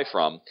buy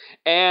from,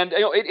 and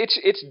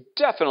it's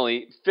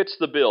definitely fits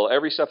the bill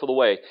every step of the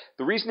way.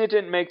 The reason it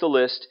didn't make the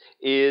list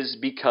is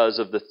because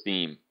of the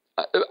theme.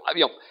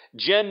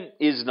 Jen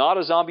is not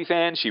a zombie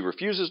fan. She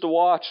refuses to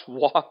watch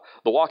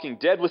The Walking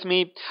Dead with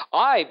me.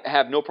 I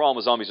have no problem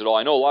with zombies at all.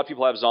 I know a lot of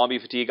people have zombie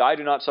fatigue. I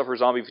do not suffer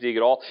zombie fatigue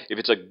at all. If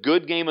it's a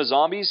good game of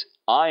zombies,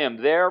 I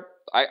am there.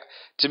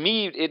 To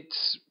me,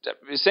 it's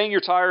saying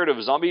you're tired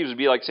of zombies would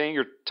be like saying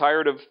you're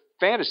tired of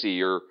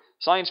fantasy or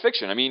science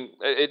fiction.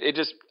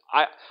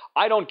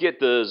 I don't get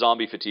the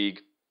zombie fatigue.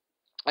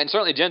 And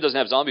certainly Jen doesn't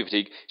have zombie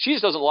fatigue. She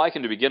just doesn't like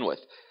him to begin with.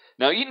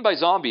 Now, Eaten by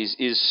Zombies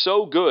is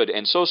so good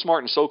and so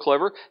smart and so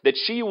clever that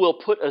she will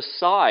put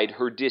aside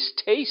her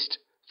distaste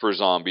for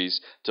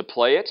zombies to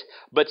play it,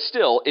 but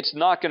still, it's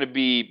not going to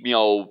be,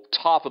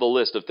 top of the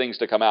list of things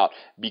to come out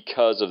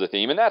because of the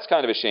theme, and that's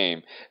kind of a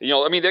shame.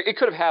 It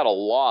could have had a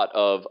lot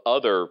of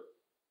other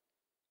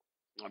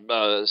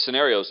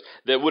scenarios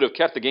that would have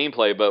kept the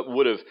gameplay, but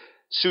would have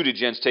suited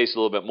Jen's taste a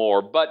little bit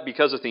more, but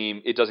because of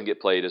theme, it doesn't get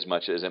played as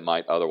much as it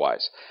might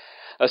otherwise.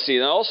 Let's see,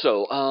 and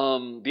also,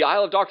 the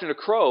Isle of Dr.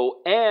 Necro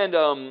and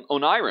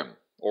Onirim,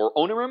 or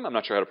Onirim, I'm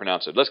not sure how to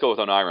pronounce it. Let's go with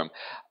Onirim.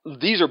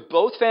 These are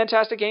both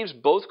fantastic games,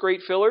 both great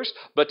fillers,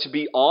 but to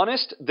be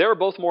honest, they're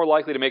both more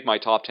likely to make my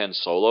top 10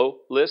 solo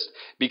list,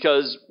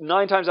 because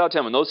 9 times out of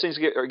 10, when those things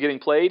are getting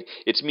played,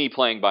 it's me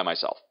playing by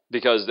myself,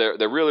 because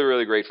they're really,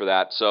 really great for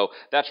that. So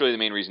that's really the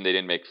main reason they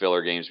didn't make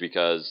filler games,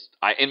 because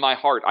in my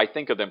heart, I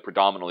think of them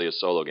predominantly as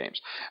solo games.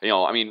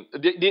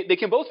 They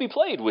can both be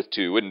played with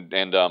 2,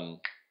 and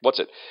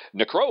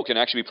Necro can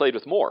actually be played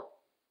with more.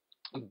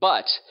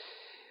 But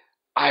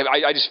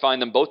I just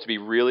find them both to be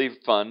really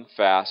fun,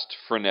 fast,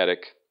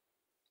 frenetic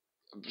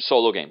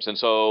solo games. And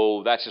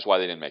so that's just why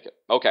they didn't make it.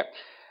 Okay.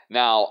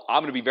 Now,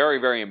 I'm going to be very,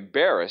 very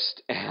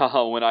embarrassed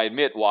when I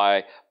admit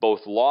why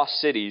both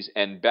Lost Cities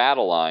and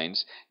Battle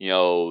Lines,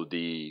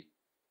 the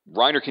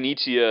Reiner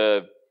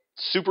Knizia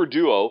super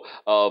duo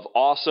of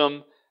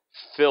awesome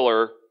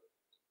filler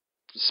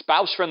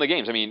spouse-friendly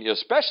games. I mean,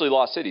 especially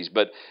Lost Cities,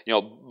 but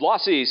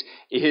Lost Cities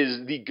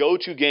is the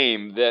go-to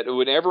game that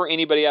whenever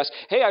anybody asks,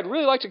 "Hey, I'd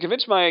really like to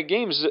convince my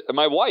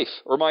wife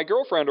or my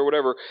girlfriend or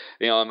whatever,"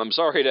 I'm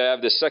sorry to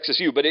have this sexist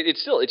view, but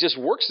it just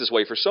works this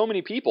way for so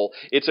many people.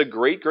 It's a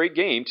great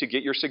game to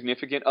get your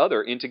significant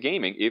other into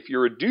gaming if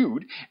you're a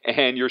dude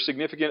and your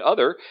significant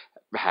other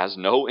has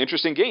no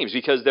interest in games,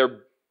 because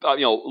they're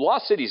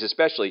Lost Cities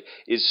especially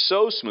is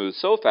so smooth,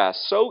 so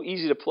fast, so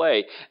easy to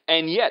play,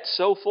 and yet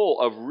so full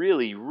of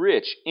really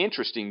rich,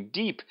 interesting,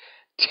 deep,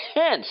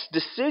 tense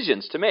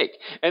decisions to make.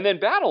 And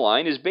then Battle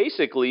Line is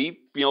basically,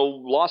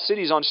 Lost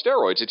Cities on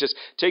steroids. It just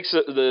takes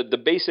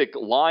the basic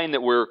line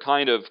that we're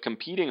kind of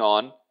competing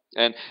on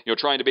and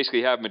trying to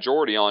basically have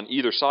majority on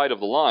either side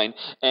of the line,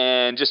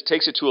 and just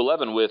takes it to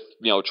 11 with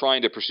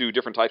trying to pursue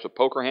different types of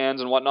poker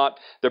hands and whatnot.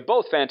 They're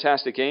both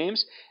fantastic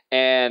games.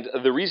 And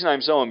the reason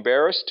I'm so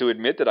embarrassed to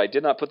admit that I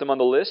did not put them on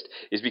the list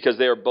is because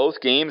they are both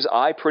games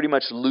I pretty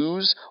much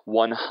lose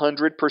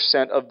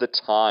 100% of the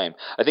time.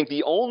 I think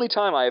the only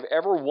time I have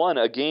ever won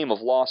a game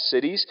of Lost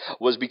Cities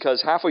was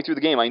because halfway through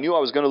the game I knew I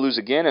was going to lose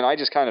again, and I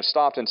just kind of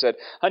stopped and said,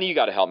 "Honey, you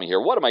got to help me here.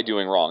 What am I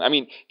doing wrong?" I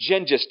mean,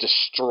 Jen just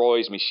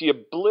destroys me. She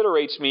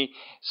obliterates me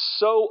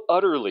so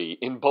utterly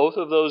in both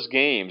of those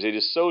games. It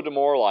is so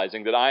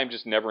demoralizing that I'm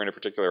just never in a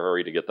particular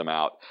hurry to get them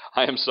out.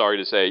 I am sorry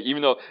to say,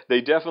 even though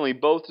they definitely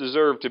both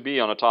deserve to be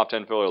on a top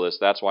 10 filler list,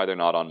 that's why they're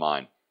not on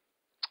mine.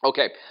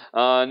 Okay,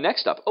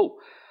 next up.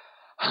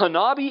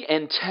 Hanabi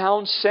and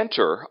Town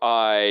Center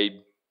I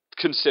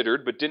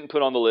considered but didn't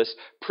put on the list,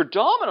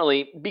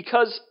 predominantly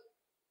because,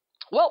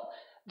 well,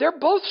 they're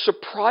both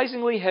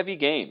surprisingly heavy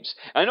games.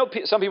 I know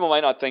some people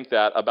might not think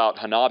that about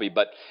Hanabi,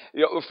 but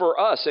for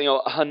us,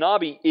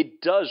 Hanabi,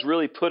 it does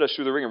really put us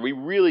through the ringer. We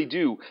really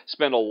do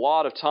spend a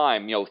lot of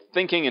time,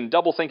 thinking and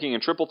double thinking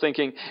and triple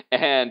thinking.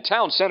 And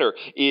Town Center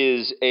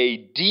is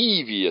a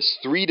devious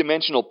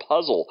three-dimensional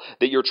puzzle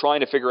that you're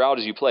trying to figure out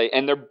as you play.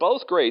 And they're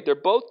both great. They're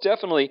both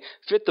definitely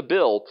fit the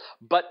bill,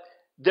 but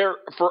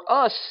for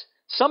us,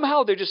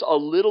 somehow they're just a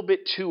little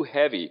bit too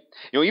heavy.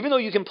 Even though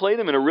you can play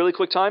them in a really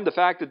quick time, the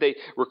fact that they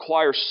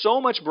require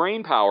so much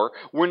brain power,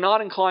 we're not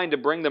inclined to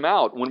bring them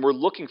out when we're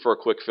looking for a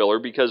quick filler,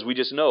 because we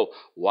just know,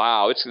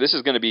 wow, this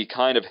is going to be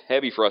kind of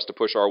heavy for us to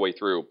push our way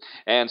through.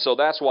 And so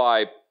that's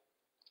why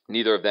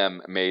neither of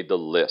them made the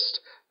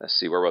list. Let's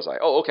see, where was I?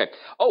 Oh, okay.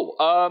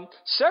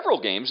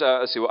 Several games,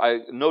 let's see, I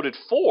noted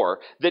 4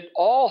 that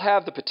all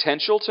have the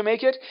potential to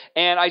make it,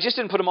 and I just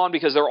didn't put them on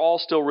because they're all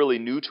still really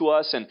new to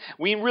us, and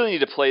we really need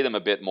to play them a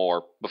bit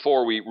more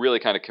before we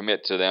really kind of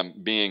commit to them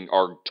being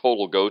our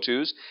total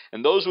go-tos.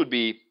 And those would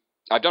be,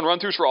 I've done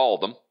run-throughs for all of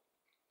them: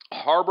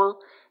 Harbor,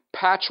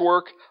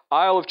 Patchwork,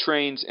 Isle of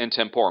Trains, and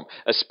Temporum.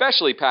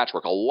 Especially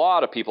Patchwork. A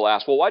lot of people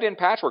ask, well, why didn't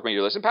Patchwork make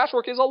your list? And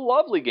Patchwork is a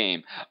lovely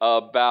game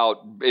about,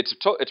 it's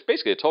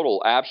basically a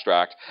total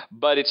abstract,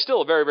 but it's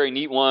still a very, very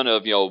neat one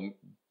of,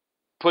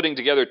 putting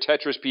together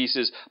Tetris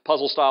pieces,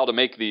 puzzle style, to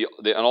make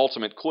an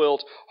ultimate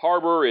quilt.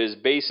 Harbor is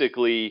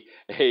basically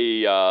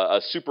a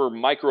super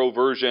micro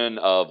version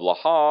of Le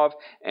Havre,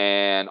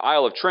 and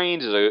Isle of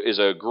Trains is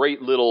a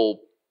great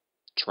little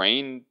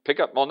train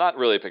pickup, well, not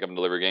really a pickup and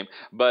delivery game,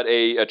 but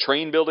a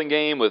train building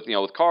game with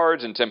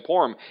cards. And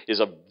Temporum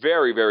is a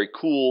very, very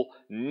cool,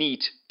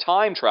 neat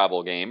time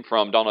travel game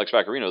from Dominic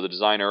Vaccarino, the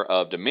designer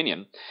of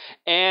Dominion.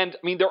 And I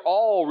mean, they're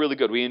all really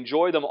good. We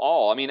enjoy them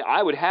all. I mean,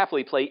 I would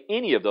happily play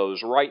any of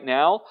those right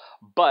now,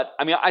 but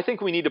I mean, I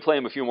think we need to play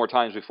them a few more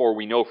times before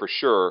we know for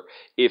sure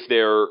if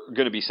they're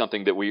going to be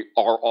something that we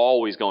are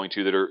always going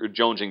to, that are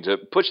jonesing to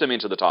push them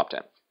into the top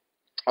 10.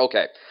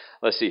 Okay,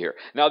 let's see here.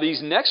 Now, these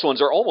next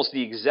ones are almost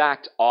the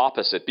exact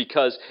opposite,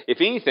 because,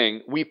 if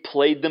anything, we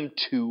played them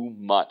too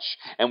much,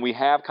 and we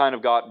have kind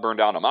of got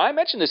burned out on them. I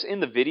mentioned this in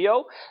the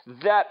video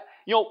that,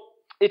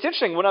 it's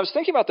interesting, when I was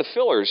thinking about the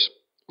fillers,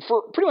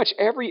 for pretty much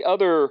every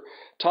other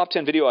top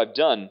 10 video I've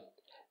done,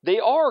 they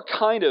are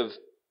kind of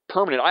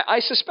permanent.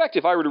 I suspect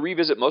if I were to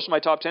revisit most of my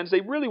top 10s,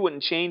 they really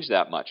wouldn't change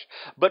that much.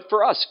 But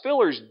for us,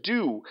 fillers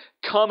do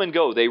come and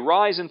go. They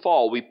rise and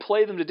fall. We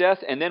play them to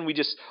death, and then we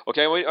just, I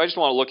just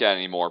don't want to look at it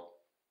anymore.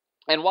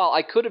 And while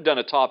I could have done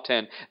a top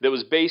 10 that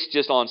was based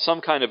just on some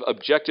kind of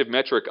objective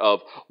metric of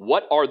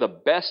what are the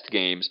best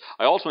games,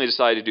 I ultimately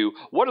decided to do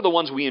what are the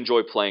ones we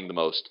enjoy playing the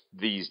most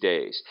these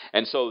days.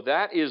 And so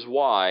that is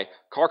why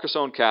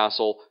Carcassonne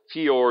Castle,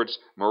 Fjords,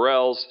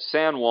 Morels,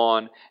 San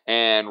Juan,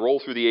 and Roll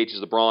Through the Ages,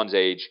 the Bronze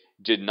Age,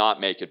 did not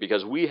make it,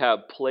 because we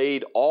have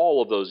played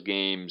all of those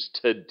games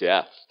to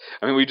death.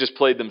 I mean, we just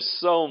played them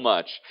so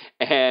much,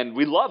 and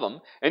we love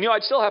them. And,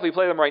 I'd still happily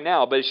play them right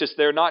now, but it's just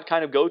they're not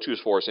kind of go-tos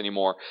for us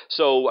anymore.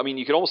 So, I mean,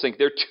 you could almost think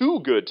they're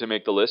too good to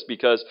make the list,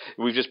 because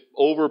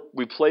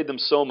we played them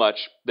so much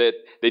that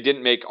they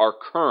didn't make our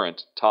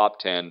current top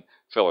 10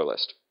 filler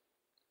list.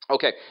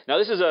 Okay, now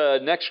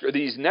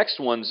these next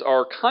ones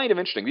are kind of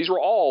interesting. These were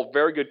all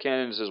very good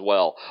candidates as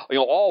well.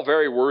 All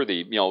very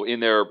worthy, in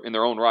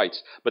their own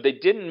rights. But they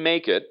didn't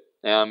make it.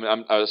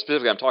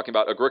 Specifically, I'm talking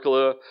about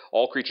Agricola,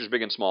 All Creatures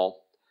Big and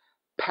Small,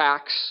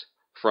 Pax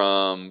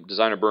from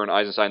designer Bern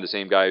Eisenstein, the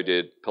same guy who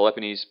did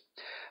Peloponnese,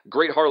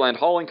 Great Heartland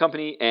Hauling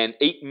Company, and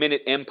 8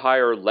 Minute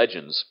Empire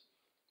Legends.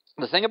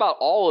 The thing about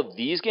all of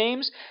these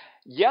games,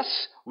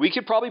 yes, we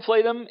could probably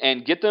play them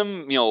and get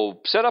them,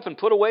 set up and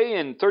put away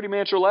in 30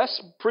 minutes or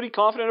less. Pretty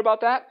confident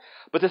about that.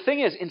 But the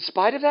thing is, in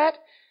spite of that,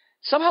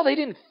 somehow they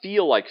didn't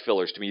feel like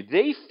fillers to me.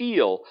 They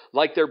feel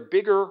like they're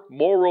bigger,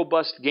 more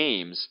robust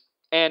games,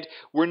 and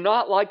we're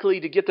not likely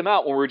to get them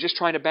out when we're just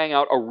trying to bang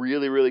out a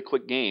really, really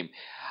quick game.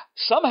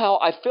 Somehow,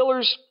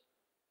 fillers,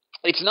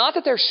 it's not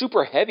that they're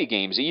super heavy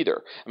games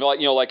either. I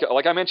mean,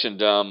 like I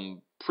mentioned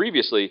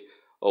previously.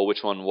 Oh, which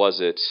one was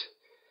it?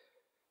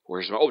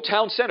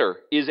 Town Center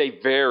is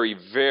a very,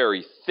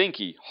 very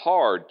thinky,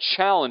 hard,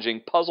 challenging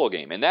puzzle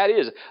game. And that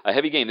is a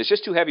heavy game. It's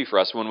just too heavy for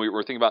us when we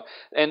were thinking about...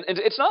 And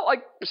it's not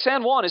like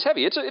San Juan is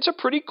heavy. It's a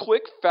pretty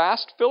quick,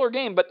 fast filler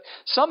game. But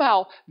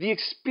somehow the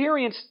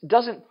experience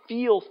doesn't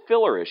feel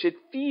fillerish. It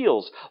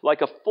feels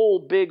like a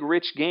full, big,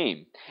 rich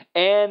game.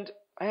 And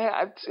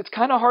it's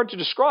kind of hard to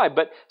describe,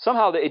 but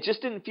somehow it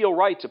just didn't feel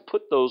right to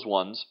put those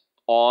ones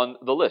on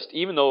the list,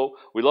 even though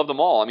we love them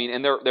all. I mean,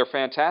 and they're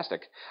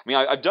fantastic. I mean,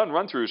 I've done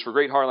run-throughs for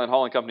Great Heartland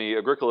Hauling Company,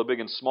 Agricola Big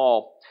and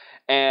Small,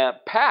 and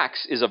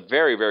PAX is a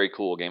very, very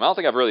cool game. I don't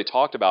think I've really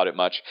talked about it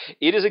much.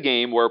 It is a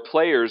game where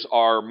players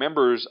are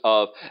members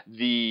of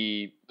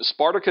the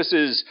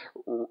Spartacus's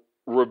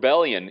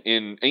rebellion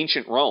in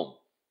ancient Rome.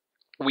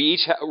 We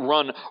each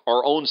run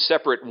our own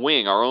separate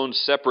wing, our own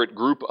separate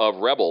group of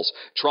rebels,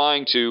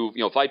 trying to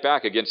fight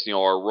back against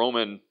our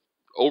Roman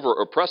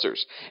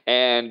oppressors.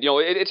 And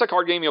it's a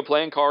card game,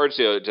 playing cards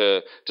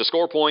to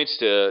score points,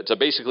 to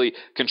basically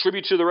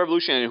contribute to the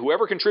revolution, and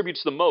whoever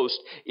contributes the most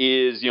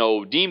is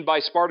deemed by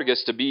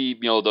Spartacus to be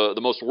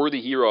the most worthy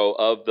hero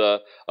of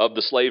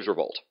the slaves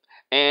revolt.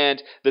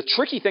 And the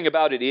tricky thing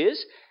about it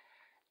is,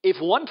 if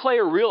one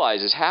player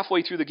realizes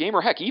halfway through the game,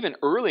 or heck, even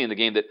early in the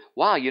game, that,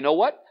 wow, you know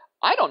what?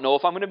 I don't know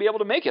if I'm going to be able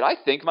to make it. I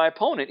think my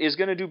opponent is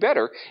going to do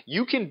better.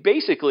 You can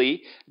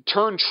basically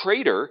turn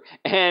traitor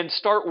and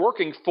start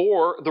working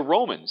for the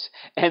Romans.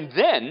 And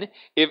then,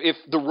 if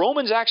the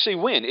Romans actually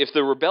win, if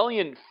the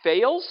rebellion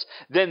fails,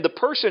 then the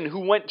person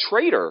who went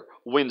traitor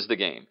wins the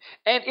game.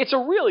 And it's a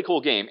really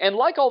cool game. And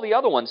like all the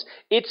other ones,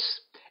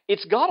 it's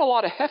got a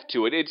lot of heft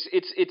to it.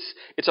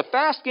 It's a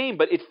fast game,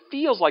 but it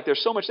feels like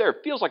there's so much there.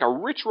 It feels like a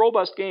rich,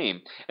 robust game.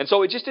 And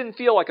so it just didn't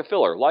feel like a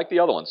filler, like the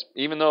other ones.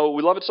 Even though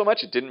we love it so much,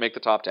 it didn't make the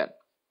top 10.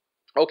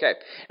 Okay,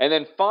 and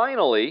then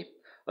finally,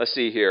 let's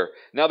see here.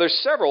 Now there's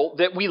several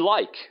that we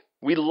like.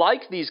 We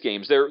like these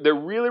games. They're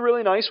really,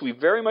 really nice. We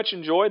very much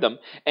enjoy them.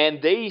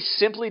 And they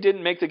simply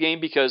didn't make the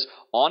game because,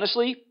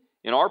 honestly,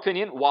 in our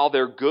opinion, while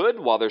they're good,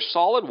 while they're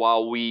solid,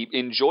 while we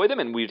enjoy them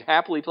and we'd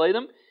happily play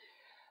them,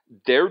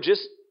 they're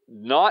just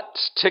not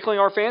tickling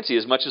our fancy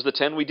as much as the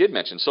 10 we did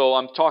mention. So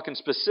I'm talking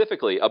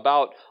specifically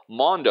about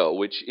Mondo,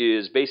 which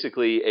is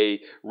basically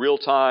a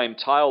real-time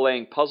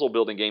tile-laying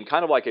puzzle-building game,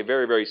 kind of like a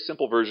very, very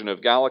simple version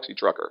of Galaxy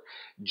Trucker.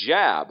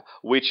 Jab,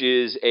 which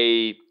is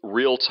a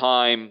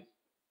real-time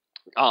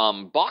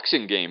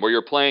boxing game where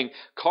you're playing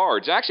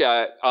cards.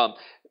 Actually,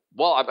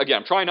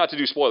 I'm trying not to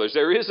do spoilers.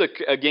 There is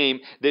a game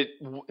that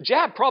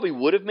Jab probably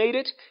would have made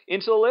it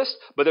into the list,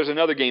 but there's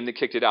another game that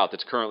kicked it out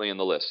that's currently in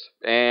the list.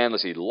 And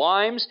let's see,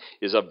 Limes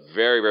is a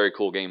very, very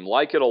cool game.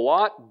 Like it a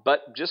lot,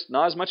 but just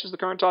not as much as the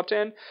current top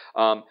 10.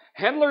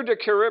 Handler de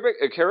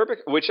Caribic,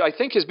 which I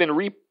think has been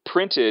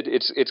reprinted.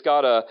 It's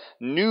got a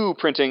new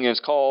printing, and it's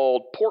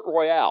called Port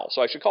Royale.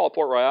 So I should call it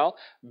Port Royale.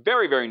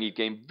 Very, very neat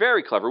game.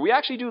 Very clever. We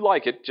actually do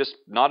like it, just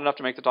not enough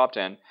to make the top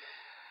 10.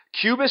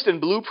 Cubist and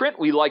Blueprint,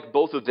 we like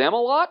both of them a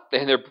lot,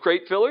 and they're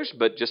great fillers,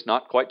 but just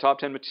not quite top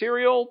 10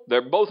 material.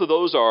 Both of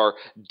those are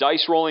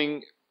dice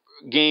rolling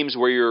games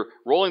where you're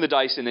rolling the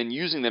dice and then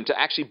using them to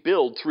actually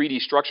build 3D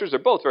structures. They're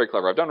both very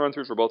clever. I've done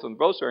run-throughs for both of them.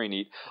 Both very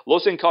neat.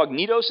 Los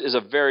Incognitos is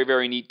a very,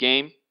 very neat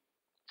game.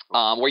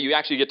 Where you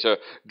actually get to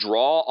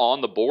draw on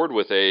the board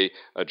with a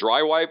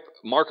dry wipe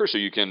marker,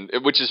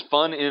 which is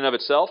fun in and of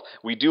itself.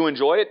 We do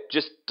enjoy it,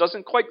 just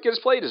doesn't quite get us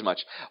played as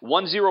much.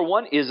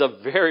 101 is a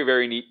very,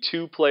 very neat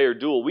two-player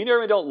duel. We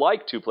normally don't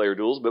like two-player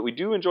duels, but we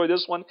do enjoy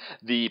this one.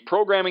 The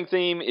programming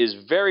theme is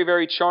very,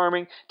 very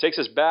charming, takes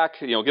us back,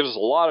 gives us a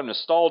lot of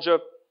nostalgia,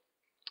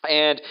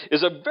 and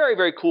is a very,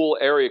 very cool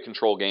area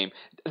control game.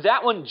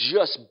 That one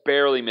just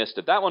barely missed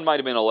it. That one might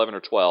have been 11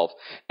 or 12.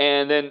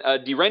 And then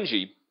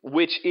Direnji,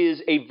 which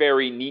is a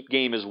very neat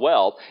game as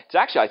well. It's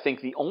actually, I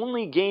think, the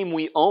only game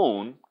we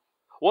own.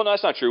 Well, no,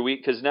 that's not true,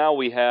 because now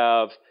we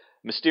have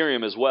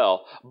Mysterium as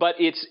well. But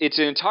it's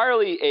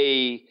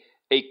entirely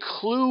a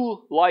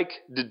clue-like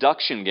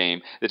deduction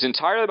game that's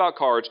entirely about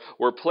cards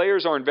where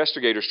players are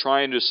investigators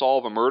trying to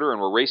solve a murder and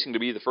we're racing to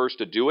be the first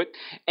to do it.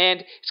 And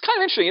it's kind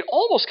of interesting. It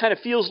almost kind of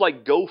feels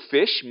like Go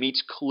Fish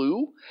meets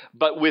Clue,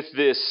 but with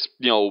this,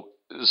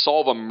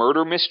 solve a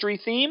murder mystery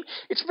theme.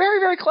 It's very,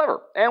 very clever,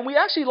 and we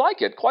actually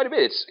like it quite a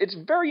bit. It's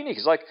very unique.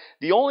 It's like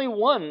the only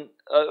one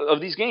of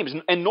these games,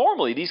 and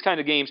normally these kind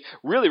of games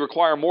really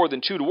require more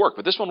than 2 to work,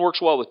 but this one works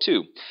well with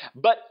 2.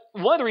 But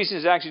one of the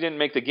reasons it actually didn't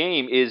make the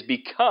game is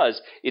because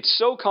it's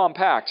so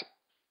compact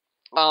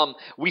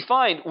we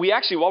find we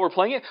actually, while we're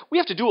playing it, we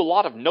have to do a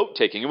lot of note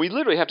taking, and we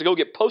literally have to go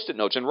get Post-it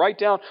notes and write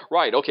down,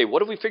 right, okay,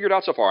 what have we figured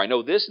out so far? I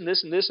know this and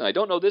this and this, and I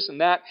don't know this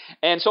and that.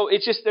 And so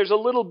it's just, there's a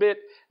little bit,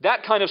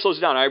 that kind of slows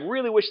it down. I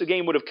really wish the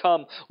game would have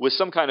come with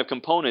some kind of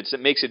components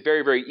that makes it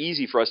very, very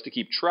easy for us to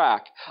keep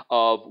track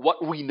of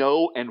what we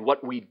know and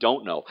what we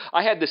don't know.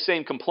 I had the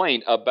same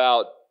complaint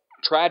about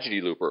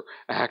Tragedy Looper,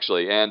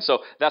 actually, and so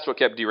that's what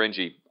kept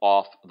Direnji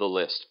off the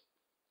list.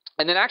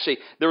 And then actually,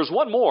 there was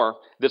one more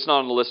that's not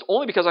on the list,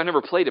 only because I've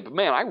never played it. But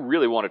man, I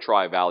really want to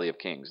try Valley of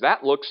Kings.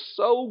 That looks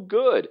so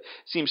good.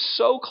 Seems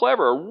so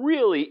clever. A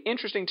really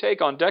interesting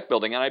take on deck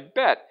building. And I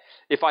bet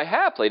if I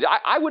have played it,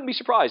 I wouldn't be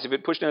surprised if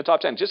it pushed in the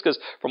top 10, just because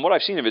from what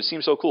I've seen of it, it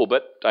seems so cool.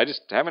 But I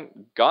just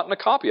haven't gotten a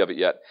copy of it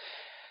yet.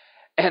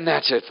 And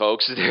that's it,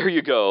 folks. There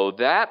you go.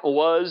 That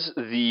was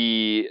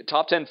the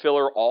top 10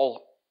 filler,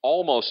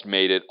 almost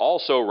made it,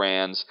 also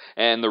Rans,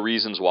 and the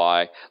reasons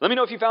why. Let me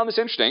know if you found this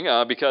interesting,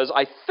 because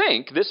I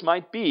think this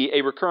might be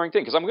a recurring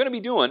thing, because I'm going to be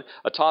doing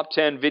a top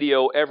 10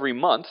 video every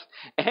month,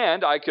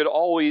 and I could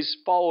always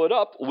follow it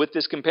up with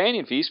this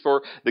companion piece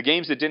for the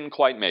games that didn't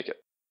quite make it.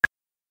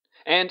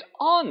 And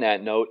on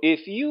that note,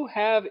 if you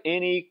have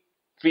any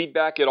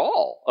feedback at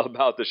all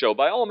about the show,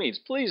 by all means,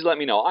 please let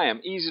me know. I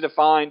am easy to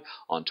find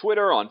on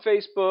Twitter, on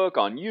Facebook,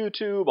 on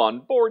YouTube,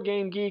 on Board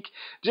Game Geek.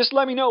 Just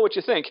let me know what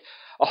you think.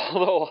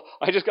 Although,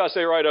 I just got to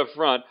say right up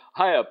front,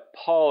 I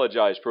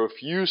apologize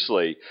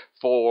profusely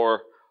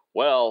for,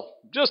 well,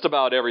 just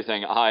about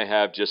everything I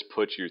have just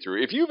put you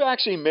through. If you've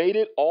actually made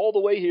it all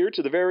the way here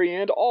to the very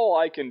end, all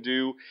I can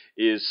do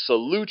is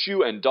salute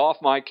you and doff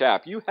my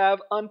cap. You have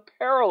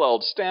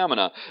unparalleled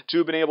stamina to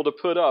have been able to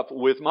put up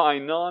with my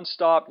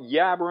nonstop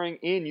yabbering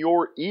in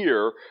your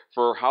ear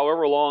for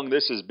however long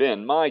this has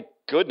been. My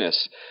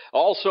goodness.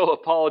 Also,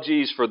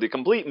 apologies for the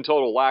complete and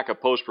total lack of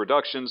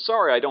post-production.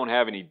 Sorry I don't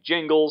have any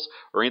jingles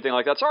or anything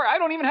like that. Sorry I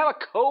don't even have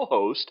a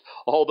co-host.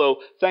 Although,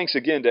 thanks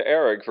again to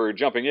Eric for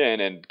jumping in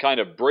and kind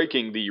of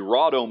breaking the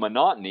Rahdo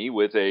monotony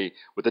with a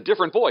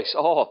different voice.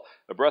 Oh,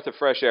 a breath of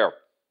fresh air.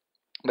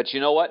 But you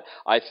know what?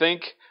 I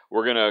think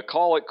we're going to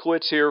call it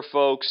quits here,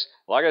 folks.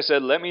 Like I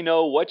said, let me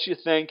know what you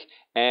think,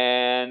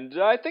 and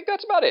I think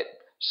that's about it.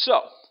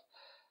 So,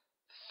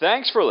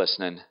 thanks for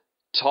listening.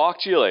 Talk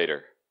to you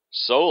later.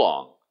 So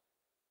long.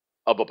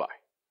 Bye-bye.